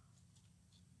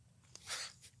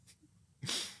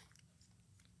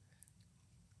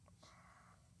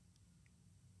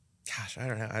 Gosh, I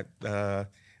don't know.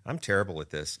 I'm terrible at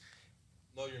this.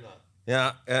 no, you're not.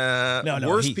 Yeah. No,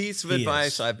 worst he- piece of he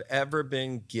advice is. I've ever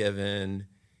been given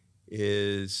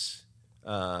is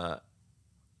the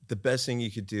best thing you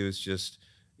could do is just,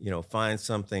 find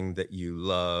something that you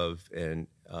love and,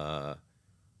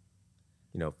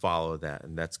 follow that.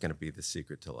 And that's going to be the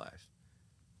secret to life.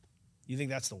 You think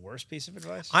that's the worst piece of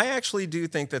advice? I actually do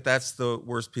think that that's the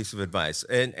worst piece of advice.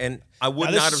 And I would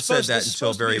Now, this not is have said supposed- that this is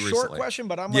until supposed to be very a recently. short question,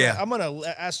 but I'm Yeah. gonna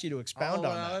ask you to expound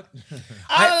on that.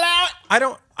 I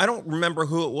don't remember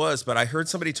who it was, but I heard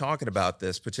somebody talking about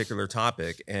this particular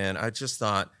topic, and I just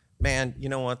thought, man, you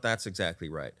know what? That's exactly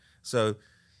right. So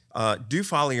do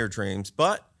follow your dreams,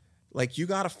 but like you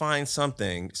got to find some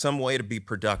way to be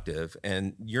productive,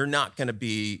 and you're not going to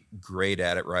be great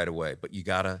at it right away, but you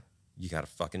gotta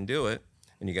fucking do it,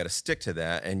 and you got to stick to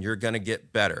that, and you're going to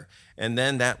get better, and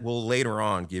then that will later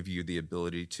on give you the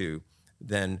ability to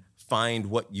then find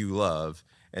what you love,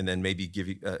 and then maybe give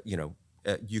you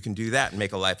you can do that and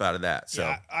make a life out of that. So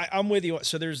Yeah, I'm with you.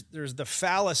 So there's the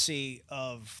fallacy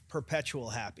of perpetual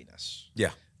happiness.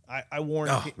 yeah. I warn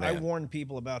Oh, I man. warn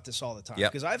people about this all the time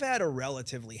Yep. because I've had a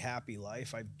relatively happy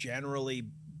life. I've generally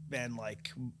been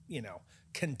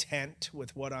content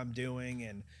with what I'm doing,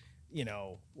 and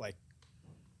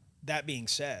that being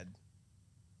said,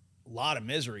 a lot of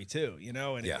misery too,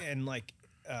 and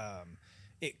Yeah.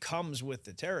 it comes with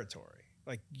the territory.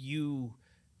 Like you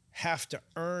have to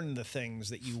earn the things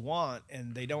that you want,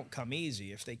 and they don't come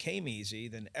easy. If they came easy,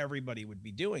 then everybody would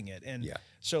be doing it. And Yeah.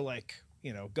 so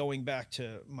going back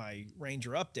to my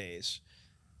Ranger Up days,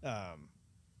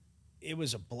 it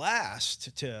was a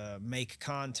blast to make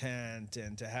content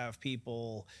and to have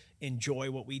people enjoy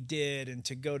what we did, and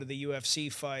to go to the UFC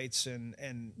fights and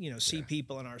see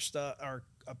people in our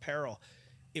apparel.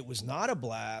 It was not a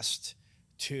blast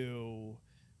to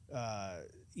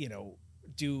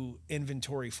do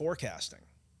inventory forecasting.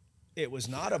 It was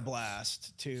not a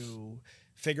blast to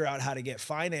figure out how to get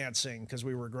financing because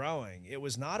we were growing. It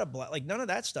was not a blast. Like, none of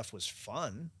that stuff was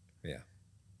fun. Yeah.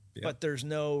 Yep. But there's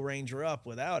no Ranger Up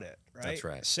without it, right? That's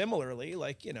right. Similarly,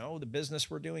 the business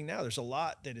we're doing now, there's a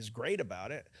lot that is great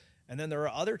about it. And then there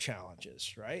are other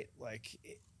challenges, right? Like,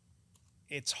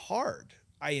 it's hard.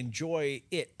 I enjoy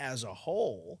it as a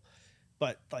whole,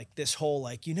 but like this whole,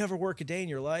 you never work a day in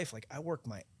your life. Like, I work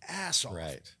my ass off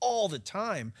Right. all the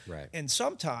time. Right. And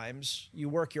sometimes you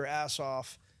work your ass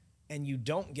off and you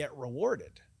don't get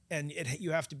rewarded, and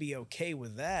you have to be okay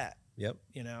with that. Yep.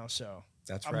 So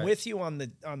That's I'm right. with you on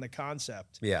the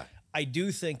concept. Yeah. I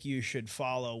do think you should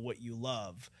follow what you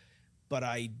love, but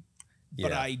I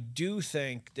Yeah. do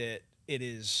think that it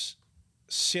is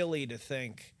silly to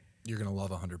think, You're gonna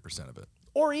love 100% of it.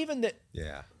 or even that.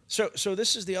 Yeah. So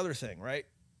this is the other thing, right?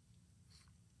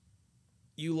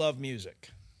 You love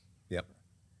music. Yep.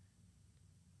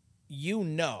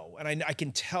 And I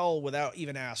can tell without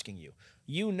even asking you,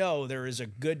 there is a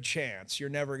good chance you're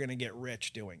never going to get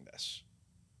rich doing this,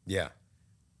 Yeah.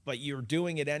 but you're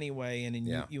doing it anyway, and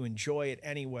Yeah. you enjoy it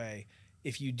anyway.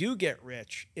 If you do get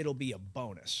rich, it'll be a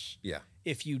bonus. Yeah.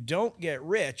 If you don't get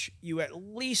rich, you at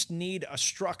least need a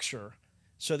structure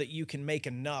so that you can make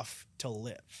enough to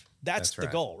live. That's the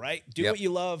right. goal, right? Do Yep. what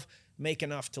you love, make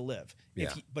enough to live.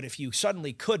 Yeah. But if you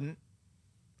suddenly couldn't,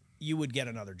 you would get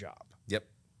another job. Yep.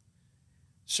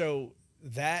 So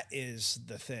that is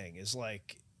the thing, is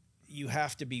you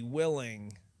have to be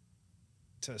willing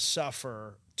to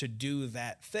suffer to do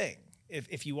that thing.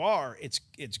 If you are, it's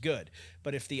good.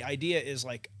 But if the idea is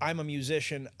I'm a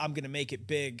musician, I'm going to make it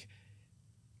big,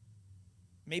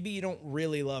 maybe you don't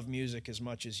really love music as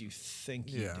much as you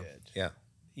think you Yeah. did. Yeah.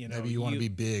 Maybe you want to be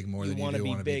big more than you wanna do be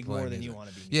want to big playing more than music. you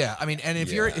want to be. Yeah, I mean, and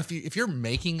if you're Yeah. if you're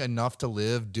making enough to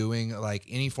live doing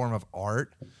any form of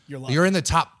art, You're lucky. you're in the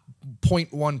top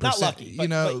 0.1%. Not lucky, but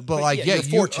yeah, you're you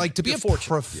fortunate. to be You're a fortunate.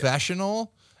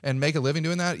 professional and make a living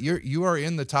doing that, you are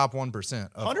in the top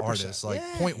 1% of 100%. artists,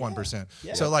 Yeah, 0.1%.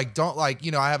 yeah. So don't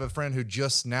I have a friend who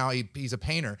just now he's a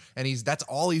painter, and that's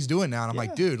all he's doing now, and I'm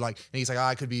like, dude, and he's like,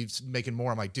 I could be making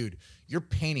more. I'm like, dude, you're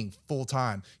painting full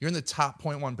time. You're in the top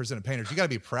 0.1% of painters. You got to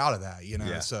be proud of that,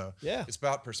 Yeah. So Yeah. it's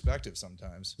about perspective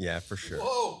sometimes. Yeah, for sure.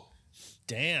 Whoa!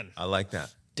 Dan I like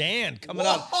that. coming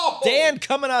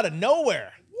out of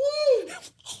nowhere. Woo!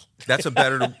 That's a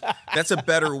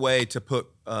better way to put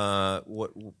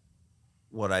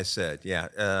what I said.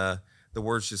 Yeah. The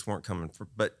words just weren't coming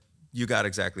but you got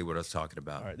exactly what I was talking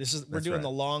about. All right, we're That's doing right. the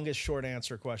longest short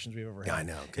answer questions we've ever had. Yeah, I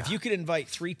know. If you could invite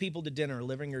 3 people to dinner,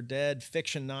 living or dead,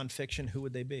 fiction, nonfiction, who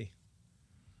would they be?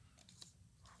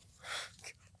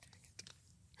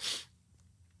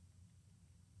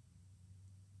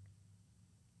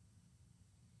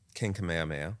 King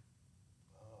Kamehameha.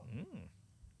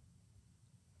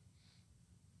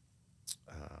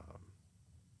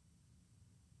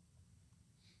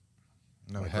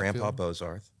 No, My Hatfield? grandpa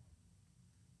Bozarth.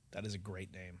 That is a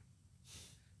great name.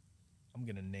 I'm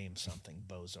going to name something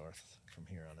Bozarth from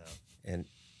here on out. And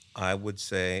I would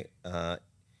say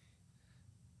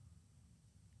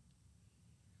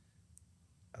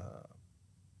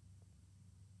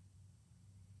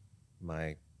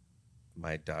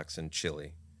my dachshund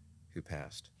Chili, who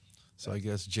passed. So I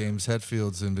guess James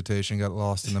Hetfield's invitation got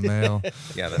lost in the mail.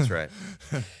 Yeah, that's right.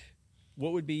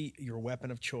 What would be your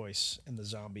weapon of choice in the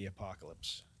zombie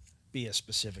apocalypse? Be as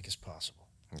specific as possible.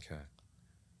 Okay.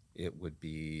 It would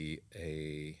be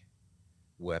a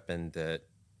weapon that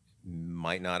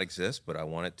might not exist, but I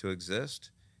want it to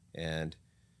exist. And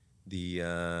the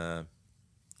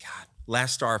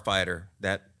Last Starfighter,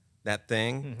 that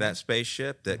thing, that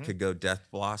spaceship that could go Death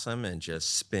Blossom and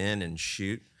just spin and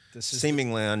shoot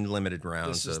seemingly unlimited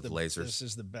rounds of lasers. This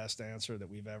is the best answer that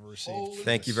we've ever received. Holy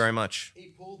Thank you very much. He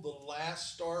pulled the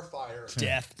Last Starfighter.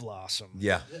 Death Blossom.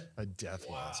 Yeah. A death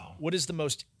blossom. What is the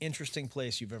most interesting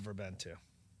place you've ever been to?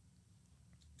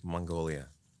 Mongolia.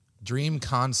 Dream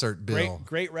concert bill.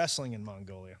 Great wrestling in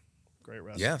Mongolia. Great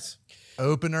wrestling. Yes.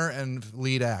 Opener and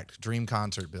lead act. Dream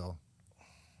concert bill.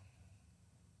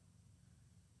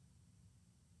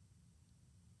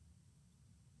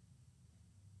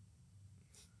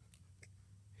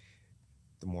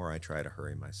 The more I try to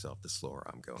hurry myself, the slower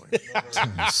I'm going.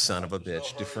 You son of a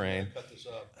bitch, Dufresne. Cut this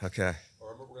up. Okay.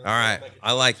 Or we're All gonna right. make it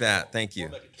I like twice as that. long. Thank you.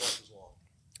 We'll make it twice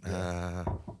as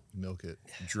long. Milk it.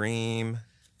 Dream,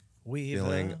 We've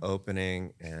billing,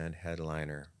 opening, and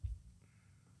headliner.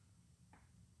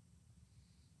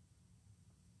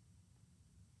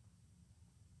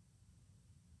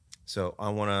 So I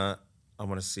wanna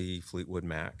see Fleetwood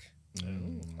Mac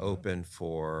open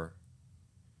for.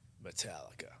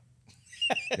 Metallica.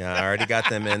 Yeah, I already got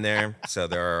them in there, so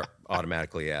they're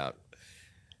automatically out.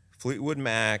 Fleetwood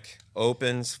Mac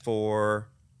opens for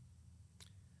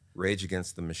Rage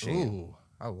Against the Machine. Ooh,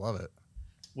 I love it.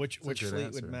 Which good Fleetwood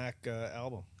answer. Mac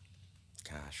album?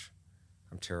 Gosh,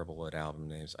 I'm terrible at album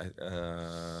names.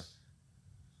 The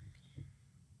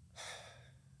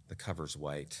cover's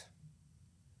white.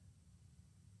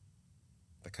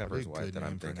 The cover's Probably a white good that I'm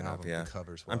name for an thinking of. album, Yeah, The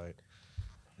cover's I'm- white.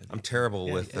 I'm terrible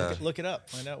Yeah, with. look it up.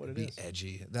 Find out what it Be is.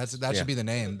 edgy. That Yeah. should be the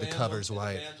name. The Bands cover's on,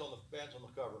 white. Bands on the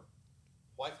cover.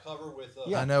 White cover with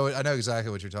I know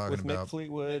exactly what you're talking with Mick about.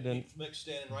 Fleetwood and Mick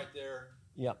standing right there.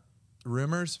 yeah.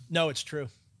 Rumors? No, it's true.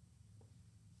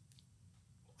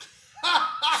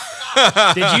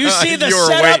 Did you see the You were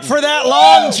setup waiting. for that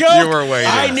long joke? You were waiting.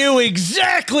 I knew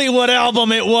exactly what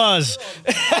album it was.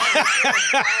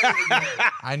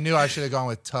 I knew I should have gone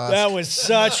with Tusk. That was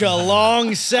such a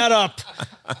long setup.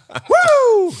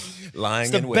 Woo! Lying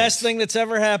It's the in wait. best thing that's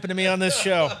ever happened to me on this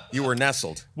show. You were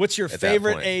nestled. What's your At that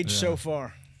favorite point. age so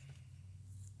far?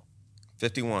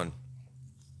 51.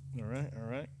 All right, all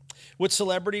right. What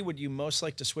celebrity would you most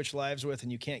like to switch lives with,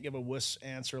 and you can't give a wuss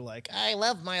answer like, I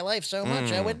love my life so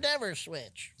much, I would never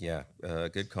switch. Yeah,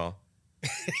 good call.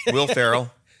 Will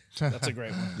Ferrell. that's a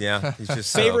great one. Yeah, he's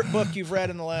just Favorite book you've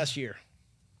read in the last year?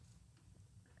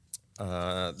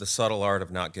 The Subtle Art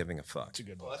of Not Giving a Fuck. It's a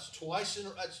good Well, book. that's twice in.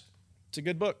 That's It's a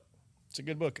good book. It's a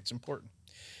good book. It's important.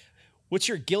 What's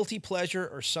your guilty pleasure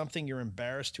or something you're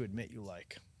embarrassed to admit you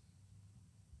like?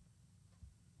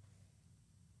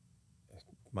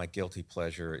 My guilty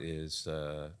pleasure is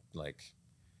like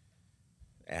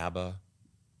ABBA.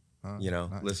 You know,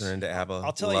 Nice. listening to ABBA,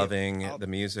 I'll tell you, loving the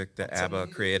music that ABBA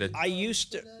created. I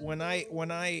used to when I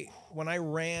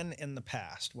ran in the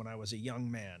past when I was a young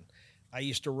man, I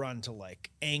used to run to like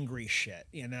angry shit,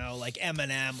 you know, like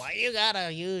Eminem, like you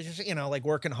gotta use, you know, like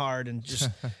working hard and just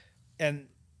and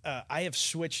I have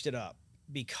switched it up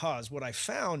because what I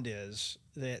found is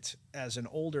that as an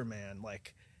older man,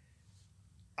 like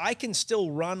I can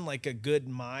still run like a good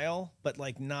mile, but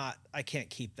like I can't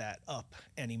keep that up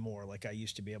anymore like I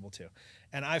used to be able to.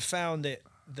 And I found that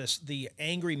the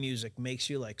angry music makes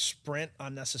you like sprint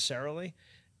unnecessarily.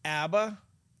 ABBA,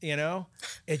 you know,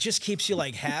 it just keeps you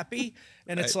like happy.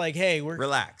 And it's like, hey,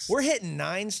 Relax. We're hitting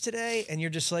nines today. And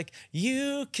you're just like,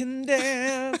 you can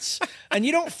dance. And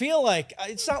you don't feel like,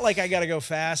 it's not like I got to go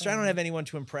faster. I don't have anyone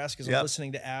to impress because I'm Yep.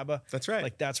 listening to ABBA. That's right.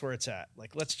 Like that's where it's at.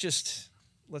 Like,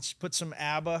 let's put some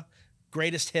ABBA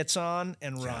greatest hits on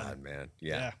and run. God, man.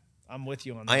 Yeah. I'm with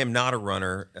you on that. I am not a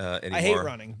runner anymore. I hate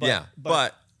running, but-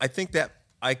 but I think that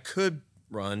I could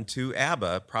run to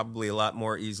ABBA probably a lot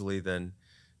more easily than,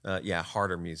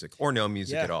 harder music or no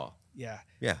music Yeah. at all. Yeah.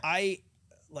 Yeah. I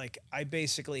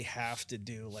basically have to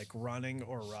do like running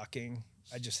or rucking.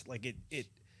 I just like it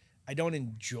I don't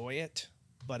enjoy it,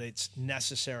 but it's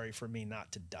necessary for me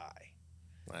not to die.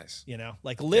 Nice. You know,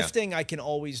 like lifting I can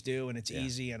always do and it's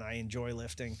easy and I enjoy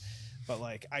lifting. but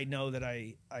like I know that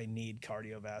I need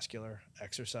cardiovascular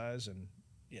exercise, and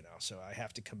so I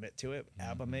have to commit to it.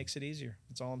 ABBA makes it easier.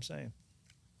 That's all I'm saying.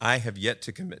 I have yet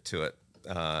to commit to it,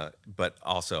 but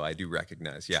also I do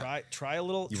recognize. Yeah, try a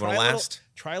little. You try want to a little- last?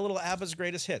 Try a little ABBA's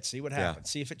greatest hits. See what happens.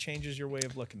 See if it changes your way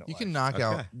of looking at You life. can knock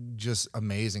out Okay. just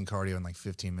amazing cardio in like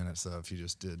 15 minutes though if you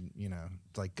just did,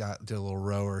 like did a little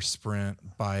rower, sprint,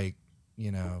 bike,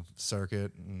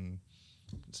 circuit, and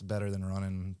it's better than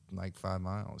running like 5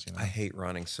 miles. I hate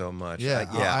running so much. Yeah,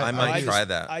 I might try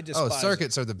that. I Oh, despise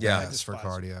circuits are the Yeah. best for despise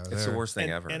it. cardio. It's the They're- worst thing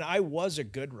and, ever. and I was a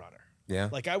good runner. Yeah.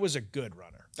 Like I was a good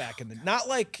runner back in the not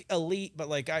like elite, but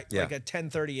like Yeah. like a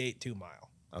 10:38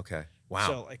 2-mile. Okay. Wow.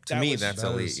 So, like, to that me, was- that's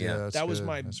That elite. is- yeah. that's That was good.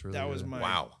 my That's really that was good. my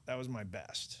Wow. that was my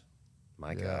best.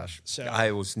 My Yeah. gosh. So-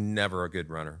 I was never a good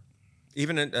runner.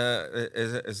 Even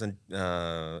as an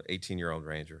 18-year-old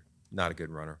Ranger, not a good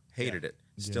runner. Hated it.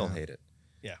 Still Yeah. hate it.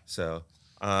 Yeah. So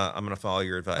I'm going to follow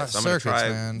your advice. I'm going to circuits, try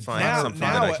man. find Now, something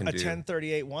now that I can a do.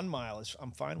 10:38 1-mile is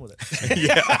I'm fine with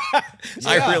it.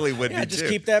 I really would Yeah, be just too.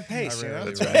 keep that I pace.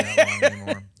 rarely run that long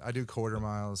anymore. I do quarter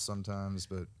miles sometimes,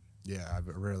 but yeah,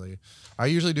 I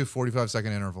usually do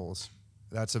 45-second intervals.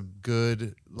 That's a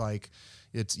good,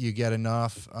 you get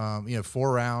enough,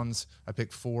 4 rounds. I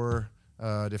picked 4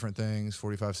 different things,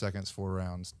 45 seconds, 4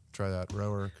 rounds. Try that.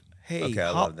 Rower. Hey, Okay, I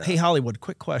love that. Hey, Hollywood,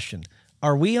 quick question.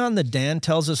 Are we on the Dan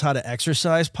Tells Us How to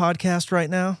Exercise podcast right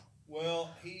now? Well,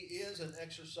 he is an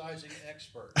exercising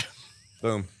expert.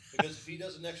 Boom. Because if he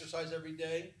doesn't exercise every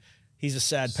day, He's a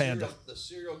sad panda. the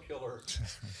serial killer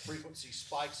frequency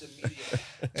spikes immediately.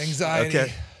 Anxiety.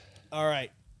 Okay. All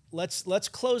right. Let's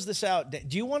close this out.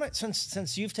 Do you want to,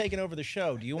 since you've taken over the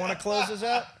show, do you want to close this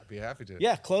out? I'd be happy to.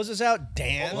 Yeah, close this out,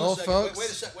 Dan. Well, Hold on a second.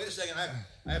 folks. Wait a second.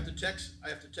 I have to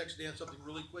text Dan something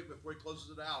really quick before he closes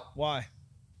it out. Why?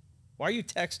 Why are you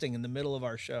texting in the middle of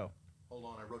our show? Hold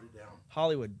on, I wrote it down.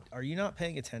 Hollywood, are you not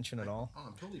paying attention at all? Oh,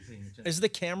 I'm totally paying attention. Is the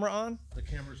camera on? The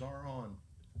cameras are on.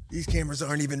 These cameras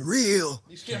aren't even real.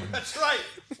 These cameras. That's right.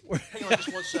 Hang on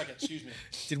just 1 second. Excuse me.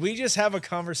 Did we just have a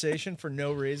conversation for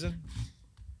no reason?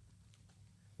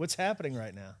 What's happening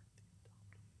right now?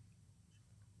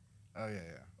 Oh, yeah.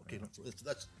 Okay,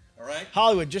 that's all right.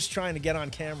 Hollywood just trying to get on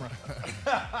camera.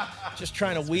 Just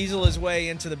trying to weasel his way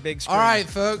into the big screen. All right,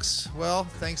 folks. Well,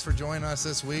 thanks for joining us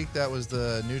this week. That was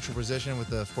the Neutral Position with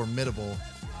the formidable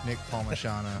Nick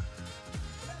Palmashana.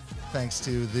 Thanks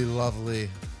to the lovely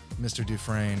Mr.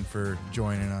 Dufresne for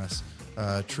joining us.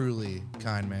 Truly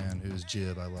kind man whose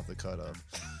jib I love the cut of.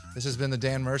 This has been the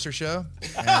Dan Mercer Show,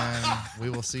 and we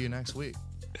will see you next week.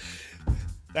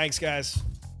 Thanks, guys.